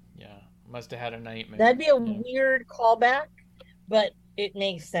 Must have had a nightmare. That'd be a weird callback, but it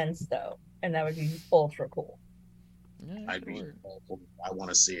makes sense though, and that would be ultra cool. Yeah, I want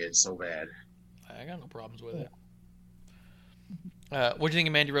to see it so bad. I got no problems with it. What do you think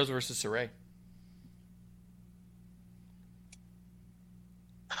of Mandy Rose versus Saray?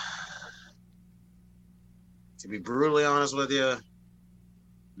 To be brutally honest with you,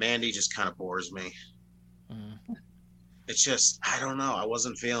 Mandy just kind of bores me. It's just, I don't know. I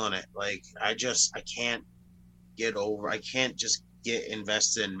wasn't feeling it. Like, I can't just get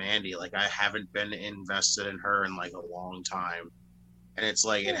invested in Mandy. Like, I haven't been invested in her in, like, a long time. And it's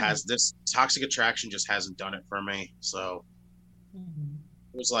like, it has this Toxic Attraction just hasn't done it for me. So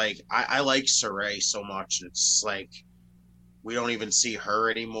it was like, I like Saray so much. It's like, we don't even see her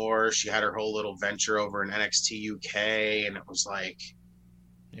anymore. She had her whole little venture over in NXT UK. And it was like,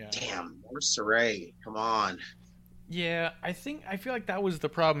 damn, where's Saray? Come on. Yeah, I feel like that was the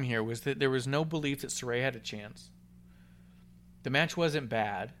problem here, was that there was no belief that Saray had a chance. The match wasn't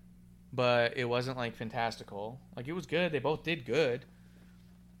bad, but it wasn't, like, fantastical. Like, it was good. They both did good.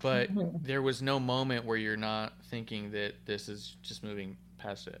 But there was no moment where you're not thinking that this is just moving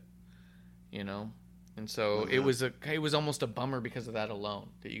past it, you know? And so it was almost a bummer because of that alone,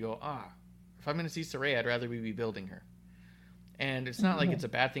 that you go, if I'm going to see Saray, I'd rather we be building her. And it's not like it's a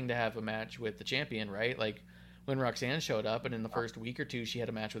bad thing to have a match with the champion, right? Like, when Roxanne showed up and in the first week or two she had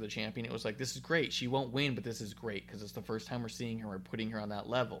a match with a champion, it was like, this is great. She won't win, but this is great because it's the first time we're seeing her or putting her on that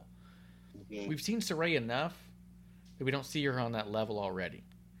level. We've seen Saray enough that we don't see her on that level already.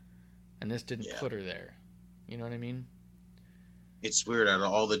 And this didn't put her there. You know what I mean? It's weird. Out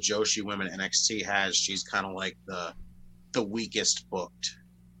of all the Joshi women NXT has, she's kind of like the weakest booked.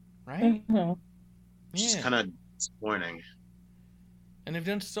 Right? She's kind of disappointing. And they've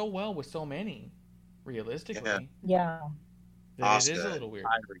done so well with so many. Realistically, Asuka, it is a little weird.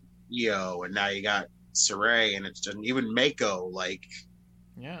 Io, and now you got Saray, and it's just even Mako. Like,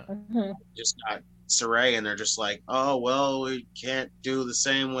 just got Saray, and they're just like, oh well, we can't do the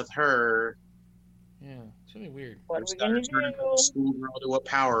same with her. Yeah, it's really weird. What are we gonna do? A schoolgirl to a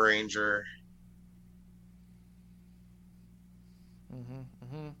Power Ranger.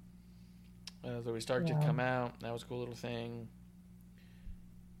 Zoe Stark did come out. That was a cool little thing.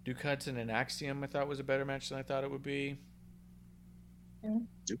 Duke Hudson and Axiom I thought was a better match than I thought it would be.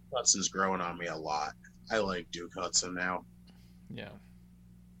 Duke Hudson's growing on me a lot. I like Duke Hudson now. Yeah.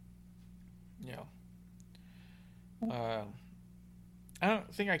 I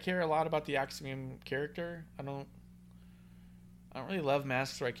don't think I care a lot about the Axiom character. I don't really love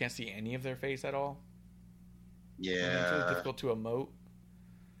masks where I can't see any of their face at all. Yeah. It's really difficult to emote.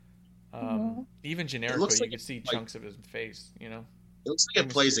 Even Generico, you could see chunks of his face, you know? It looks like it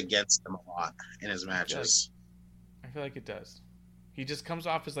plays against him a lot in his matches. I feel like it does. He just comes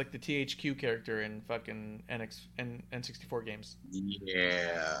off as like the THQ character in fucking N64 games.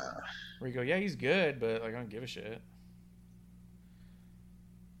 Yeah. Where you go, yeah, he's good, but like I don't give a shit.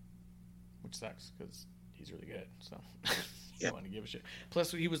 Which sucks because he's really good. So I don't want to give a shit.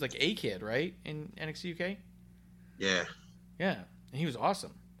 Plus, he was like a kid, right, in NXT UK. Yeah. Yeah, and he was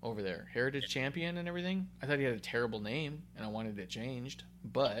awesome over there. Heritage champion and everything. I thought he had a terrible name, and I wanted it changed,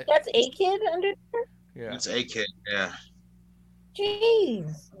 but... That's A-Kid under there? Yeah. It's A-Kid, yeah.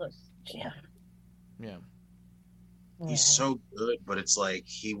 Jeez. Yeah. He's so good, but it's like,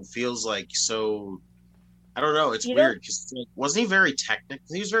 he feels like so... I don't know, it's weird, because wasn't he very technical?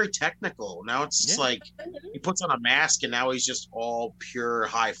 He was very technical. Now it's just like, he puts on a mask, and now he's just all pure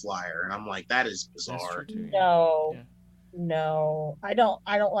high flyer, and I'm like, that is bizarre. No. Yeah. No, I don't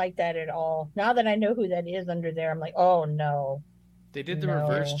like that at all. Now that I know who that is under there, I'm like, oh no. They did the No.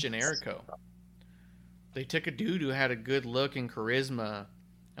 reverse Generico. They took a dude who had a good look and charisma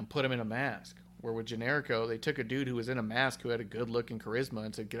and put him in a mask. Where with Generico, they took a dude who was in a mask who had a good look and charisma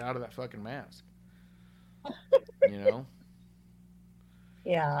and said, "Get out of that fucking mask." You know?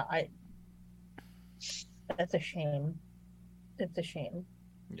 Yeah, that's a shame. It's a shame.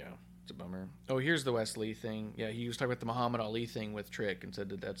 Yeah, it's a bummer. Oh, here's the Wesley thing. Yeah, he was talking about the Muhammad Ali thing with Trick and said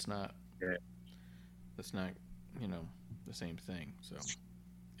that that's not, you know, the same thing. So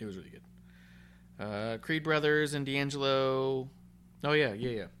it was really good. Creed Brothers and D'Angelo. Oh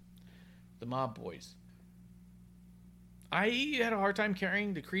yeah. The Mob Boys. I had a hard time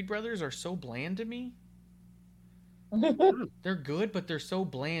carrying the Creed Brothers. Are so bland to me. They're good, but they're so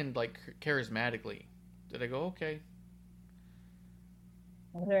bland, like charismatically. Did I go okay?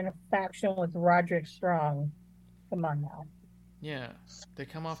 They're in a faction with Roderick Strong. Come on now. Yeah, they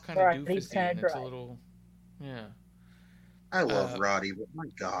come off kind of Roddy's doofusy, kinda and it's a dry. little, yeah. I love Roddy, but my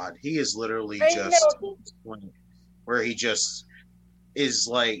God, he is literally I just know. where he just is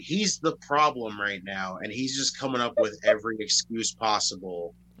like he's the problem right now, and he's just coming up with every excuse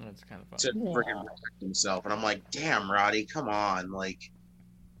possible That's kind of fun. to freaking protect himself. And I'm like, damn, Roddy, come on, like.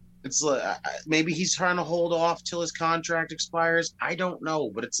 It's like maybe he's trying to hold off till his contract expires. I don't know,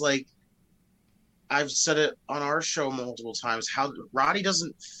 but it's like I've said it on our show multiple times. How Roddy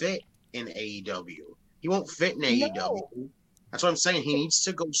doesn't fit in AEW. He won't fit in AEW. That's what I'm saying. He needs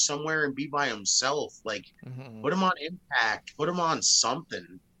to go somewhere and be by himself. Like put him on Impact. Put him on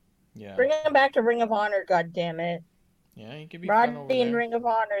something. Yeah. Bring him back to Ring of Honor, goddammit. Yeah, he could be fun over Roddy in there. Ring of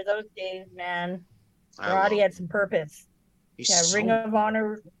Honor, those days, man. I Roddy love had some purpose. He's Yeah, so- Ring of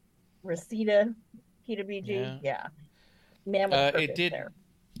Honor, Reseda, PWG. Yeah. Man with purpose there.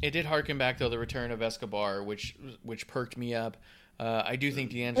 It did harken back though the return of Escobar, which perked me up. I do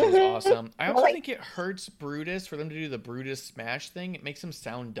think D'Angelo's awesome. I also think it hurts Brutus for them to do the Brutus Smash thing. It makes him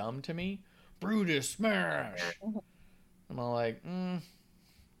sound dumb to me. Brutus Smash. I'm all like, I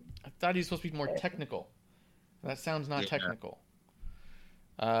thought he was supposed to be more technical. That sounds not technical.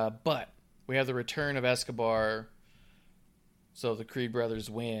 But we have the return of Escobar. So the Creed brothers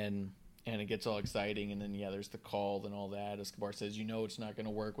win, and it gets all exciting. And then, there's the call and all that. Escobar says, it's not going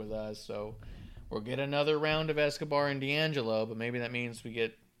to work with us. So we'll get another round of Escobar and D'Angelo, but maybe that means we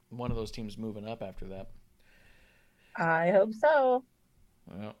get one of those teams moving up after that. I hope so.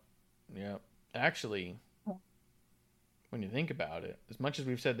 Well, yeah. Actually, when you think about it, as much as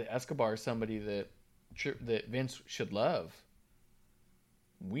we've said that Escobar is somebody that Vince should love,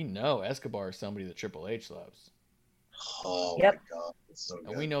 we know Escobar is somebody that Triple H loves. Oh my God, it's so good.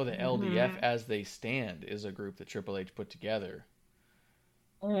 And we know that LDF as they stand is a group that Triple H put together.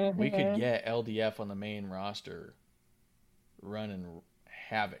 We could get LDF on the main roster running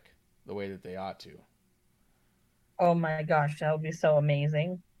havoc the way that they ought to. Oh my gosh, that would be so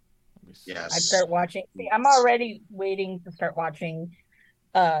amazing. Yes. I'd start watching. See, I'm already waiting to start watching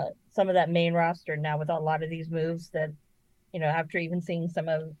some of that main roster now with a lot of these moves that, after even seeing some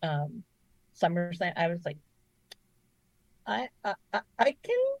of SummerSlam, I was like, I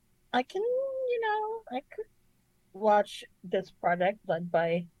can, I could watch this product led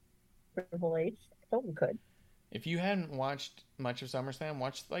by Triple H. I totally could. If you hadn't watched much of SummerSlam,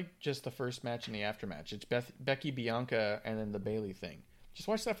 watch just the first match and the aftermatch. It's Becky, Bianca, and then the Bayley thing. Just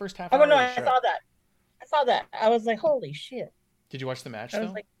watch that first half hour. Oh no, of the I show. saw that. I was like, holy shit. Did you watch the match I though?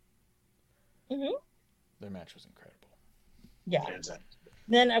 was like, Their match was incredible. yeah.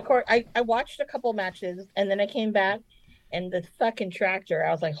 Then of course I watched a couple matches and then I came back and the fucking tractor,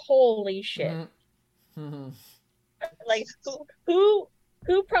 I was like, holy shit. Like who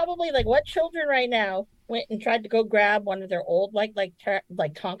probably, like, what children right now went and tried to go grab one of their old like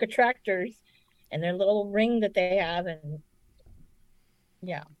Tonka tractors and their little ring that they have, and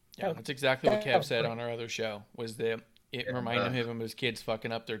Yeah, that's exactly what Kev said on our other show, was that it reminded him of his kids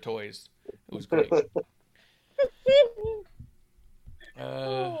fucking up their toys. It was great. What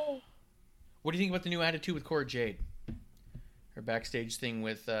do you think about the new attitude with Cora Jade? Her backstage thing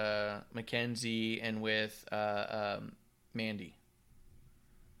with Mackenzie and with Mandy.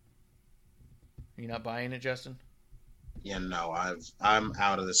 Are you not buying it, Justin? Yeah, no, I'm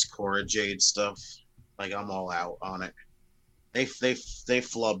out of this Cora Jade stuff. Like, I'm all out on it. They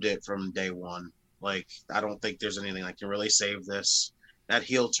flubbed it from day one. Like, I don't think there's anything that can really save this. That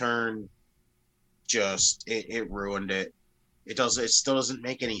heel turn just it ruined it. It still doesn't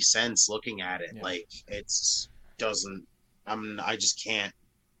make any sense looking at it. Yeah. Like, I just can't.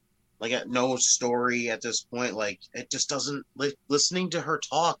 Like, at no story at this point. Like, it just doesn't. Listening to her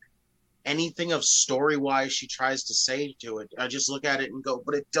talk, anything of story wise she tries to say to it, I just look at it and go,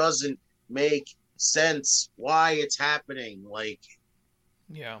 but it doesn't make sense why it's happening. Like,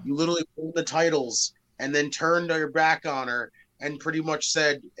 Yeah. You literally won the titles and then turned your back on her and pretty much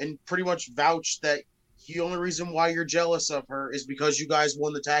vouched that the only reason why you're jealous of her is because you guys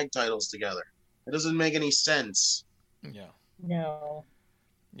won the tag titles together. It doesn't make any sense. Yeah. No.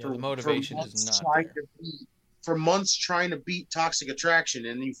 Yeah, the motivation is not there. For months trying to beat Toxic Attraction,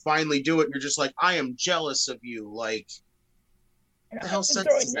 and you finally do it, and you're just like, I am jealous of you. Like, what the hell sense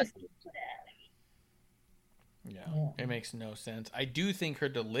does that make? Yeah, it makes no sense. I do think her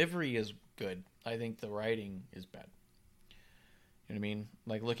delivery is good. I think the writing is bad. You know what I mean?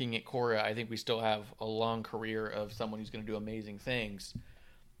 Like, looking at Cora, I think we still have a long career of someone who's going to do amazing things.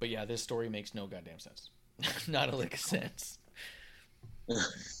 But yeah, this story makes no goddamn sense. Not a lick of sense.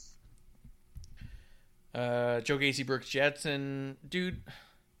 Joe Gacy, Brooks Jensen. Dude,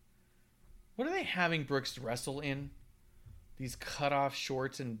 what are they having Brooks wrestle in? These cut-off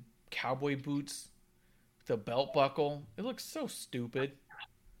shorts and cowboy boots with a belt buckle. It looks so stupid.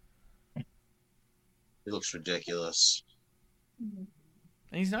 It looks ridiculous. And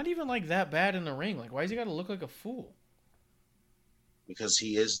he's not even like that bad in the ring. Like, why does he got to look like a fool? Because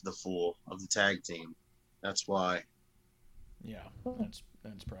he is the fool of the tag team. That's why. Yeah, that's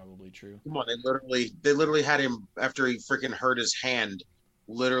probably true. Come on, they literally had him after he freaking hurt his hand.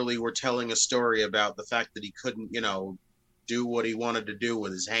 Literally, were telling a story about the fact that he couldn't, do what he wanted to do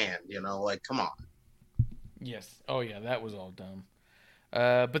with his hand. Like, come on. Yes. Oh yeah, that was all dumb.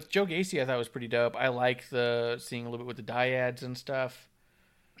 But Joe Gacy, I thought was pretty dope. I like seeing a little bit with the dyads and stuff.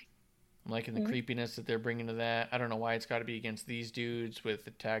 I'm liking the creepiness that they're bringing to that. I don't know why it's got to be against these dudes with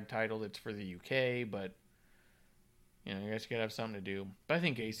the tag title that's for the UK, but you guys gotta have something to do. But I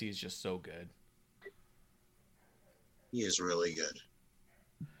think Gacy is just so good. He is really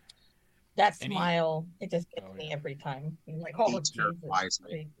good. That smile, it just gets me every time. I'm like, oh, He terrifies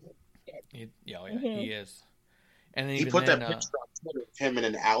me. He is. And then he put that picture on Twitter of him in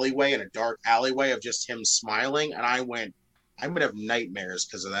an alleyway, in a dark alleyway, of just him smiling, and I'm gonna have nightmares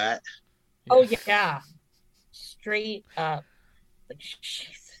because of that. Oh yeah, straight up, like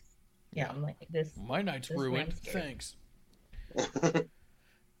Jesus. Yeah, I'm like this. My night's ruined. Thanks.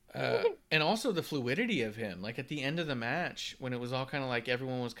 And also the fluidity of him, like at the end of the match when it was all kind of like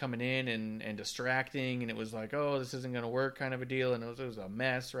everyone was coming in and distracting, and it was like, oh, this isn't gonna work, kind of a deal, and it was a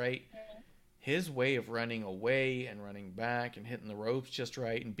mess, right? His way of running away and running back and hitting the ropes just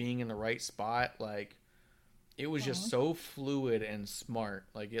right and being in the right spot, like, it was just so fluid and smart.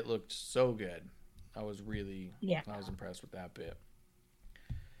 Like, it looked so good. I was impressed with that bit.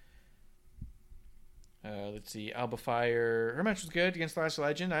 Let's see. Alba Fire. Her match was good against Last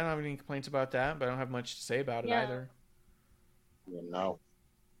Legend. I don't have any complaints about that, but I don't have much to say about it either. No.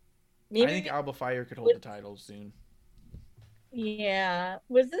 I think Alba Fire could hold the title soon. Yeah.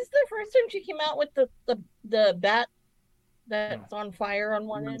 Was this the first time she came out with the bat that's on fire on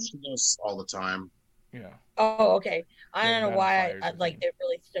one end? She does all the time. Yeah. Oh, okay. I don't know why it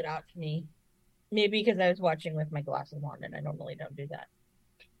really stood out to me. Maybe because I was watching with my glasses on, and I normally don't do that.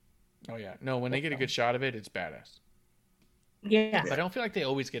 Oh yeah. No, when they get a good shot of it, it's badass. Yeah. But I don't feel like they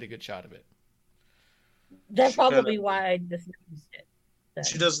always get a good shot of it. That's probably why I dismissed it.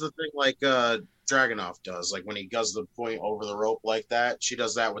 She does the thing like Dragunov does, like when he does the point over the rope like that. She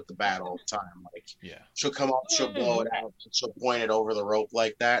does that with the bat all the time. Like, she'll come up, she'll blow it out, and she'll point it over the rope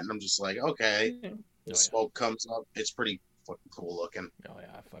like that, and I'm just like, okay. The smoke comes up. It's pretty fucking cool looking. Oh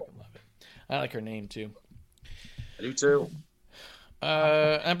yeah, I fucking love it. I like her name too. I do too.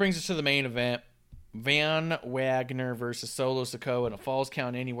 That brings us to the main event: Van Wagner versus Solo Sikoa in a Falls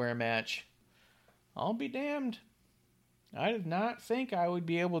Count Anywhere match. I'll be damned. I did not think I would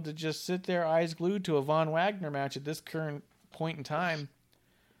be able to just sit there eyes glued to a Von Wagner match at this current point in time.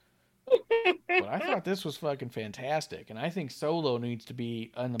 But I thought this was fucking fantastic. And I think Solo needs to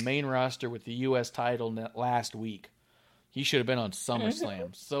be on the main roster with the U.S. title last week. He should have been on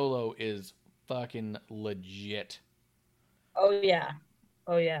SummerSlam. Solo is fucking legit. Oh, yeah.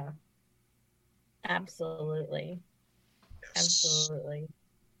 Oh, yeah. Absolutely. Absolutely.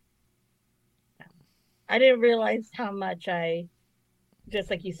 I didn't realize how much I, just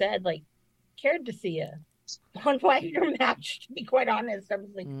like you said, like, cared to see a Von Wagner match, to be quite honest. I was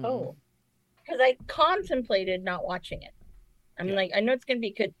like, oh. Because I contemplated not watching it. I'm like, I know it's going to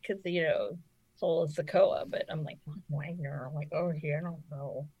be good because, Solo Sikoa, but I'm like, Von Wagner. I'm like, oh, yeah, I don't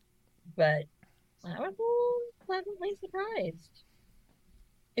know. But I was pleasantly surprised.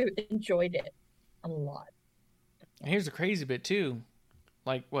 I enjoyed it a lot. And here's the crazy bit, too.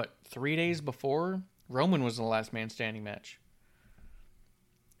 Like, 3 days before, Roman was in the last man standing match.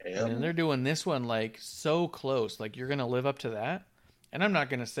 Yeah. And they're doing this one, like, so close. Like, you're going to live up to that? And I'm not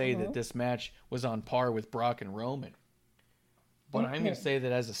going to say that this match was on par with Brock and Roman. But I'm going to say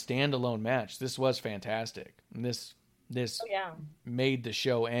that as a standalone match, this was fantastic. And this made the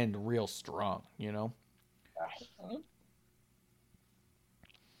show end real strong, you know?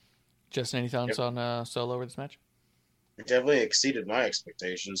 Just any thoughts on Solo over this match? It definitely exceeded my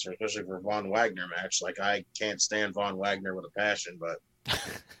expectations, especially for Von Wagner match. Like, I can't stand Von Wagner with a passion, but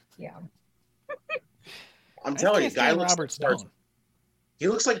Yeah. I'm telling you, guy looks Robert like Stone. He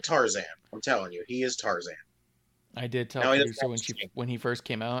looks like Tarzan. I'm telling you, he is Tarzan. I did tell producer when he first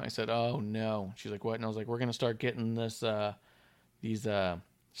came out, I said, "Oh no." She's like, "What?" And I was like, "We're gonna start getting these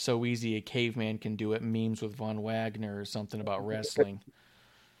so easy a caveman can do it memes with Von Wagner or something about wrestling."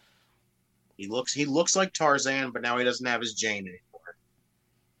 He looks like Tarzan, but now he doesn't have his Jane anymore.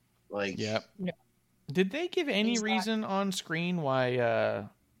 Like, yep. No. Did they give any reason on screen why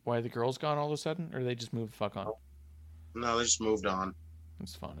the girl's gone all of a sudden, or they just moved the fuck on? No, they just moved on.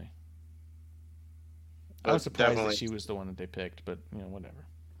 It's funny. I was surprised that she was the one that they picked, but you know, whatever.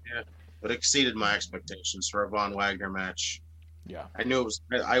 Yeah, but exceeded my expectations for a Von Wagner match. Yeah, I knew it was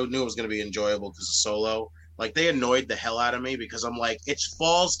going to be enjoyable because of Solo. Like, they annoyed the hell out of me because I'm like, it's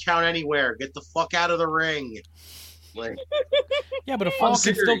falls count anywhere. Get the fuck out of the ring. Like, yeah, but a fall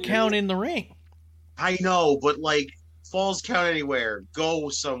can still count in the ring. I know, but like, falls count anywhere. Go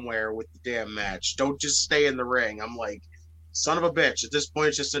somewhere with the damn match. Don't just stay in the ring. I'm like, son of a bitch. At this point,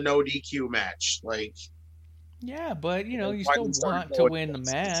 it's just a no DQ match. Like, yeah, but you know, you still want to win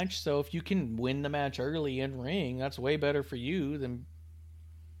the match. So if you can win the match early in ring, that's way better for you than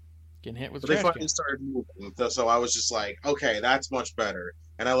getting hit with. But they finally started moving, so I was just like, okay, that's much better.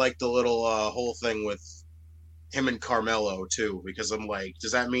 And I like the little whole thing with him and Carmelo too, because I'm like,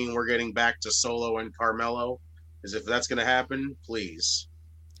 does that mean we're getting back to Solo and Carmelo? Because if that's gonna happen, please.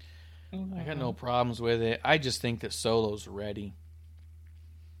 I got no problems with it. I just think that Solo's ready.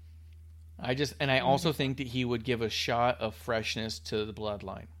 I also think that he would give a shot of freshness to the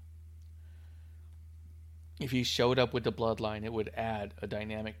bloodline. If he showed up with the bloodline, it would add a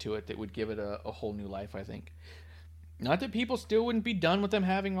dynamic to it that would give it a whole new life, I think. Not that people still wouldn't be done with them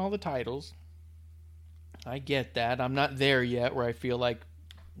having all the titles. I get that. I'm not there yet where I feel like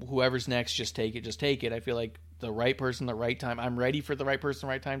whoever's next, just take it. I feel like the right person, the right time. I'm ready for the right person,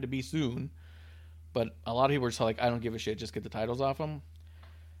 the right time to be soon. But a lot of people are just like, I don't give a shit, just get the titles off them.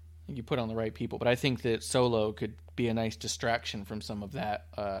 You put on the right people. But I think that Solo could be a nice distraction from some of that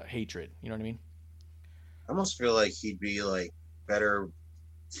hatred. You know what I mean? I almost feel like he'd be like better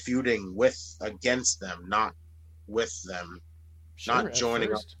feuding against them, not with them. Sure, not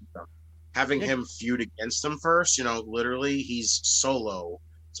joining up with them. Having him feud against them first, you know, literally he's Solo.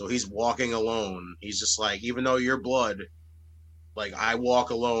 So he's walking alone. He's just like, even though you're blood, like, I walk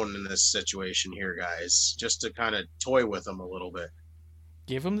alone in this situation here, guys. Just to kind of toy with him a little bit.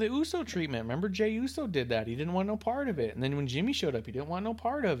 Give him the Uso treatment. Remember, Jey Uso did that. He didn't want no part of it. And then when Jimmy showed up, he didn't want no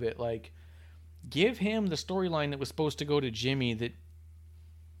part of it. Like, give him the storyline that was supposed to go to Jimmy that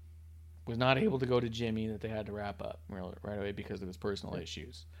was not able to go to Jimmy, that they had to wrap up right away because of his personal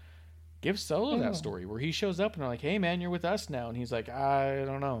issues. Give Solo that story where he shows up and they're like, hey, man, you're with us now. And he's like, I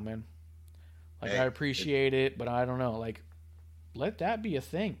don't know, man. Like, I appreciate it, but I don't know. Like, let that be a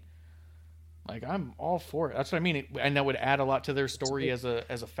thing. Like, I'm all for it. That's what I mean. And that would add a lot to their story as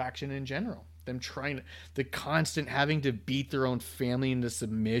a faction in general. Them trying the constant having to beat their own family into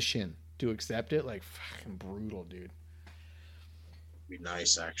submission to accept it. Like, fucking brutal, dude. Be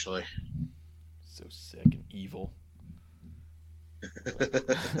nice, actually. So sick and evil.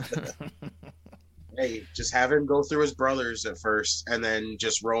 Hey, just have him go through his brothers at first, and then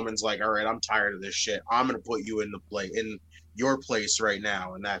just Roman's like, all right, I'm tired of this shit. I'm gonna put you in your place right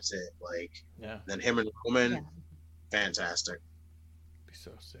now, and that's it. Like, yeah. Then him and Roman, fantastic. Be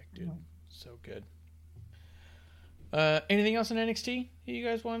so sick, dude. So good. Anything else in NXT you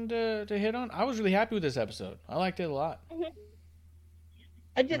guys wanted to hit on? I was really happy with this episode. I liked it a lot.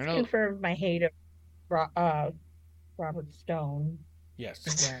 I just confirmed my hate of Robert Stone.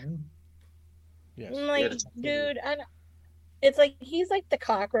 Yes. Again. Yes. I'm like, dude, it's like he's like the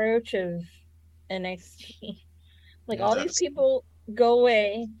cockroach of NXT. Like, all these people go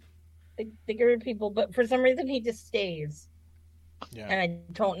away, they get rid of people, but for some reason he just stays. Yeah. And I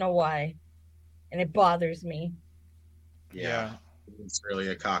don't know why. And it bothers me. Yeah. It's really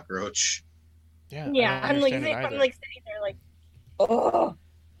a cockroach. Yeah. Yeah. I'm like sitting there like, oh.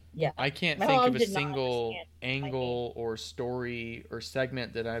 Yeah. I can't think of a single angle or story or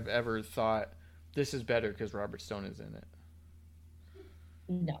segment that I've ever thought this is better because Robert Stone is in it.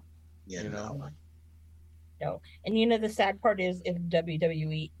 No. Yeah, No. And you know, the sad part is if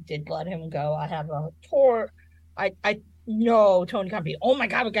WWE did let him go, I have a tour. I know Tony Khan be, oh my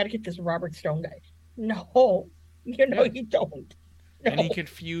God, we got to get this Robert Stone guy. No, you know, you don't. And he could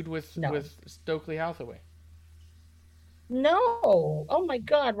feud with No. Stokely Hathaway. No. Oh my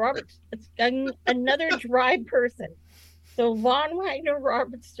God, Robert, it's another dry person. So Von Wagner,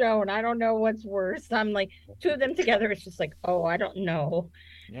 Robert Stone. I don't know what's worse. I'm like, two of them together. It's just like, oh, I don't know.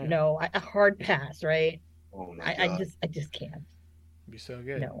 Yeah. No, a hard pass, right? Oh my I God. just can't. It'd be so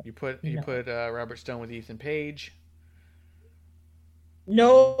good. No. You put No. Robert Stone with Ethan Page.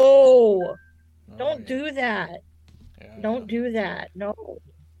 No, Oh, don't yeah. do that. Yeah, Don't do that. No.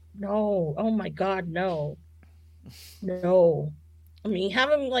 No. Oh my God, no. No. I mean, have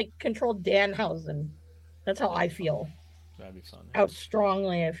him like control Danhausen. That's how I feel. That'd be fun. How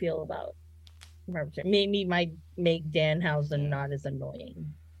strongly I feel about Robert Stone. Maybe might make Danhausen Yeah. not as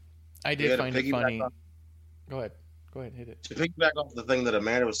annoying. I We did had to find it piggyback funny. on- Go ahead, hit it. To piggyback off the thing that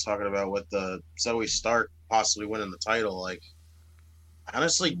Amanda was talking about with the Zoe Stark possibly winning the title, like, I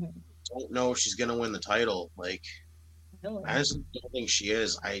honestly Mhm. don't know if she's gonna win the title. Like, Really. I honestly don't think she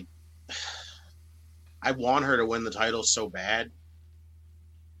is. I want her to win the title so bad,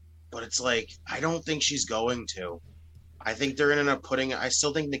 but it's like I don't think she's going to. I think they're gonna end up putting. I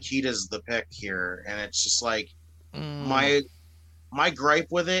still think Nikita's the pick here, and it's just like my gripe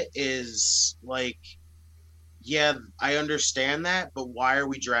with it is like, yeah, I understand that, but why are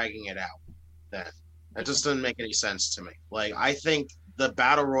we dragging it out? Then that just doesn't make any sense to me. Like, I think the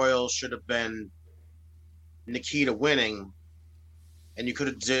battle royal should have been Nikita winning, and you could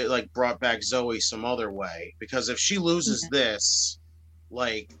have brought back Zoe some other way, because if she loses this,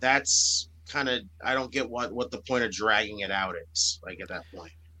 like, that's kind of, I don't get what the point of dragging it out is, like, at that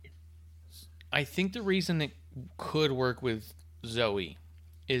point. I think the reason it could work with Zoe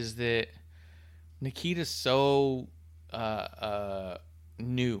is that Nikita's so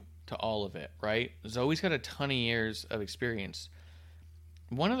new to all of it, right? Zoe's got a ton of years of experience.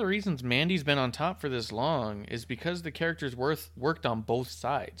 One of the reasons Mandy's been on top for this long is because the character's worked on both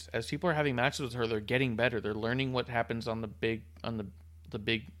sides. As people are having matches with her, they're getting better. They're learning what happens on the big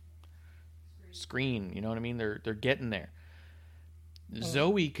screen. You know what I mean? They're getting there.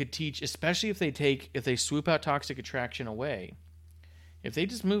 Zoe could teach, especially if they swoop out Toxic Attraction away. If they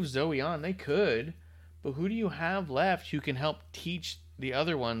just move Zoe on, they could. But who do you have left who can help teach the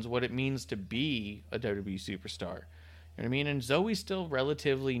other ones what it means to be a WWE superstar? You know what I mean? And Zoe's still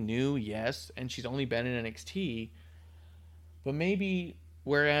relatively new, yes, and she's only been in NXT. But maybe,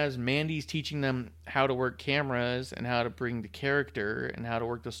 whereas Mandy's teaching them how to work cameras and how to bring the character and how to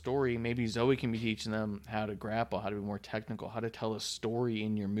work the story, maybe Zoe can be teaching them how to grapple, how to be more technical, how to tell a story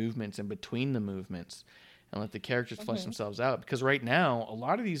in your movements and between the movements, and let the characters flesh themselves out. Because right now, a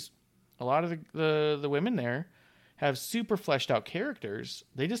lot of the women there have super fleshed out characters.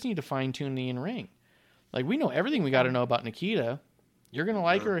 They just need to fine tune the in-ring. Like, we know everything we got to know about Nikita. You're going to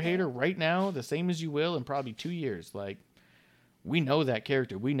like her or hate her right now, the same as you will in probably 2 years. Like, we know that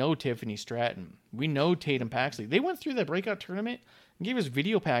character. We know Tiffany Stratton. We know Tatum Paxley. They went through that breakout tournament and gave us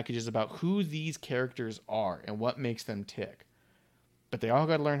video packages about who these characters are and what makes them tick. But they all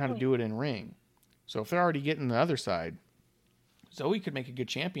got to learn how to do it in ring. So if they're already getting the other side, Zoe could make a good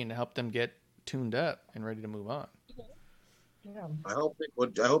champion to help them get tuned up and ready to move on. Yeah. I hope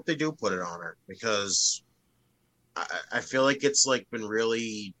they do put it on her, because I feel like it's like been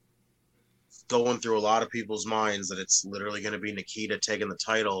really going through a lot of people's minds that it's literally going to be Nikita taking the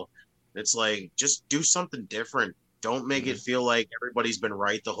title. It's like, just do something different. Don't make it feel like everybody's been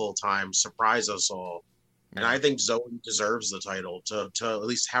right the whole time. Surprise us all. And I think Zoe deserves the title to at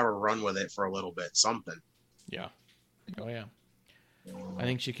least have a run with it for a little bit. Something. Yeah. Oh, yeah. I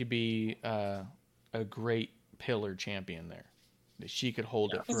think she could be a great pillar champion there. That she could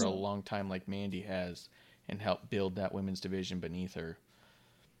hold it for a long time like Mandy has and help build that women's division beneath her.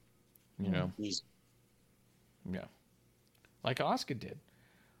 You know? Easy. Yeah. Like Asuka did.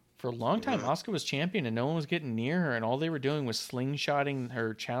 For a long time, Asuka was champion and no one was getting near her, and all they were doing was slingshotting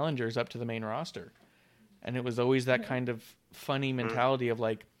her challengers up to the main roster. And it was always that kind of funny mentality of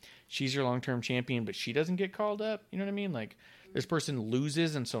like, she's your long-term champion, but she doesn't get called up. You know what I mean? Like, this person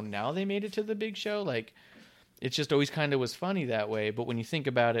loses, and so now they made it to the big show. Like, it just always kind of was funny that way. But when you think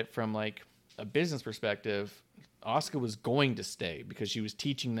about it from like a business perspective, Asuka was going to stay because she was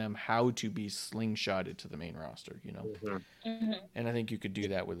teaching them how to be slingshotted to the main roster, you know? And I think you could do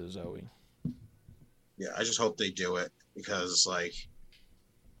that with a Zoe. Yeah, I just hope they do it, because like,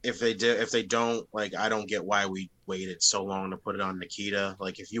 if they don't, like, I don't get why we waited so long to put it on Nikita.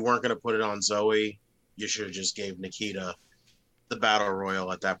 Like, if you weren't going to put it on Zoe, you should have just gave Nikita the battle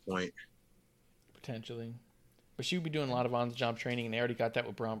royal at that point. Potentially. But she would be doing a lot of on-the-job training, and they already got that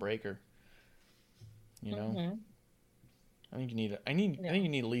with Braun Breaker. You know? I think you need I think you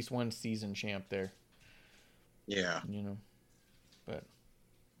need at least one season champ there. Yeah. You know? But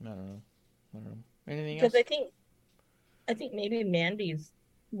I don't know. Anything Because else? I think maybe Mandy's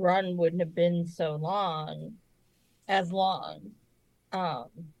run wouldn't have been so long, as long, um,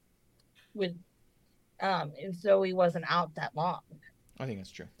 with if Zoe wasn't out that long. I think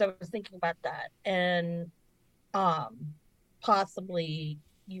that's true. So I was thinking about that, and um, possibly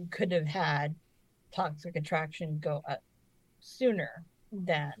you could have had Toxic Attraction go up sooner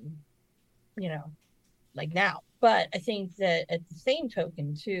than, like now. But I think that at the same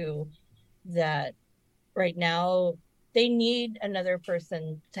token too, that right now they need another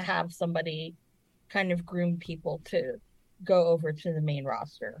person to have somebody kind of groom people to go over to the main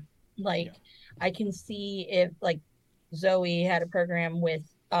roster. Like, I can see if like Zoe had a program with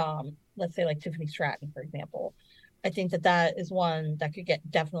let's say like Tiffany Stratton, for example. I think that is one that could get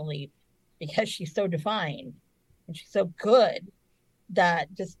definitely, because she's so defined and she's so good,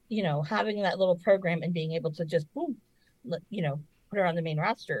 that just having that little program and being able to just boom, put her on the main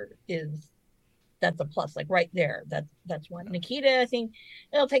roster that's a plus, like right there. That's one. Nikita, I think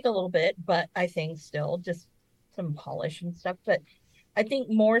it'll take a little bit, but I think still just some polish and stuff. But I think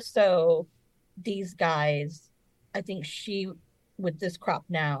more so these guys, I think she, with this crop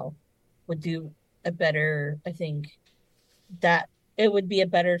now, would do a better, I think that it would be a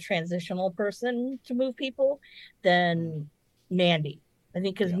better transitional person to move people than Mandy. I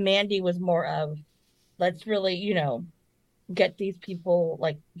think because Mandy was more of, let's really, get these people,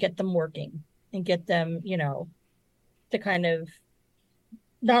 like get them working and get them, to kind of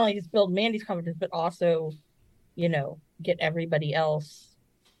not only just build Mandy's confidence, but also, get everybody else,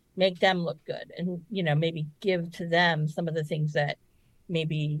 make them look good, and maybe give to them some of the things that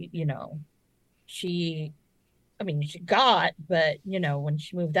maybe she got, but when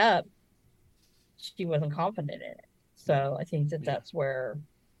she moved up, she wasn't confident in it. So I think that's where,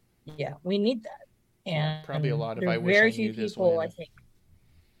 we need that. And probably a lot of there I are wish very I knew few this people, when. I think.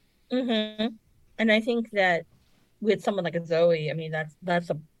 And I think that with someone like a Zoe, I mean, that's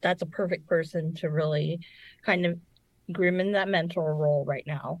a perfect person to really kind of groom in that mentor role right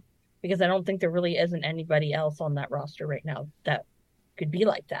now, because I don't think there really isn't anybody else on that roster right now that could be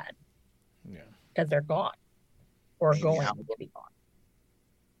like that. Yeah, because they're gone or going to be gone.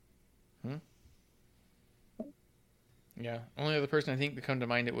 Yeah, only other person I think that come to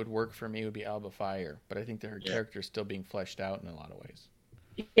mind that would work for me would be Alba Fire, but I think that her character is still being fleshed out in a lot of ways.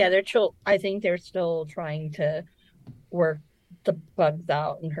 Yeah, I think they're still trying to work the bugs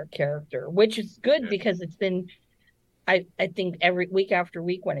out in her character, which is good because it's been, I think every week after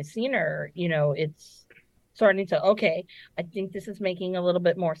week when I've seen her, it's starting to, okay, I think this is making a little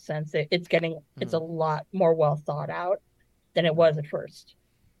bit more sense. It's a lot more well thought out than it was at first.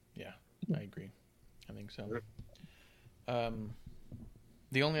 Yeah, I agree. I think so.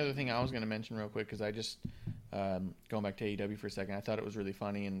 The only other thing I was going to mention real quick, because I just, going back to AEW for a second, I thought it was really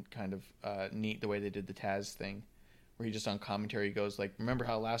funny and kind of neat the way they did the Taz thing, where he just on commentary goes like, remember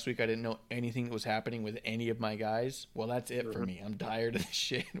how last week I didn't know anything that was happening with any of my guys? Well, that's it for me. I'm tired of this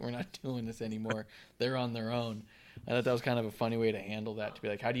shit. We're not doing this anymore. They're on their own. I thought that was kind of a funny way to handle that, to be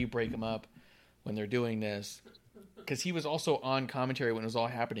like, how do you break them up when they're doing this? Because he was also on commentary when it was all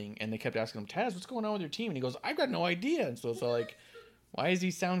happening, and they kept asking him, Taz, what's going on with your team? And he goes, I've got no idea. And so it's like, why does he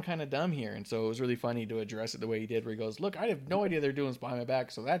sound kind of dumb here? And so it was really funny to address it the way he did, where he goes, look, I have no idea they're doing this behind my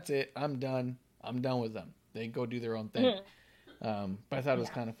back, so that's it. I'm done. I'm done with them. They can go do their own thing. But I thought it was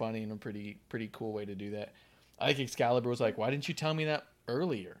kind of funny and a pretty cool way to do that. I think Excalibur was like, why didn't you tell me that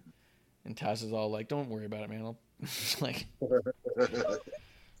earlier? And Taz is all like, don't worry about it, man. Like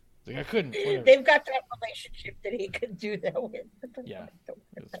I couldn't. Whatever. They've got that relationship that he could do that with. Yeah,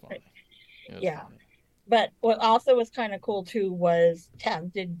 it was funny. Funny. But what also was kind of cool too was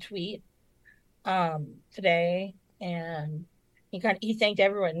Taz did tweet today, and he thanked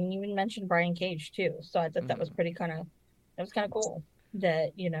everyone, and even mentioned Brian Cage too. So I thought that was kind of cool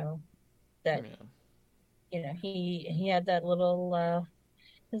that he had that little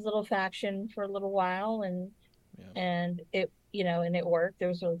his little faction for a little while, and it and it worked. It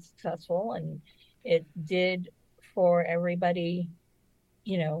was really successful, and it did for everybody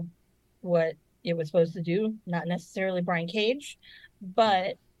what it was supposed to do. Not necessarily Brian Cage,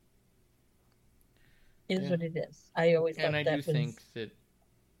 but is what it is. I always thought I do think that.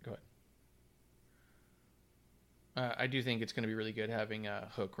 Go ahead. I do think it's going to be really good having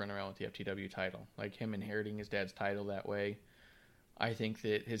Hook run around with the FTW title, like him inheriting his dad's title that way. I think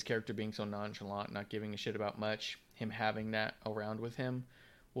that his character being so nonchalant, not giving a shit about much, him having that around with him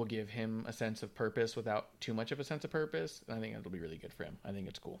will give him a sense of purpose without too much of a sense of purpose. And I think it'll be really good for him. I think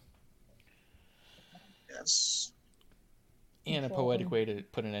it's cool. Yes. And a poetic way to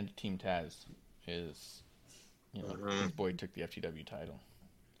put an end to Team Taz is You know, his boy took the FTW title.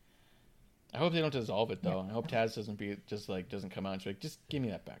 I hope they don't dissolve it though. I hope Taz doesn't come out and be like, just give me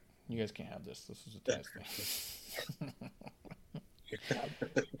that back. You guys can't have this. This is a Taz thing.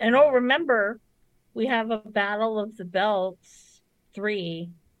 And remember, we have a Battle of the Belts 3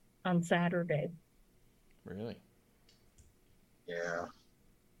 on Saturday. Really? Yeah.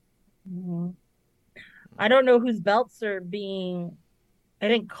 Mm-hmm. I don't know whose belts are being. I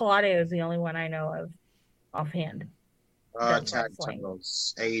think Claudio is the only one I know of offhand. Tag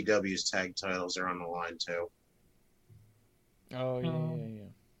titles. AEW's tag titles are on the line too. Oh yeah.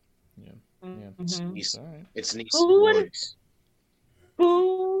 Mm-hmm. It's all right. It's Nice.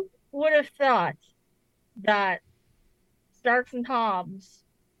 Who would have thought that Starks and Hobbs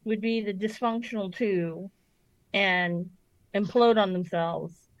would be the dysfunctional two and implode on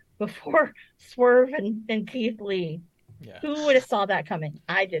themselves before Swerve and Keith Lee? Yeah. Who would have saw that coming?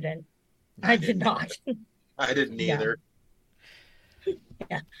 I didn't. I did not. I didn't either.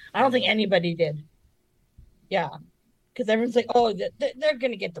 Yeah. I don't think anybody did. Yeah. Because everyone's like, oh, they're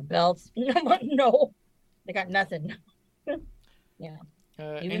going to get the belts. No. They got nothing. Yeah.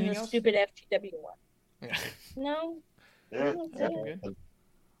 Even the stupid FTW one. Yeah. No. Yeah. Good.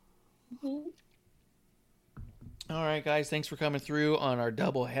 Mm-hmm. All right, guys. Thanks for coming through on our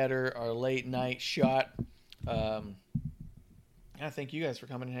doubleheader, our late night shot. Thank you guys for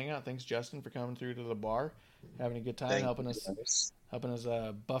coming and hanging out. Thanks, Justin, for coming through to the bar, having a good time, helping us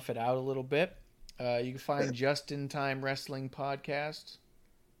buff it out a little bit. You can find Just in Time Wrestling Podcast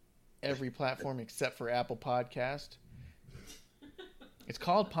every platform except for Apple Podcast. It's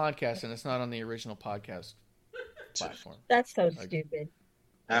called podcast, and it's not on the original podcast platform. That's so stupid.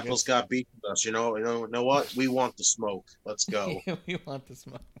 Apple's got beat with us. You know what? We want the smoke. Let's go. We want the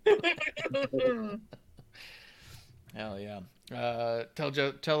smoke. Hell yeah. Tell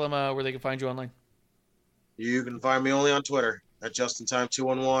them where they can find you online. You can find me only on Twitter at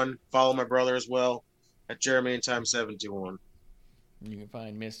JustinTime211. Follow my brother as well at JeremyInTime721. You can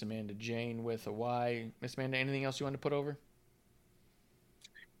find Miss Amanda Jane with a Y. Miss Amanda, anything else you want to put over?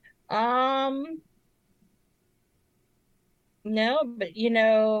 No, but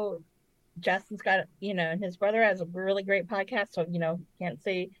Justin's got, and his brother has a really great podcast, so can't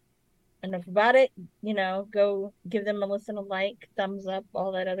say enough about it. Go give them a listen, a like, thumbs up,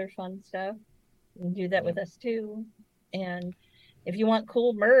 all that other fun stuff. You can do that with us too. And if you want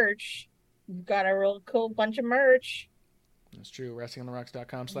cool merch, we've got a real cool bunch of merch. That's true.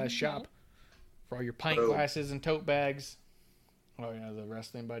 WrestlingOnTheRocks.com/shop for all your pint glasses and tote bags. Oh yeah, the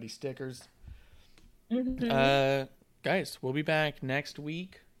Wrestling Buddy stickers. Mm-hmm. Guys, we'll be back next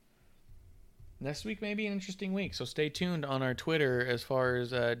week. Next week may be an interesting week, so stay tuned on our Twitter as far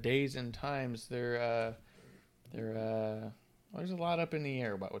as days and times. There's a lot up in the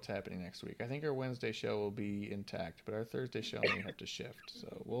air about what's happening next week. I think our Wednesday show will be intact, but our Thursday show may have to shift.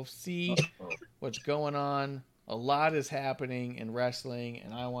 So we'll see what's going on. A lot is happening in wrestling,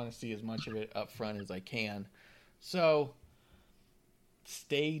 and I want to see as much of it up front as I can. So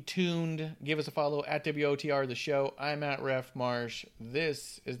stay tuned. Give us a follow at WOTR the show. I'm at Ref Marsh.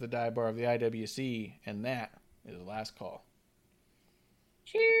 This is the dive bar of the IWC, and that is the last call.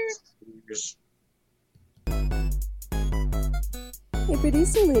 Cheers. Hey,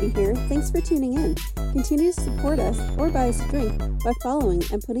 producer lady here. Thanks for tuning in. Continue to support us or buy us a drink by following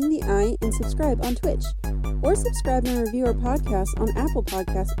and putting the I in subscribe on Twitch. Or subscribe and review our podcast on Apple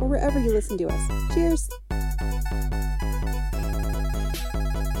Podcasts or wherever you listen to us. Cheers.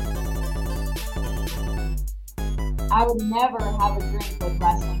 I would never have a drink with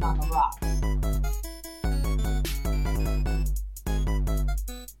Wrestling on the Rocks.